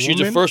 That she was a woman? She's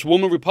the first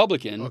woman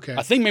Republican. Okay.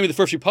 I think maybe the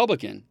first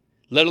Republican,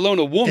 let alone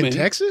a woman. In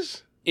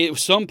Texas? It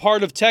was some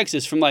part of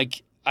Texas from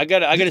like, I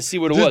gotta see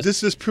what it was.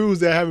 This just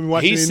proves that I haven't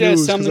watched any news. He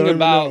says something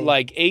about know.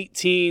 like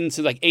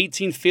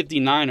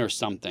 1859 or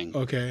something.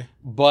 Okay.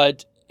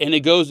 And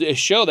it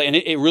showed that, and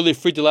it really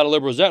freaked a lot of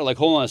liberals out. Like,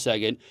 hold on a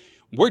second.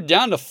 We're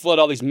down to flood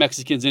all these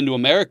Mexicans into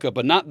America,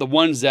 but not the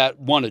ones that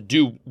want to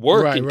do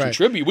work and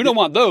contribute. We don't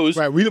want those.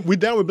 Right. We're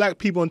down with black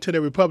people until they're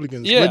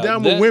Republicans. Yeah, we're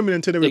down with women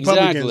until they're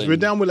Republicans. Exactly. We're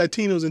down with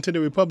Latinos until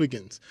they're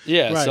Republicans.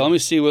 Yeah. Right. So let me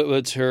see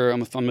what's her.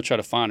 I'm gonna try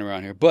to find her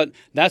around here. But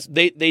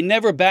they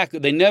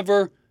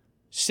never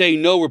say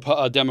no.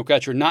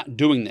 Democrats are not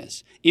doing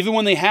this. Even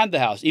when they had the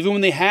House, even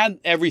when they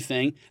had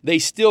everything, they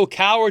still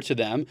cower to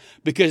them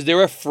because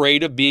they're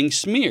afraid of being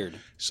smeared.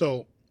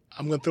 So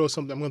I'm gonna throw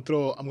something. I'm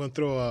gonna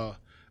throw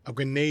a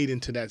grenade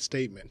into that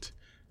statement.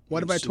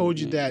 What if I told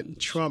you that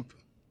Trump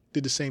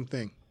did the same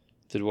thing?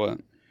 Did what?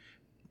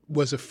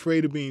 Was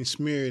afraid of being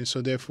smeared, and so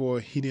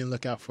therefore he didn't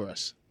look out for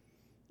us.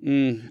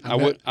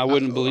 I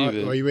wouldn't believe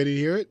it. Are you ready to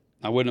hear it?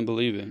 I wouldn't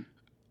believe it.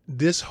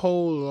 This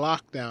whole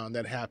lockdown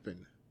that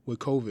happened with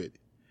COVID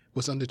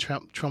was under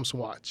Trump's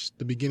watch,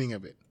 the beginning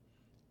of it.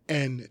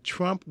 And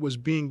Trump was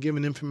being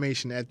given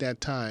information at that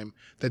time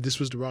that this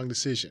was the wrong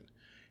decision.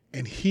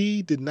 And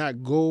he did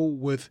not go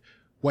with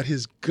what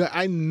his gut,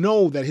 I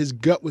know that his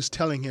gut was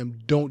telling him,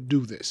 don't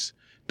do this.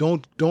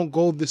 Don't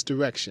go this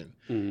direction.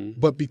 Mm-hmm.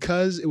 But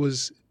because it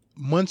was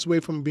months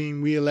away from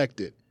being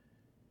reelected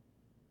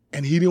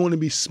and he didn't want to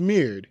be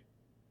smeared,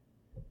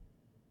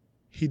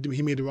 he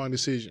made the wrong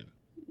decision.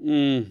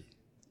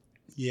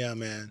 Yeah,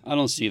 man. I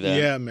don't see that.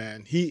 Yeah,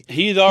 man.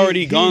 He'd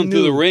already gone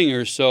through the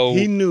ringer, so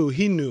he knew.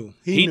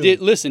 He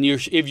did. Listen,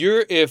 if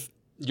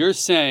you're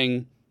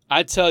saying,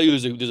 I tell you,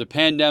 there's a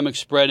pandemic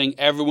spreading.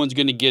 Everyone's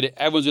going to get it.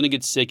 Everyone's going to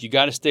get sick. You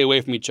got to stay away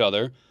from each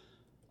other.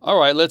 All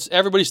right, let's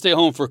everybody stay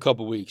home for a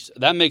couple weeks.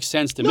 That makes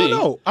sense to me.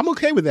 No, I'm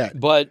okay with that.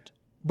 But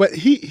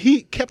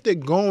he kept it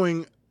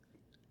going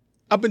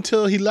up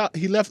until he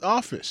left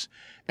office.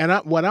 And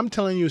what I'm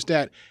telling you is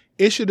that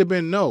it should have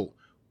been no.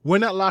 We're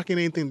not locking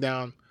anything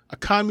down.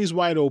 Economy's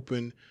wide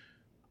open.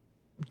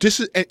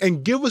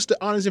 And give us the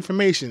honest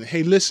information.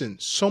 Hey, listen,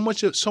 so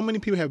many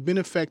people have been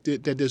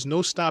affected that there's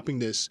no stopping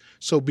this.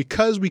 So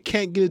because we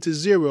can't get it to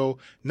zero,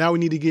 now we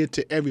need to get it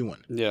to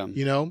everyone. Yeah.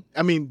 You know?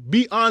 I mean,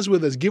 be honest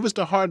with us. Give us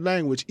the hard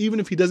language, even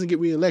if he doesn't get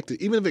reelected,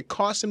 even if it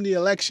costs him the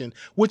election,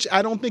 which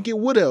I don't think it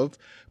would have,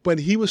 but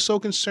he was so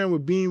concerned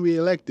with being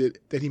reelected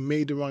that he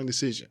made the wrong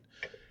decision.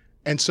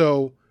 And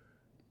so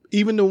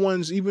even the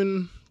ones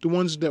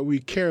that we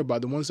care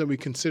about, the ones that we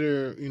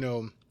consider,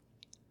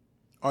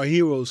 our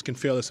heroes can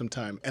fail us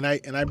sometime, and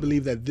I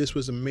believe that this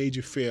was a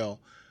major fail.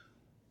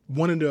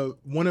 One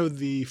of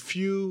the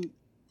few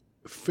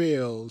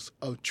fails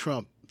of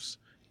Trump's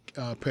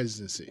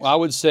presidency. Well, I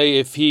would say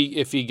if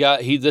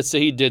let's say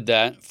he did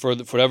that for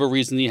whatever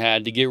reason he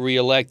had to get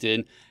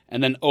reelected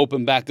and then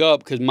open back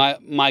up, because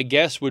my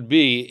guess would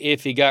be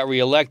if he got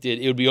reelected,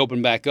 it would be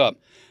open back up.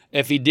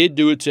 If he did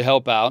do it to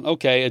help out,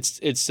 okay,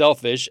 it's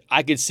selfish.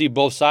 I could see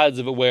both sides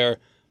of it where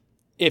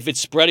if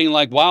it's spreading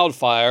like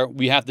wildfire,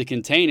 we have to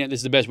contain it. This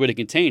is the best way to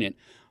contain it.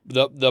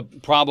 The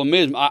problem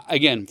is,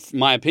 again,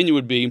 my opinion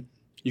would be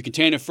you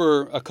contain it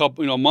for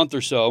a month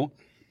or so,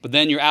 but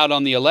then you're out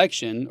on the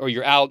election, or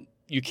you're out,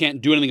 you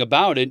can't do anything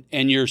about it,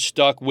 and you're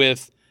stuck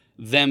with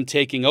them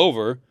taking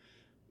over.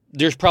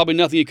 There's probably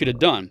nothing he could have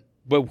done.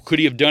 But could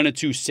he have done it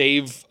to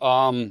save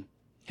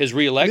his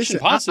reelection?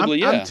 Possibly,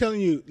 yeah. I'm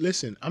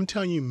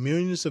telling you,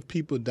 millions of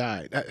people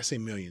died. I say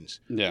millions.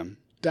 Yeah.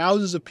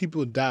 Thousands of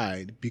people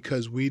died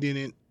because we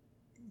didn't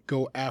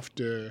go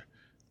after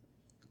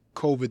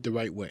COVID the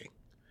right way.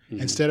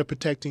 Mm-hmm. Instead of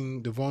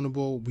protecting the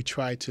vulnerable, we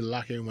tried to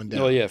lock everyone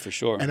down. Oh, yeah, for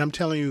sure. And I'm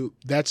telling you,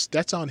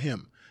 that's on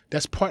him.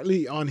 That's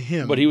partly on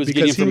him. But he was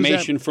getting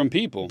information from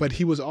people. But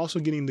he was also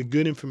getting the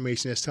good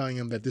information that's telling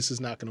him that this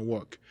is not going to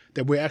work,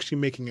 that we're actually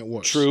making it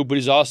worse. True, but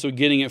he's also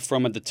getting it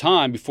from, at the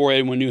time, before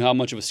anyone knew how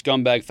much of a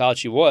scumbag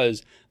Fauci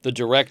was, the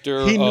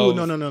director He knew,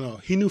 no.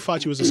 He knew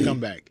Fauci was a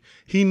scumbag.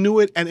 He knew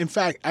it. And in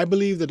fact, I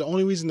believe that the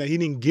only reason that he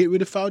didn't get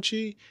rid of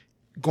Fauci,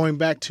 going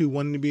back to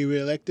wanting to be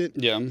reelected,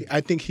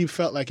 I think he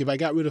felt like if I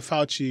got rid of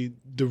Fauci,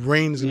 the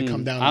rain is going to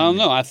come down. I don't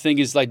know. I think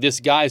it's like this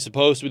guy is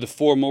supposed to be the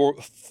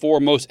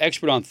foremost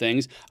expert on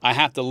things. I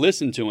have to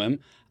listen to him.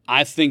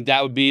 I think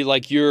that would be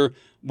like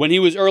when he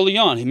was early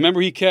on. Remember,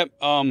 he kept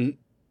retreading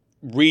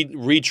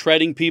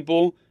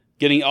people,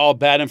 getting all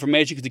bad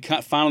information because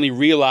he finally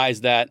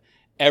realized that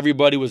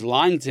everybody was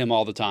lying to him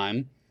all the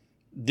time.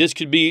 This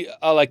could be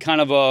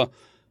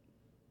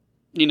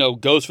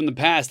ghost from the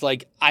past.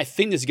 Like, I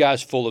think this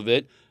guy's full of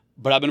it,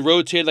 but I've been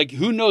rotated. Like,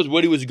 who knows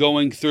what he was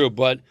going through?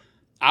 But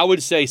I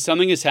would say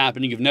something is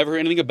happening. You've never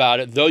heard anything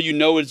about it. Though you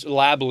know it's a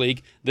lab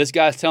leak, this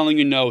guy's telling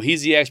you no.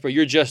 He's the expert.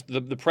 You're just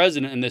the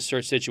president in this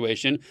search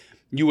situation.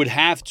 You would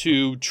have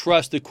to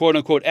trust the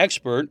quote-unquote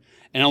expert,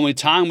 and only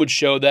time would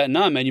show that,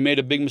 nah, man, you made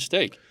a big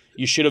mistake.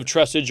 You should have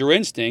trusted your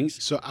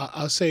instincts. So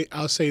I'll say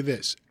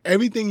this.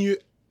 Everything you...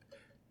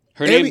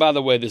 Her name, by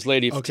the way, this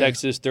lady from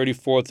Texas,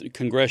 34th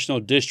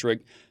Congressional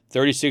District,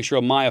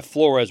 36-year-old Maya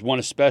Flores, won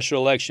a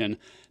special election.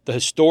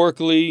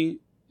 Historically,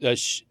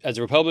 as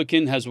a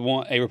Republican has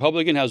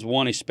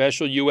won a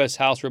special U.S.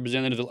 House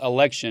Representative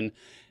election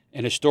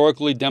in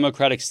historically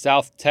Democratic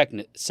South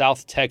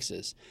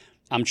Texas.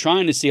 I'm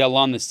trying to see how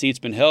long the seat's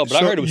been held,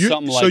 but I heard it was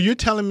something like... So you're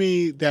telling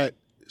me that...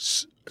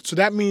 So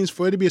that means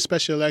for it to be a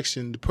special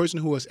election, the person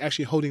who was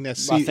actually holding that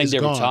seat is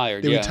gone.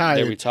 Retired. They're retired.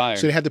 They're retired.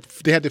 So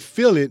they had to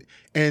fill it,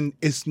 and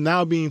it's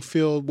now being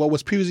filled. What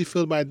was previously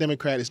filled by a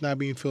Democrat is now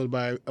being filled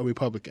by a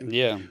Republican.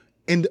 Yeah.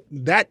 And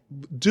that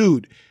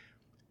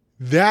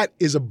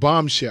is a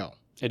bombshell.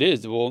 It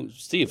is. Well,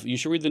 Steve, you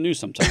should read the news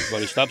sometimes,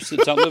 buddy. Stop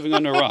living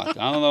under a rock.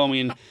 I don't know. I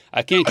mean,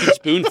 I can't keep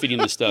spoon-feeding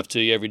this stuff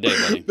to you every day,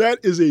 buddy. That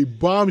is a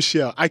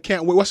bombshell. I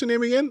can't wait. What's her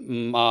name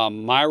again?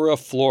 Myra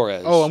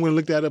Flores. Oh, I'm going to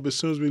look that up as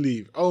soon as we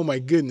leave. Oh, my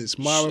goodness.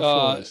 Myra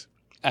Flores.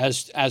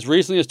 As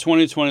recently as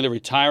 2020, the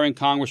retiring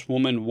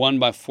congresswoman won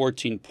by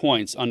 14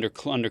 points under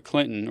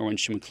Clinton, or when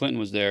Clinton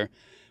was there.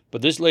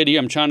 But this lady,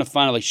 I'm trying to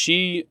find out, like,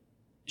 she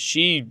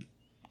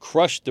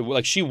crushed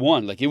she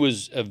won. Like, it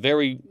was a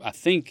very, I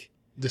think...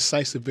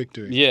 decisive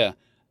victory. Yeah.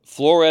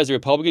 Flores, a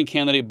Republican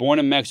candidate born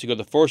in Mexico,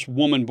 the first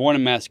woman born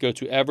in Mexico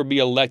to ever be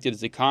elected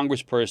as a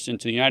congressperson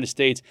to the United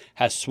States,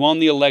 has swung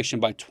the election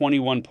by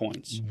 21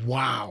 points.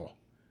 Wow.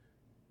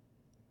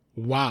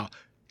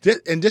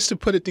 And just to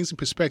put things in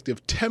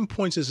perspective, 10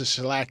 points is a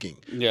shellacking.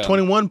 Yeah.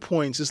 21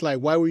 points is like,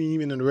 why were you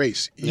even in the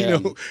race?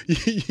 You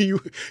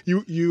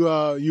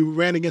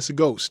ran against a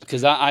ghost.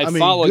 Because I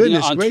follow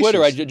on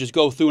Twitter. I just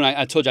go through and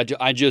I told you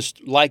I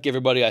just like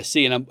everybody I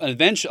see, and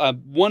eventually at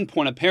one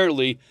point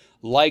apparently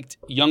liked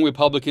Young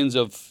Republicans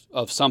of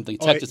something,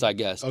 Texas, I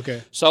guess.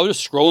 Okay. So I was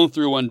just scrolling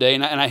through one day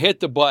and I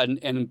hit the button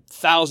and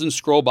thousands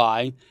scroll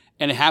by.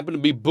 And it happened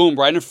to be, boom,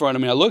 right in front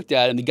of me. I looked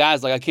at it, and the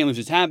guy's like, I can't believe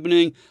this is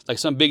happening. Like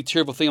some big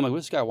tearful thing. I'm like,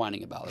 what's this guy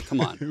whining about? Like,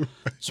 come on.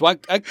 So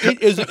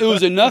it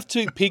was enough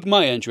to pique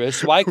my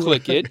interest. So I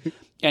click it,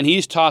 and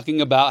he's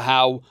talking about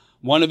how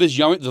one of his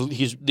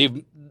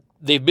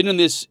they've been in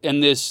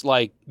this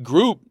like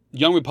group,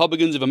 Young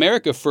Republicans of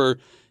America, for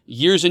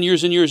years and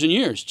years and years and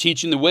years,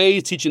 teaching the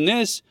ways, teaching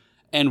this.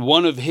 And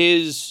one of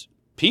his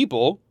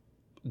people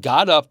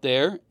got up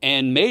there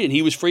and made it. And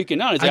he was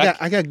freaking out.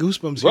 I got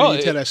goosebumps hearing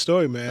you tell that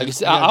story, man. Like I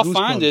said, I'll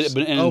find it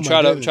and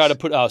try to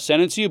put. I'll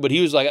send it to you. But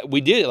he was like,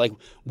 "We did it. Like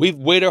we've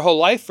waited our whole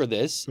life for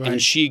this." Right.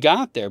 And she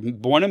got there,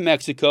 born in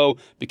Mexico,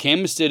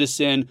 became a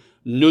citizen,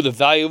 knew the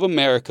value of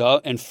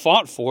America, and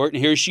fought for it.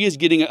 And here she is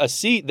getting a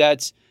seat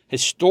that's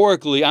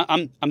historically.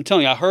 I'm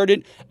telling you, I heard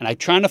it, and I'm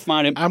trying to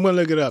find it. I'm gonna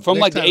look it up from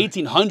the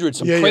 1800s.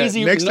 Some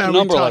crazy Next time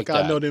number we talk, like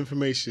that. I know the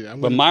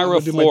information. But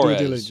Myra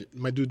Flores,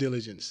 my due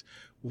diligence.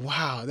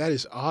 Wow, that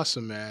is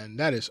awesome, man.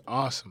 That is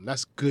awesome.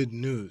 That's good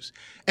news.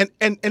 And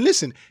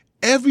listen,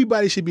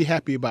 everybody should be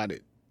happy about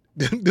it.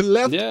 The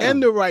left Yeah.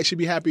 and the right should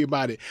be happy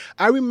about it.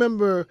 I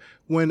remember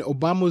when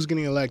Obama was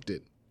getting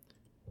elected,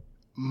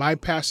 my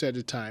pastor at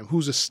the time,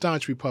 who's a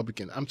staunch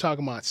Republican, I'm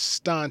talking about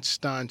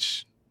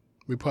staunch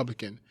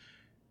Republican,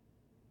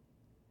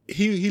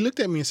 he looked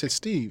at me and said,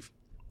 Steve,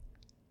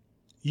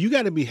 you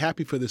got to be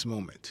happy for this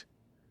moment.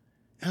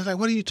 And I was like,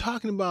 what are you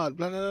talking about?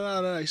 Blah, blah,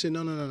 blah, blah. He said,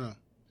 no.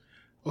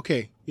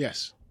 Okay,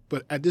 yes.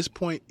 But at this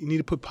point, you need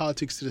to put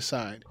politics to the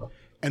side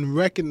and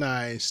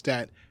recognize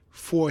that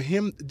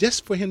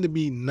just for him to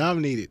be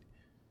nominated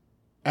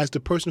as the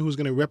person who's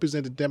going to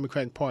represent the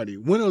Democratic Party,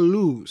 win or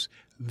lose,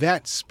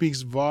 that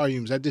speaks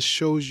volumes. That just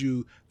shows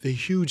you the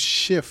huge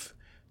shift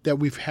that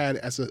we've had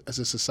as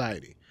a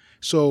society.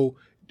 So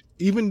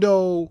even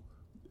though,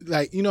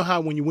 like, you know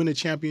how when you win a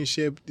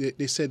championship,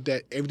 they said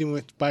that everything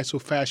went by so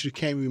fast you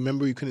can't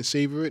remember, you couldn't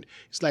savor it.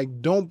 It's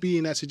like, don't be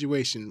in that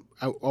situation.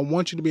 I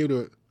want you to be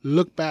able to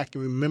look back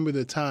and remember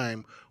the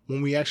time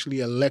when we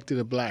actually elected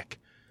a black,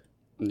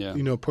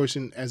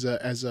 person as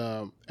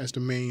the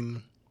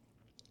main.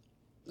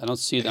 I don't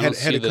see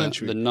head of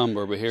country. The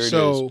number, but here it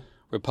is.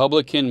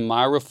 Republican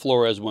Myra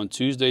Flores won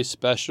Tuesday's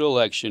special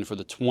election for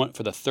the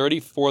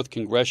 34th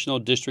congressional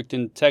district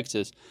in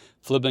Texas,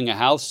 flipping a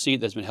House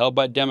seat that's been held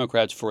by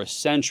Democrats for a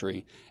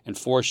century and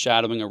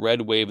foreshadowing a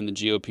red wave in the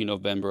GOP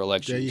November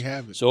election. There you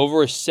have it. So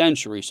over a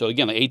century. So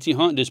again, like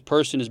 1800, this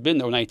person has been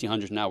there.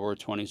 1900s now, we're at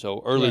 20.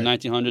 So early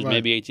 1900s,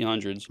 maybe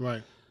 1800s.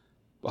 Right.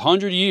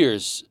 100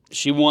 years,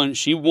 she won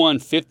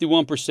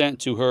 51%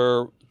 to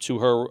her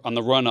on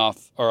the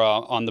runoff, or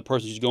on the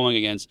person she's going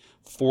against,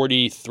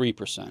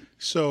 43%.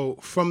 So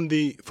from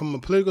a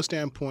political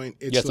standpoint,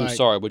 it's yes, I'm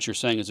sorry. What you're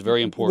saying is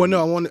very important.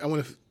 Well, no, I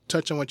want to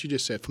touch on what you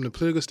just said. From the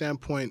political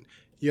standpoint,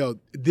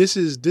 this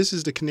is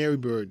the canary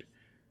bird.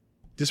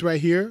 This right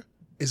here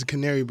is a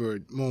canary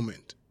bird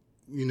moment.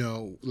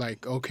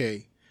 Like,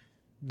 okay,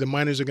 the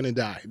miners are going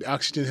to die. The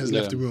oxygen has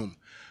left the room.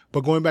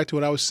 But going back to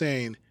what I was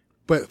saying,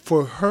 but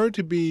for her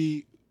to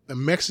be a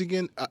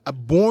Mexican, a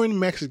born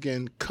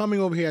Mexican, coming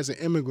over here as an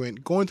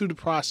immigrant, going through the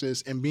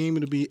process and being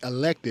able to be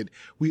elected,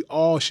 we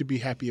all should be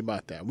happy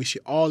about that. We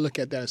should all look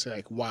at that and say,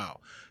 like, wow,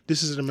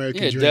 this is an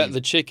American dream. The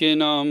chicken,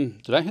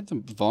 did I hit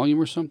the volume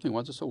or something?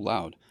 Why is it so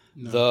loud?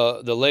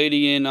 No. The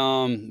lady in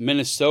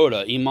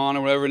Minnesota, Iman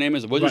or whatever her name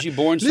is, wasn't she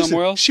born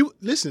somewhere else?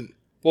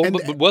 Well,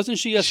 but wasn't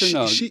she, yes or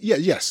no?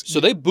 Yes. So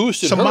they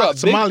boosted her up.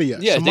 Somalia.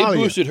 They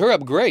boosted her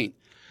up great.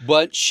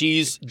 But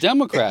she's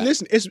Democrat.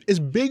 Listen, it's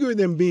bigger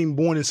than being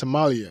born in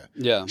Somalia.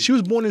 Yeah. She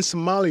was born in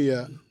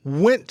Somalia,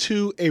 went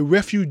to a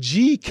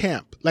refugee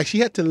camp. Like, she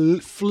had to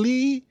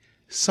flee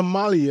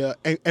Somalia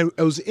and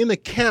was in a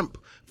camp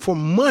for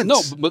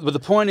months. No, but the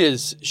point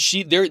is,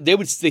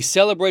 they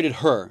celebrated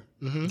her.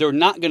 Mm-hmm. They're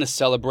not going to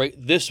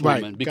celebrate this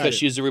woman because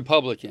she's a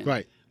Republican.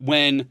 Right.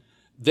 When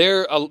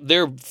they're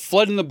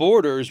flooding the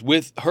borders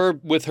with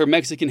her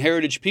Mexican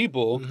heritage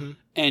people, mm-hmm.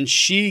 and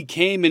she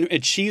came and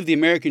achieved the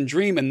American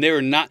dream, and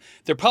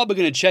they're probably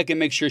going to check and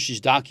make sure she's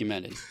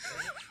documented.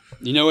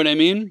 You know what I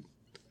mean?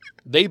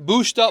 They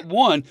boosted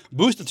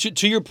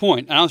to your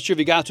point. I'm not sure if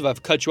you got to, if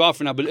I've cut you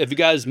off or not, but if you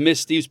guys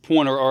missed Steve's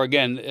point, or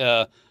again,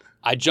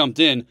 I jumped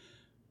in,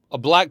 a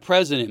black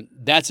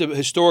president, that's a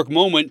historic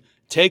moment.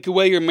 Take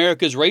away your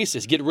America's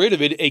racist. Get rid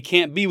of it. It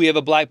can't be. We have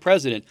a black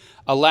president.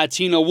 A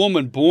Latino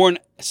woman born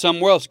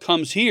somewhere else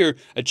comes here,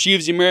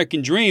 achieves the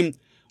American dream.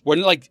 We're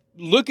like,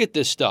 look at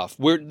this stuff.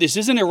 This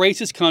isn't a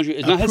racist country.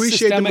 It's not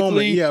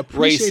systemically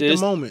racist.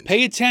 The moment.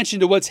 Pay attention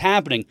to what's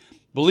happening.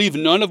 Believe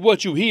none of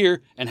what you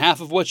hear and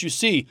half of what you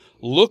see.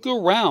 Look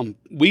around.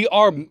 We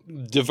are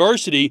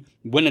diversity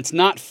when it's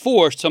not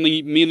forced.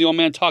 Something me and the old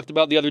man talked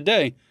about the other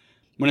day.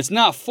 When it's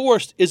not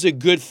forced is a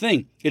good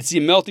thing. It's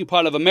the melting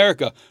pot of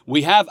America.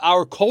 We have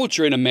our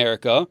culture in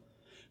America.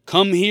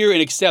 Come here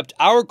and accept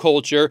our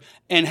culture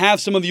and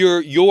have some of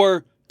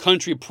your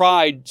country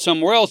pride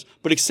somewhere else,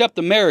 but accept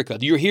America.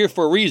 You're here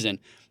for a reason.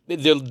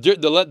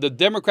 The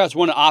Democrats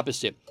want the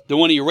opposite. They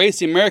want to erase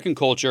the American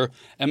culture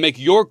and make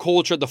your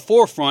culture at the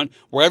forefront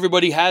where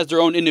everybody has their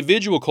own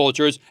individual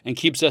cultures and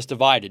keeps us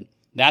divided.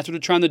 That's what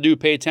they're trying to do.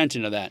 Pay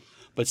attention to that.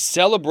 But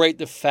celebrate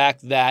the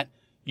fact that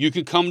you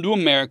can come to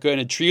America and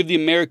achieve the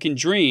American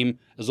dream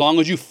as long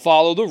as you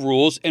follow the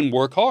rules and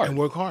work hard.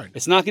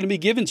 It's not going to be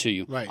given to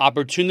you. Right.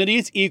 Opportunity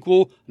is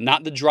equal,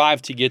 not the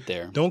drive to get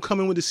there. Don't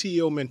come in with the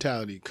CEO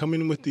mentality. Come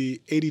in with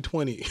the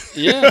 80-20.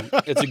 Yeah,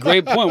 it's a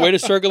great point. Way to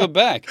circle it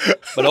back.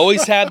 But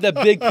always have that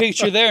big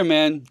picture there,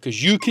 man,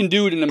 because you can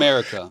do it in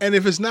America. And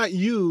if it's not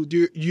you,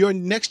 your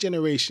next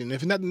generation.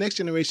 If it's not the next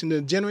generation,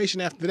 the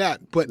generation after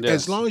that. But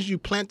as long as you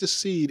plant the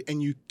seed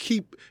and you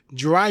keep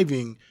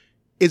driving,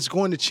 it's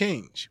going to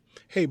change.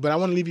 Hey, but I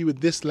want to leave you with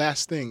this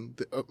last thing.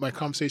 My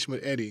conversation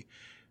with Eddie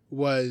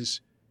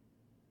was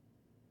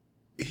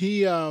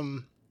he, at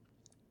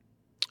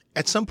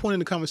some point in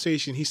the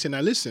conversation, he said,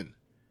 now listen,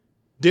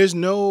 there's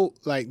never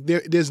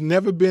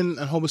been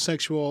a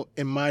homosexual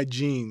in my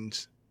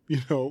genes,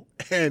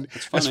 And That's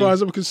as funny. far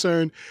as I'm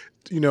concerned,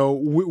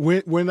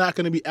 we're not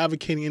going to be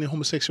advocating any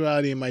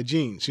homosexuality in my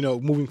genes,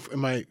 moving in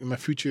my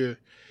future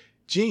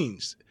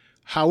genes.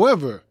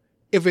 However,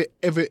 if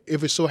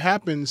it so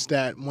happens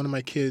that one of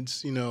my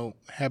kids,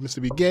 happens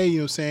to be gay, you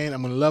know what I'm saying,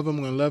 I'm going to love him,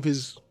 I'm going to love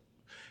his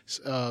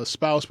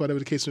spouse, whatever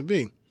the case may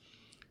be.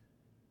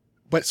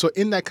 But so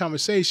in that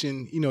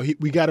conversation,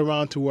 we got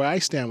around to where I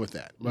stand with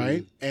that,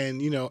 right?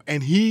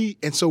 Mm-hmm.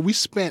 And so we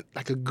spent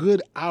like a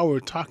good hour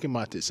talking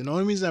about this. And the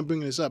only reason I'm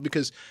bringing this up,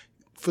 because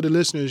for the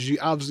listeners, you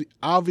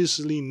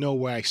obviously know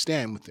where I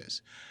stand with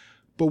this.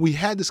 But we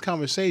had this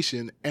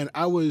conversation, and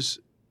I was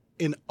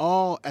in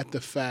awe at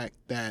the fact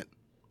that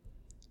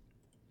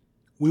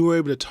we were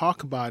able to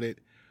talk about it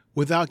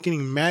without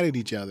getting mad at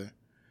each other,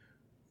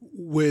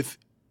 with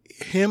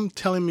him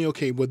telling me,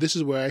 okay, well, this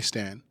is where I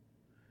stand.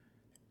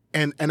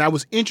 And I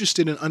was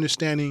interested in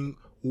understanding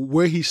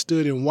where he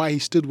stood and why he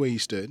stood where he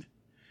stood.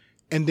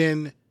 And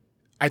then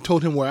I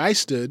told him where I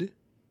stood,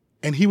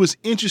 and he was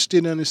interested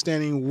in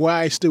understanding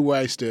why I stood where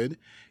I stood.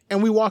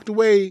 And we walked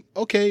away,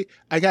 okay,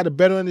 I got a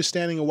better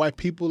understanding of why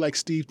people like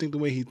Steve think the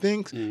way he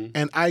thinks,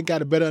 and I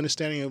got a better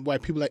understanding of why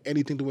people like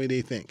Eddie think the way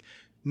they think.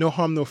 No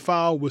harm, no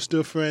foul. We're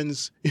still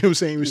friends. You know what I'm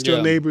saying? We're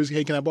still neighbors.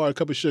 Hey, can I borrow a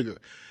cup of sugar?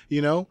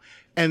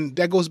 And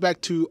that goes back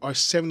to our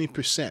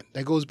 70%.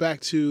 That goes back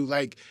to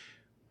like,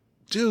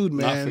 dude,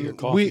 man. Not for your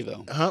coffee,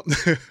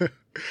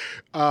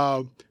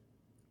 though.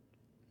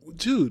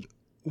 Dude,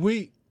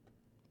 we're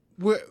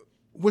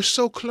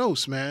so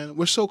close, man.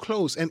 We're so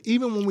close. And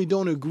even when we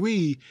don't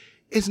agree,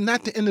 it's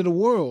not the end of the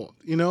world.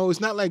 It's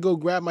not like go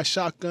grab my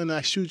shotgun,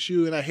 I shoot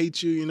you, and I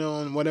hate you,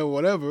 and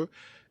whatever.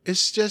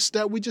 It's just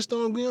that we just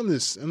don't agree on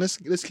this, and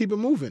let's keep it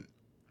moving.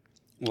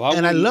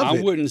 Well, I love it.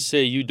 I wouldn't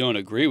say you don't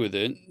agree with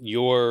it.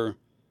 Your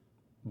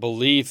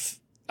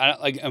belief,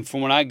 and from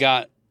when I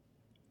got,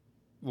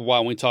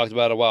 while we talked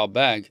about it a while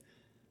back,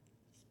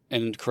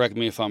 and correct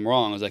me if I'm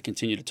wrong as I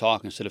continue to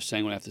talk instead of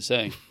saying what I have to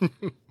say.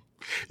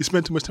 You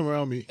spend too much time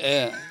around me.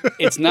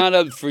 It's not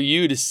up for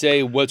you to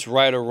say what's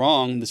right or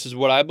wrong. This is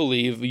what I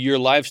believe. Your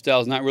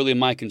lifestyle is not really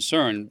my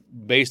concern.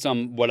 Based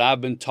on what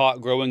I've been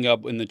taught growing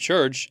up in the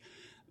church,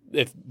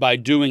 if by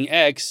doing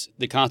X,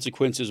 the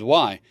consequence is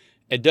Y.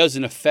 It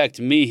doesn't affect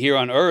me here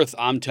on earth.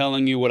 I'm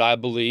telling you what I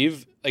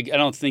believe. I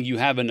don't think you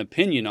have an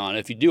opinion on it.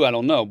 If you do, I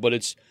don't know. But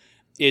it's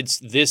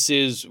this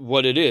is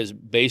what it is.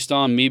 Based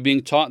on me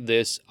being taught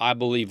this, I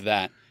believe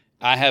that.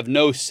 I have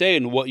no say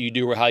in what you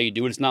do or how you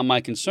do it. It's not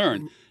my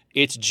concern.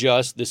 It's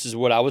just this is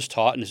what I was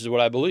taught and this is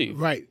what I believe.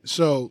 Right.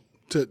 So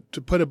to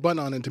put a button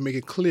on it, to make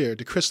it clear,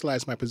 to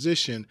crystallize my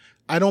position,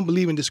 I don't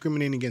believe in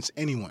discriminating against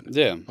anyone.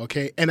 Yeah.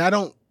 Okay. And I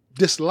don't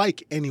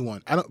dislike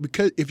anyone.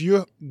 Because if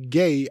you're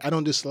gay, I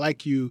don't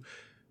dislike you,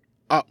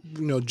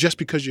 just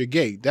because you're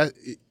gay. That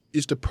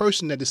is the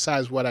person that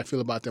decides what I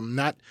feel about them,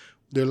 not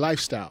their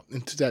lifestyle,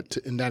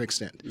 in that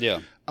extent.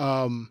 Yeah.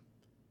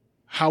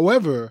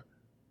 However,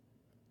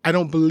 I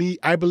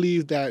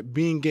believe that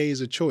being gay is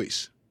a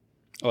choice.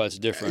 Oh, that's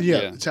different.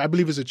 Yeah. So I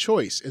believe it's a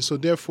choice. And so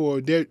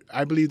therefore,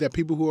 I believe that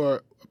people who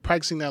are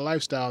practicing that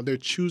lifestyle, they're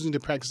choosing to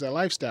practice that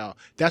lifestyle.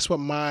 That's what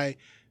my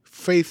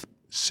faith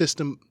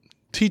system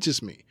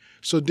teaches me.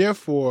 So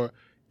therefore,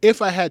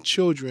 if I had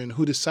children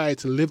who decided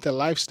to live that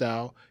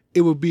lifestyle,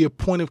 it would be a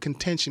point of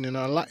contention in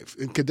our life.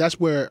 Because that's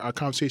where our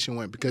conversation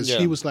went. Because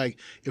he was like,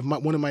 if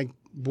one of my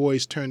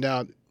boys turned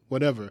out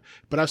whatever.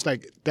 But I was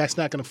like, that's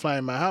not going to fly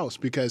in my house,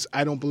 because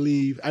I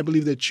believe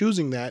they're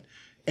choosing that.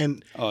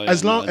 And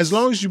as long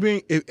as you're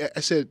being,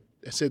 I said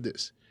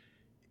this,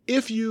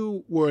 if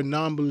you were a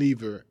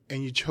non-believer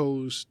and you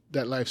chose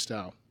that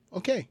lifestyle,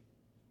 okay,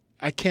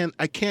 I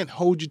can't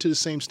hold you to the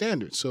same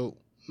standard. So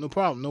no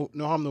problem,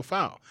 no harm, no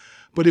foul.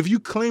 But if you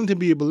claim to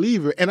be a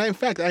believer, and in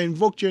fact I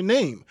invoked your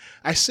name,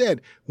 I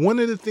said one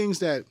of the things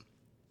that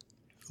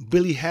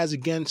Billy has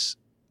against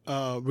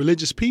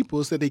religious people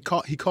is that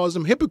he calls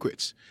them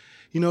hypocrites.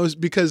 It's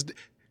because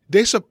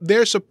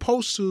they're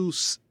supposed to,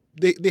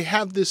 they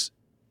have this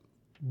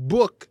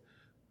book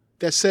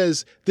that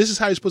says this is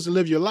how you're supposed to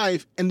live your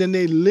life, and then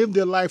they live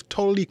their life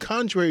totally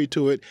contrary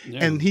to it,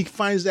 and he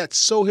finds that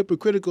so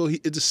hypocritical,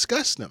 it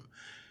disgusts them,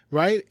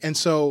 right? And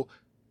so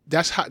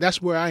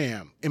that's where I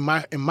am in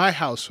my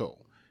household.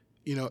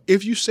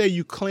 If you say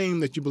you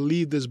claim that you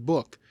believe this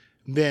book,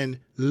 then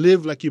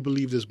live like you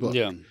believe this book.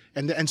 Yeah.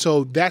 And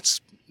so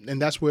that's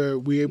where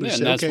we're able to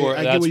say, that's okay, where,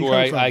 I get where you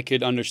come from. I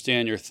could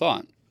understand your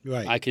thought.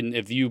 Right. I can,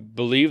 if you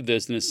believe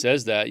this and it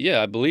says that,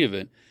 I believe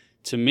it.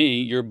 To me,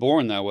 you're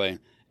born that way.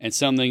 And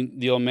something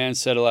the old man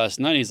said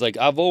last night, he's like,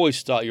 I've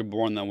always thought you're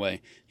born that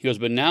way. He goes,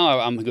 but now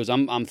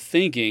I'm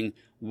thinking,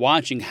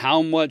 watching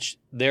how much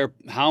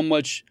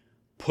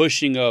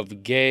pushing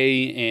of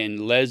gay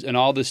and and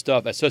all this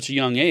stuff at such a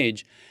young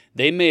age,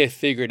 they may have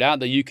figured out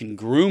that you can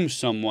groom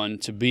someone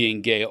to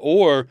being gay,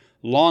 or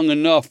long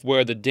enough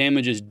where the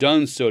damage is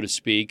done, so to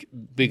speak,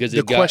 because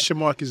the question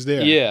mark is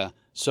there. Yeah.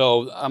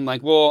 So I'm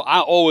like, well, I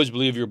always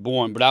believe you're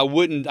born, but I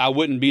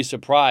wouldn't be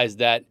surprised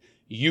that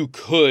you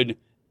could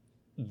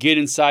get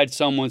inside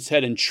someone's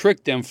head and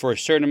trick them for a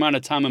certain amount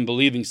of time in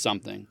believing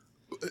something.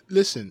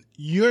 Listen,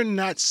 you're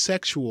not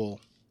sexual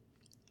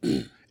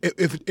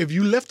If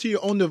you left to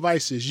your own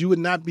devices, you would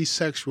not be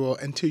sexual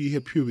until you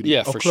hit puberty.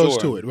 Yeah, or for close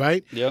sure. to it,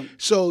 right? Yep.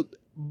 So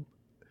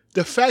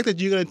the fact that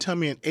you're going to tell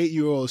me an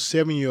 8-year-old,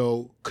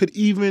 7-year-old could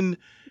even,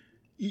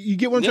 you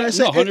get what I'm trying to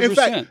say? No, 100%. In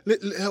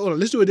fact, hold on,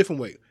 let's do it a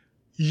different way.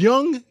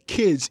 Young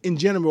kids in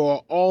general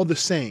are all the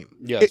same.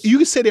 Yes. You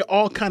could say they're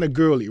all kind of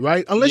girly,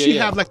 right? Unless you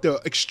Yeah. have like the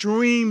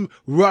extreme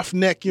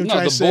roughneck, you know what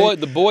I'm No, trying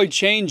to say? the boy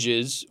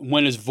changes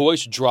when his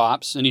voice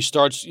drops and he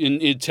starts,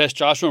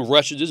 testosterone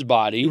rushes his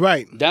body.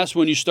 Right. That's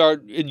when you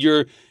start,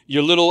 your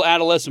little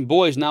adolescent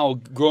boy is now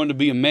growing to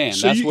be a man.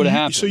 That's what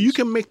happens. So you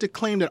can make the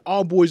claim that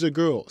all boys are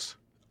girls.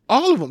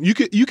 All of them. You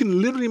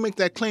can literally make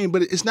that claim,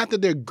 but it's not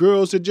that they're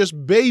girls. They're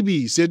just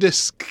babies. They're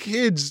just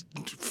kids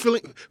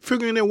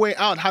figuring their way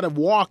out how to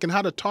walk and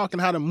how to talk and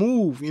how to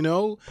move, you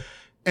know?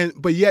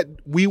 But yet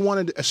we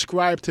wanted to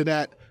ascribe to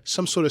that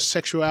some sort of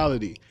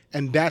sexuality.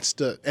 And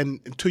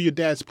and to your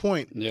dad's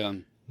point, Yeah.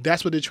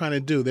 that's what they're trying to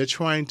do. They're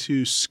trying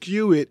to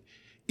skew it.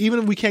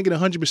 Even if we can't get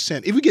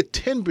 100%, if we get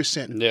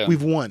 10%, Yeah.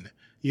 we've won,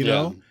 you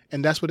know?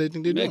 And that's what they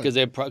think they're doing.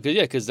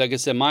 Because like I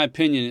said, my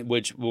opinion,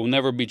 which will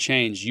never be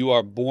changed, you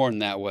are born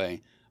that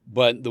way.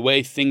 But the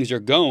way things are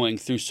going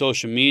through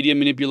social media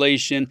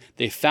manipulation,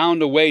 they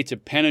found a way to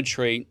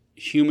penetrate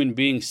human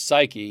beings'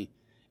 psyche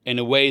in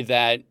a way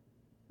that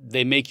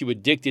they make you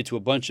addicted to a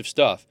bunch of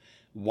stuff.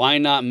 Why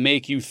not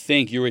make you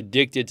think you're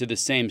addicted to the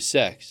same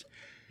sex?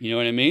 You know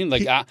what I mean?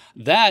 Like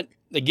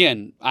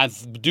again, I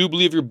do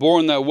believe you're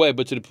born that way,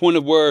 but to the point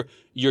of where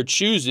you're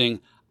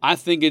choosing, I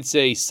think it's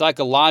a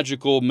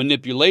psychological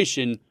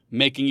manipulation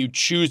making you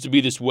choose to be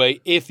this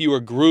way if you were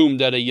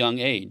groomed at a young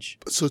age.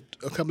 So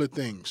a couple of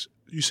things.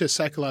 You said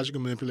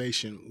psychological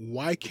manipulation.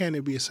 Why can't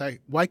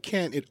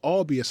it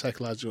all be a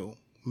psychological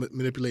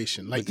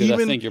manipulation? Like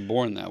Because I think you're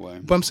born that way.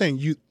 But I'm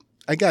saying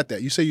I got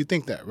that. You say you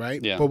think that,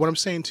 right? Yeah. But what I'm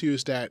saying to you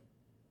is that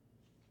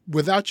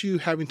without you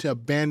having to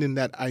abandon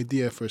that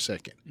idea for a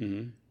second,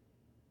 Mm-hmm.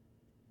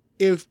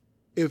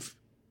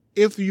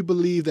 if you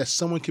believe that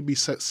someone can be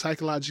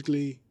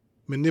psychologically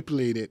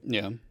manipulated,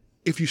 Yeah.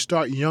 if you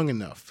start young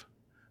enough,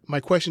 my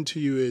question to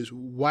you is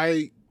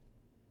why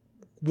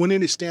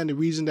wouldn't it stand the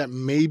reason that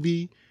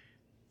maybe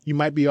you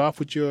might be off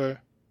with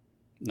you're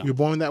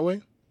born that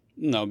way?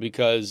 No,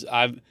 because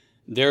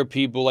there are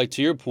people, like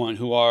to your point,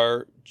 who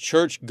are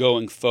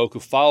church-going folk who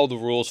follow the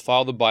rules,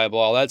 follow the Bible,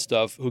 all that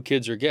stuff, who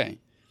kids are gay.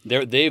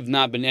 They've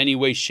not been in any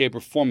way, shape,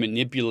 or form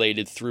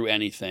manipulated through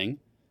anything.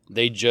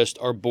 They just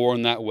are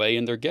born that way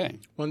and they're gay.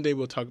 One day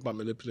we'll talk about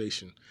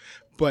manipulation.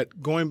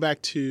 But going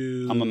back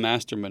to... I'm a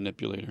master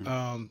manipulator.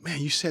 Man,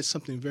 you said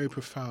something very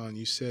profound.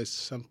 You said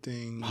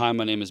something... Hi,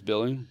 my name is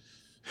Billy.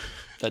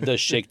 That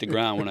does shake the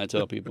ground when I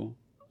tell people.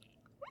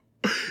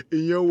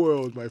 In your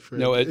world, my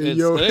friend. No,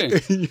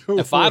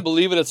 if I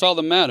believe it, it's all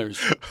that matters.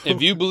 If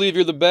you believe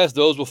you're the best,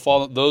 those will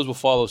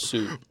follow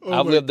suit.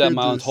 I've lived that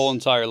my whole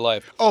entire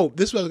life. Oh,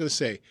 this is what I was going to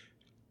say.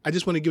 I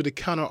just want to give the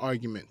counter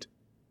argument.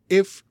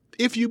 If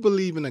you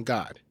believe in a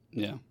God,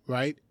 yeah,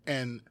 right,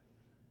 and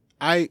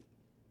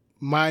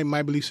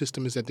my belief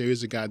system is that there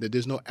is a God, that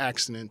there's no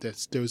accident,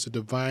 that there was a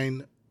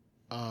divine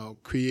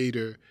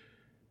creator,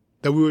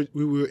 that we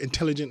were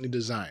intelligently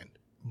designed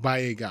by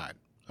a God,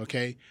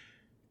 okay?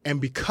 And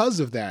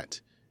because of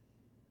that,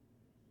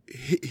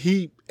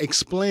 he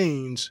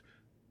explains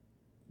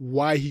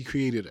why he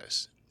created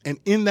us. And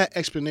in that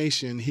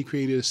explanation, he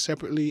created us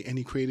separately, and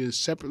he created us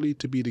separately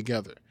to be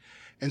together.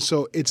 And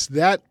so it's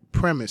that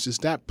premise, it's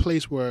that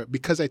place where,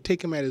 because I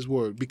take him at his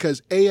word,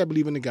 because A, I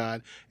believe in the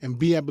God, and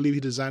B, I believe he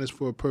designed us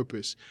for a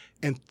purpose,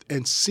 and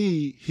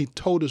C, he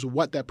told us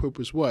what that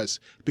purpose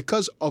was.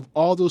 Because of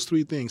all those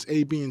three things,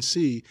 A, B, and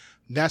C,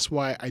 that's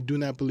why I do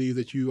not believe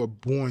that you are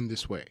born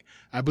this way.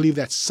 I believe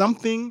that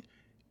something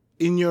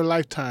in your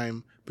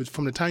lifetime, but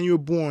from the time you were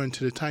born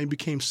to the time you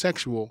became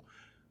sexual,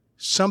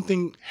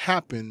 something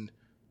happened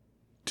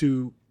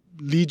to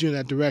lead you in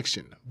that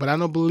direction. But I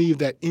don't believe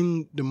that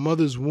in the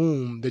mother's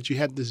womb that you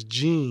had this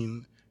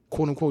gene,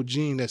 quote unquote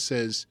gene, that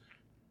says,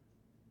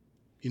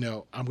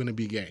 I'm going to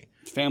be gay.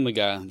 Family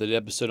Guy, the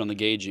episode on the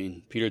gay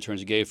gene. Peter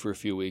turns gay for a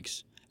few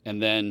weeks,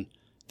 and then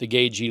the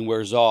gay gene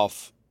wears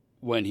off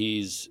when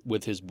he's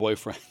with his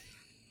boyfriend.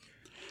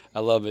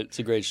 I love it. It's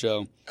a great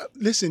show.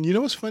 Listen, you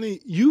know what's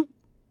funny? You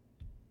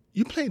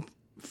played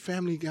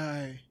Family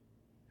Guy.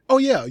 Oh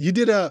yeah, you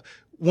did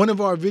one of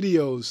our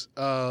videos.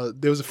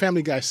 There was a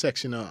Family Guy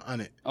section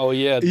on it. Oh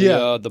yeah,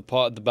 the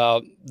part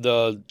about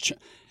the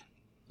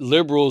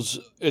liberals.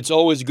 It's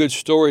always good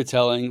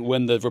storytelling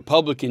when the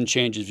Republican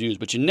changes views,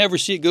 but you never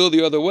see it go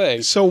the other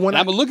way. So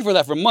I've been looking for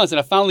that for months, and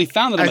I finally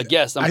found it. I'm like,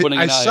 yes, I'm putting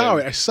it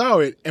out. I saw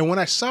it, and when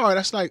I saw it, I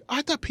was like,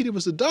 I thought Peter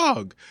was a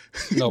dog.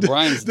 No,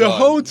 Brian's the dog.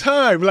 whole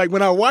time. Like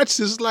when I watched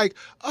this, it's like,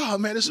 oh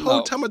man, this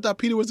whole time I thought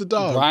Peter was a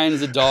dog.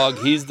 Brian's a dog.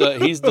 He's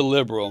the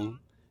liberal.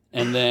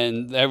 And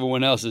then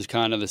everyone else is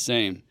kind of the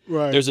same.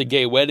 Right. There's a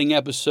gay wedding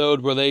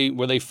episode where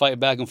they fight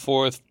back and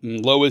forth.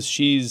 And Lois,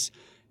 she's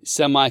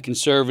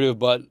semi-conservative,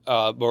 but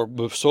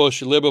or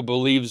social liberal,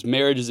 believes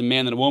marriage is a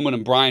man and a woman,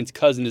 and Brian's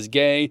cousin is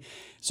gay.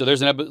 So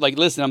there's an episode. Like,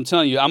 listen, I'm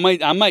telling you, I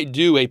might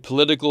do a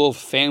political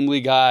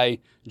Family Guy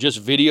just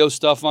video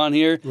stuff on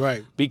here.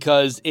 Right.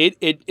 Because it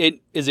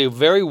is a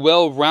very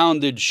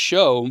well-rounded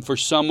show for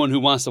someone who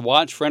wants to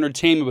watch for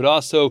entertainment, but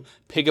also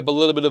pick up a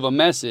little bit of a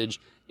message.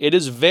 It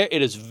is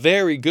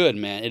very good,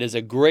 man. It is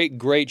a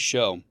great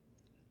show.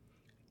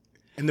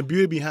 And the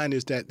beauty behind it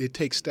is that they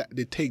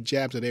take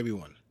jabs at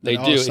everyone. They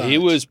at all do. sides. He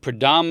was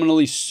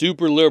predominantly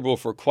super liberal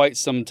for quite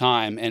some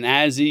time, and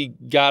as he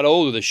got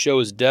older, the show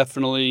is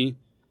definitely,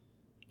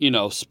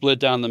 split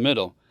down the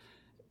middle.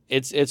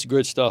 It's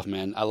good stuff,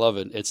 man. I love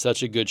it. It's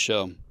such a good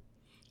show.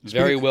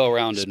 Very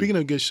well-rounded. Speaking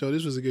of good show,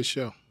 this was a good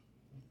show.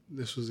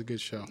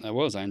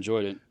 I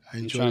enjoyed it.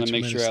 I'm trying to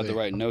make sure I have the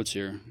right notes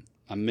here.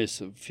 I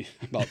missed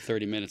about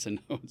 30 minutes of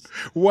notes.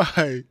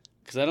 Why?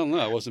 Because I don't know.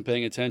 I wasn't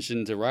paying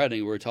attention to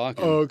writing. We were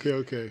talking. Oh,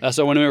 okay. That's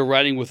why when we were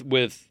writing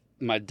with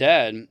my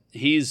dad,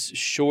 he's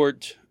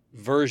short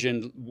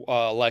version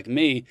like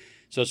me,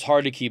 so it's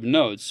hard to keep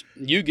notes.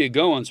 You get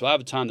going, so I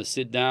have time to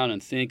sit down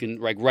and think and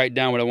write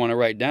down what I want to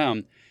write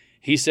down.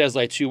 He says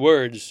 2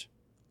 words.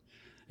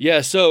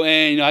 Yeah, so,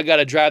 and I got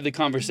to drive the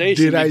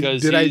conversation.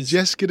 Did I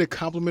just get a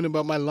compliment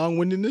about my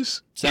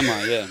long-windedness?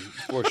 Semi, yeah,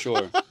 for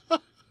sure.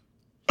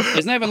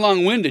 It's not even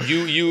long-winded.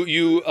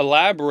 You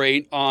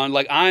elaborate on,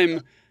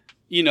 I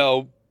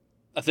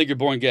think you're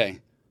born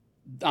gay.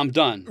 I'm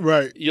done.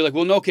 Right. You're like,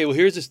 well, no, okay, well,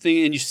 here's this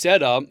thing, and you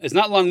set up. It's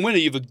not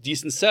long-winded. You have a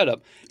decent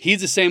setup.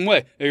 He's the same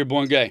way. Hey, you're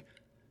born gay.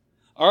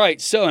 All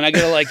right, so, and I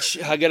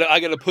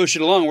gotta push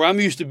it along where I'm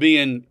used to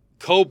being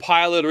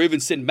co-pilot or even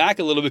sitting back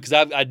a little bit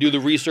because I do the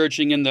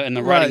researching and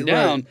the writing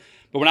down. Right.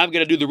 But when I've got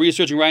to do the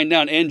researching, writing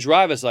down, and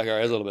drive, it's like, all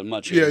right, it's a little bit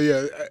much here.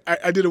 Yeah.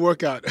 I did a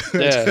workout.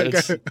 Yeah,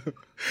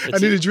 I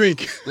need a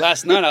drink.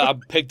 Last night, I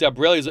picked up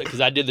Riley because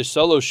I did the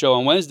solo show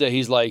on Wednesday.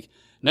 He's like,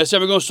 next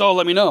time we're going solo,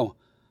 let me know.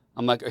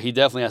 I'm like, he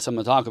definitely has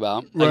something to talk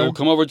about. Right. I go, well,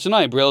 come over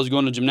tonight. Braille's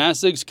going to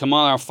gymnastics. Come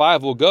on, our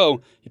 5, we'll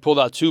go. He pulled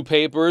out 2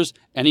 papers,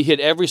 and he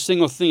hit every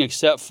single thing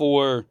except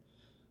for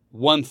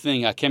one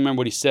thing. I can't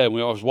remember what he said.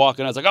 When I was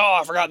walking, I was like, oh,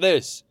 I forgot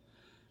this.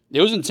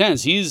 It was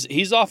intense.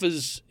 He's off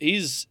his.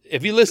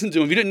 If you listen to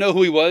him, if you didn't know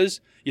who he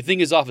was, you think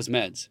he's off his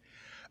meds.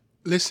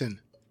 Listen,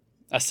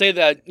 I say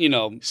that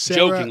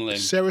jokingly.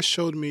 Sarah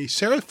showed me.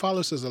 Sarah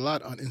follows us a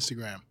lot on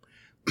Instagram,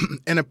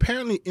 and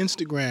apparently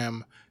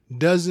Instagram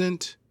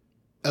doesn't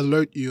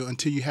alert you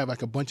until you have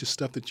a bunch of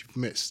stuff that you've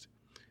missed,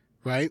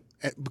 right?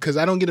 Because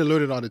I don't get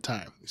alerted all the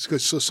time.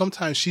 So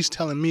sometimes she's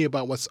telling me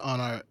about what's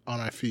on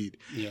our feed.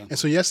 Yeah. And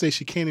so yesterday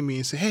she came to me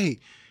and said, "Hey,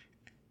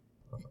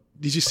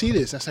 did you see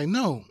this?" I said,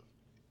 "No."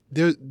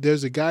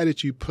 There's a guy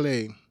that you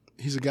play.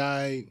 He's a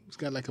guy. He's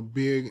got a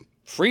beard.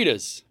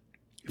 Fritas.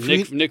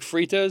 Nick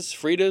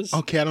Fritas.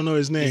 Okay, I don't know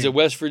his name. He's a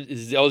Westford.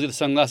 He's always got the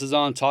sunglasses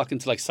on, talking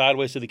to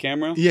sideways to the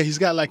camera. Yeah, he's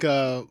got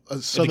a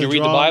southern you can read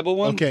drawl. the Bible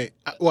one. Okay,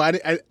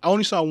 I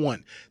only saw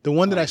one. The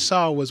one that I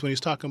saw was when he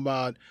was talking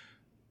about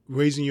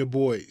raising your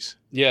boys.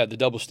 Yeah, the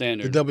double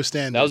standard.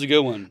 That was a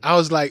good one. I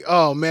was like,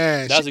 oh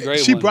man, that's a great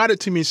one. She brought it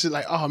to me. And she's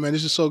like, oh man,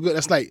 this is so good.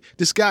 That's like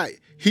this guy.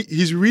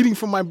 He's reading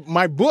from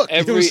my book.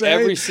 Every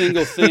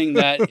single thing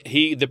that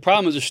the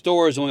problem is the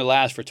stores only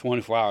last for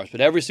 24 hours.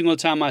 But every single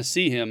time I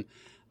see him,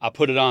 I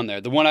put it on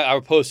there. The one I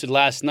posted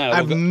last night.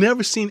 I've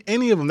never seen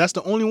any of them. That's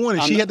the only one,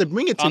 and she had to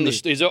bring it to me.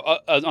 He's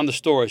on the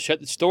stories.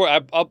 The store. I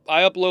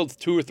upload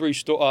 2 or 3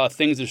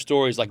 things to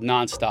stories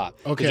nonstop.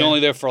 Okay. He's only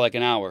there for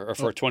an hour or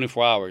for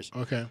 24 hours.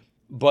 Okay.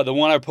 But the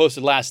one I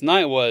posted last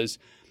night was,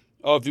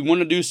 if you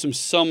want to do some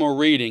summer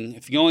reading,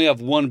 if you only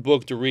have one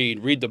book to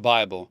read the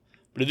Bible.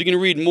 But if you can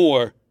read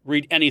more,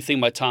 read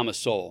anything by Thomas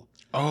Sowell.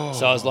 Oh.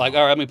 So I was like,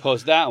 all right, let me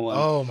post that one.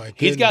 Oh, my goodness.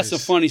 He's got some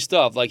funny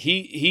stuff.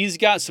 He's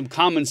got some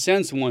common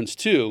sense ones,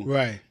 too.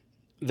 Right.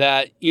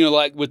 That,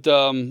 with,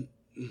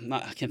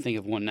 I can't think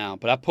of one now,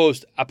 but I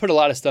put a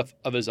lot of stuff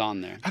of his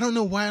on there. I don't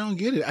know why I don't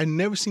get it. I've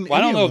never seen I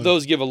don't know if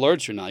those give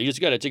alerts or not. You just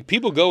got to check.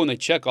 People go and they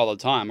check all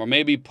the time, or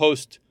maybe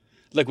post.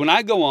 When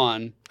I go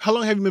on. How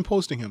long have you been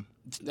posting him?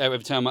 Every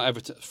time,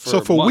 for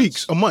months.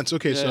 Weeks or months.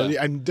 Okay, yeah. so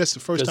that's the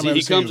first time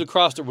he comes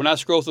across when I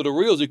scroll through the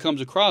reels, he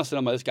comes across and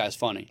I'm like, this guy's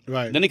funny.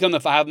 Right. Then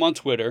if I have him on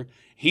Twitter,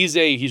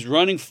 he's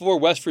running for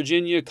West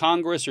Virginia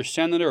Congress or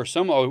senator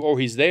or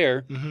he's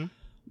there. Mm-hmm.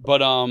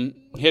 But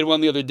he had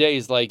one the other day.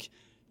 He's like,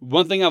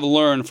 one thing I've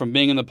learned from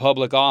being in the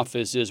public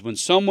office is when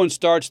someone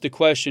starts the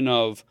question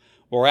of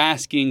or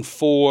asking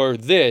for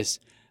this,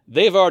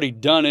 they've already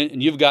done it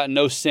and you've got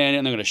no say in it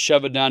and they're going to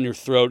shove it down your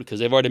throat because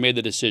they've already made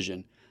the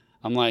decision.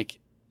 I'm like,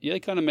 yeah,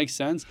 it kind of makes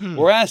sense.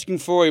 We're asking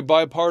for a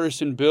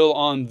bipartisan bill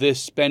on this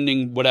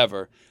spending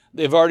whatever.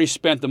 They've already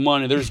spent the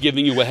money. They're just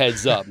giving you a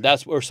heads up.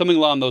 Or something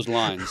along those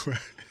lines.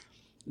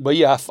 But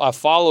yeah, I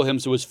follow him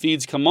so his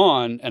feeds come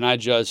on and I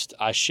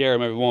share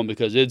them every one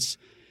because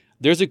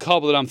there's a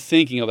couple that I'm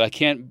thinking of. I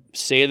can't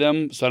say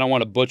them, so I don't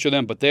want to butcher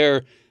them, but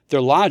they're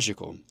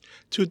logical.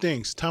 2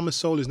 things. Thomas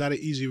Sowell is not an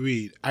easy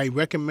read. I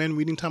recommend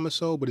reading Thomas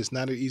Sowell, but it's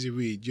not an easy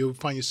read. You'll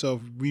find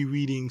yourself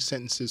rereading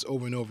sentences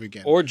over and over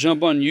again. Or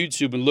jump on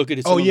YouTube and look at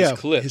his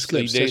clips. His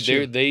clips.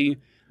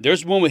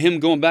 There's one with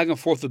him going back and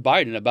forth with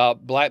Biden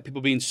about black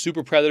people being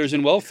super predators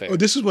in welfare. Oh,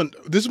 this is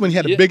when he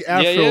had a big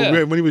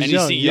afro when he was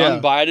young. And you see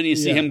young Biden, you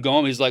see him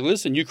going. He's like,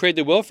 listen, you create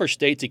the welfare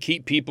state to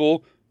keep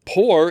people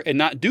poor and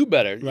not do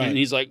better. Right. And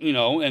he's like,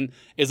 and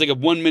it's like a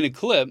 1 minute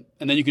clip,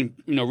 and then you can,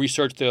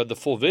 research the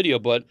full video,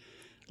 but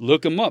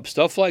look them up.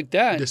 Stuff like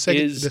that The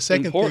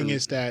second important. thing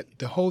is that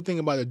the whole thing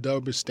about a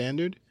double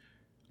standard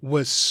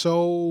was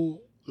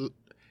so.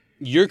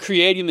 You're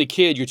creating the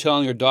kid you're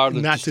telling your daughter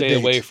Not to to stay date.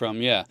 away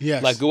from. Yeah.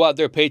 Yes. Like, go out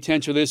there, pay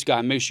attention to this guy.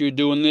 Make sure you're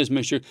doing this.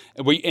 Make sure.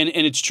 And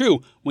it's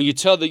true. When you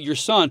tell your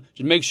son,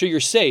 just make sure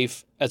you're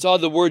safe, that's all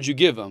the words you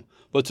give him.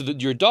 But to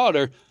your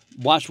daughter,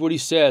 watch what he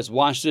says.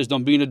 Watch this.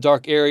 Don't be in a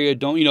dark area.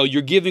 Don't,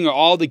 you're giving her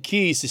all the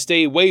keys to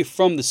stay away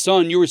from the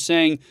son. You were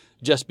saying,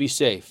 just be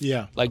safe.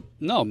 Yeah. Like,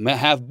 no,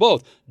 have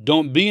both.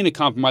 Don't be in a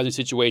compromising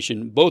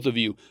situation, both of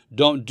you.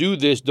 Don't do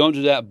this. Don't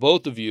do that,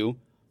 both of you.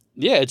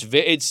 Yeah,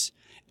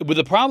 but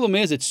the problem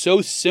is it's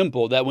so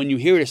simple that when you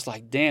hear it, it's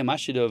like, damn, I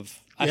should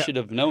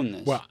have known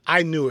this. Well,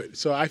 I knew it,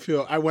 so I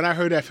feel when I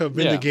heard that, I felt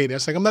vindicated.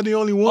 It's like I'm not the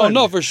only one. Oh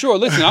no, for sure.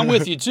 Listen, I'm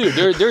with you too.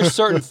 There's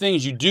certain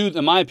things you do,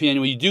 in my opinion,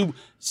 when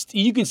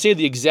you can say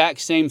the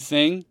exact same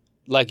thing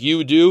like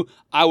you do.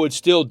 I would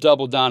still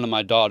double down on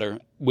my daughter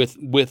with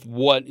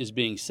what is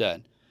being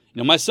said.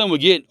 My son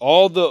would get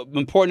all the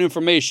important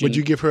information. Would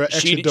you give her an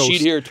extra dose?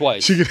 She'd hear it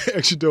twice. She'd get an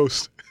extra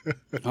dose.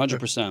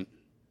 100%.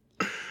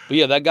 But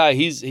yeah, that guy,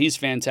 he's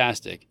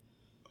fantastic.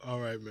 All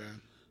right,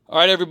 man. All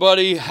right,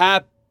 everybody.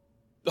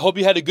 Hope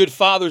you had a good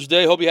Father's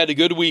Day. Hope you had a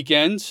good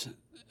weekend.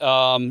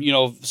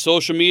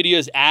 Social media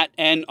is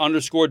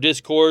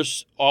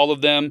 @N_discourse, all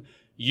of them.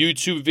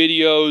 YouTube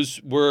videos,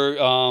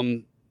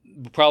 we'll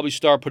probably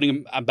start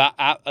putting them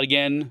out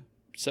again.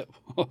 So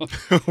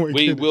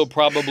we will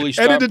probably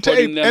start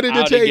putting them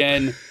out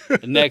again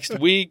next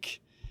week.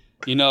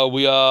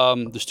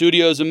 The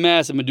studio's a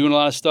mess. I've been doing a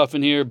lot of stuff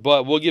in here,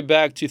 but we'll get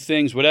back to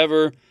things,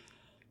 whatever.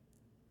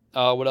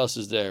 What else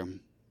is there?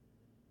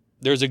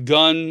 There's a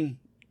gun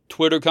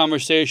Twitter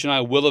conversation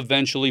I will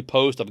eventually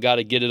post. I've got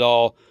to get it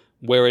all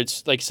where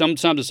it's like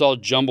sometimes it's all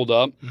jumbled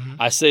up. Mm-hmm.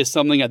 I say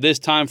something at this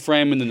time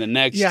frame and then the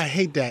next. Yeah, I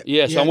hate that.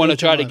 Yeah, so I want to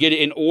try to get it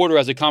in order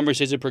as the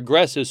conversation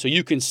progresses so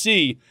you can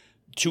see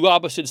two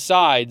opposite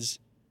sides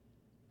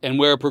and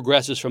where it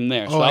progresses from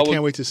there. So I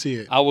can't wait to see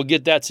it. I will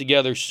get that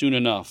together soon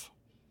enough.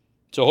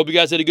 So I hope you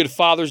guys had a good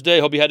Father's Day.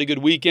 Hope you had a good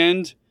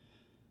weekend.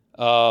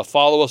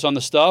 Follow us on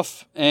the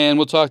stuff, and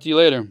we'll talk to you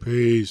later.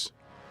 Peace.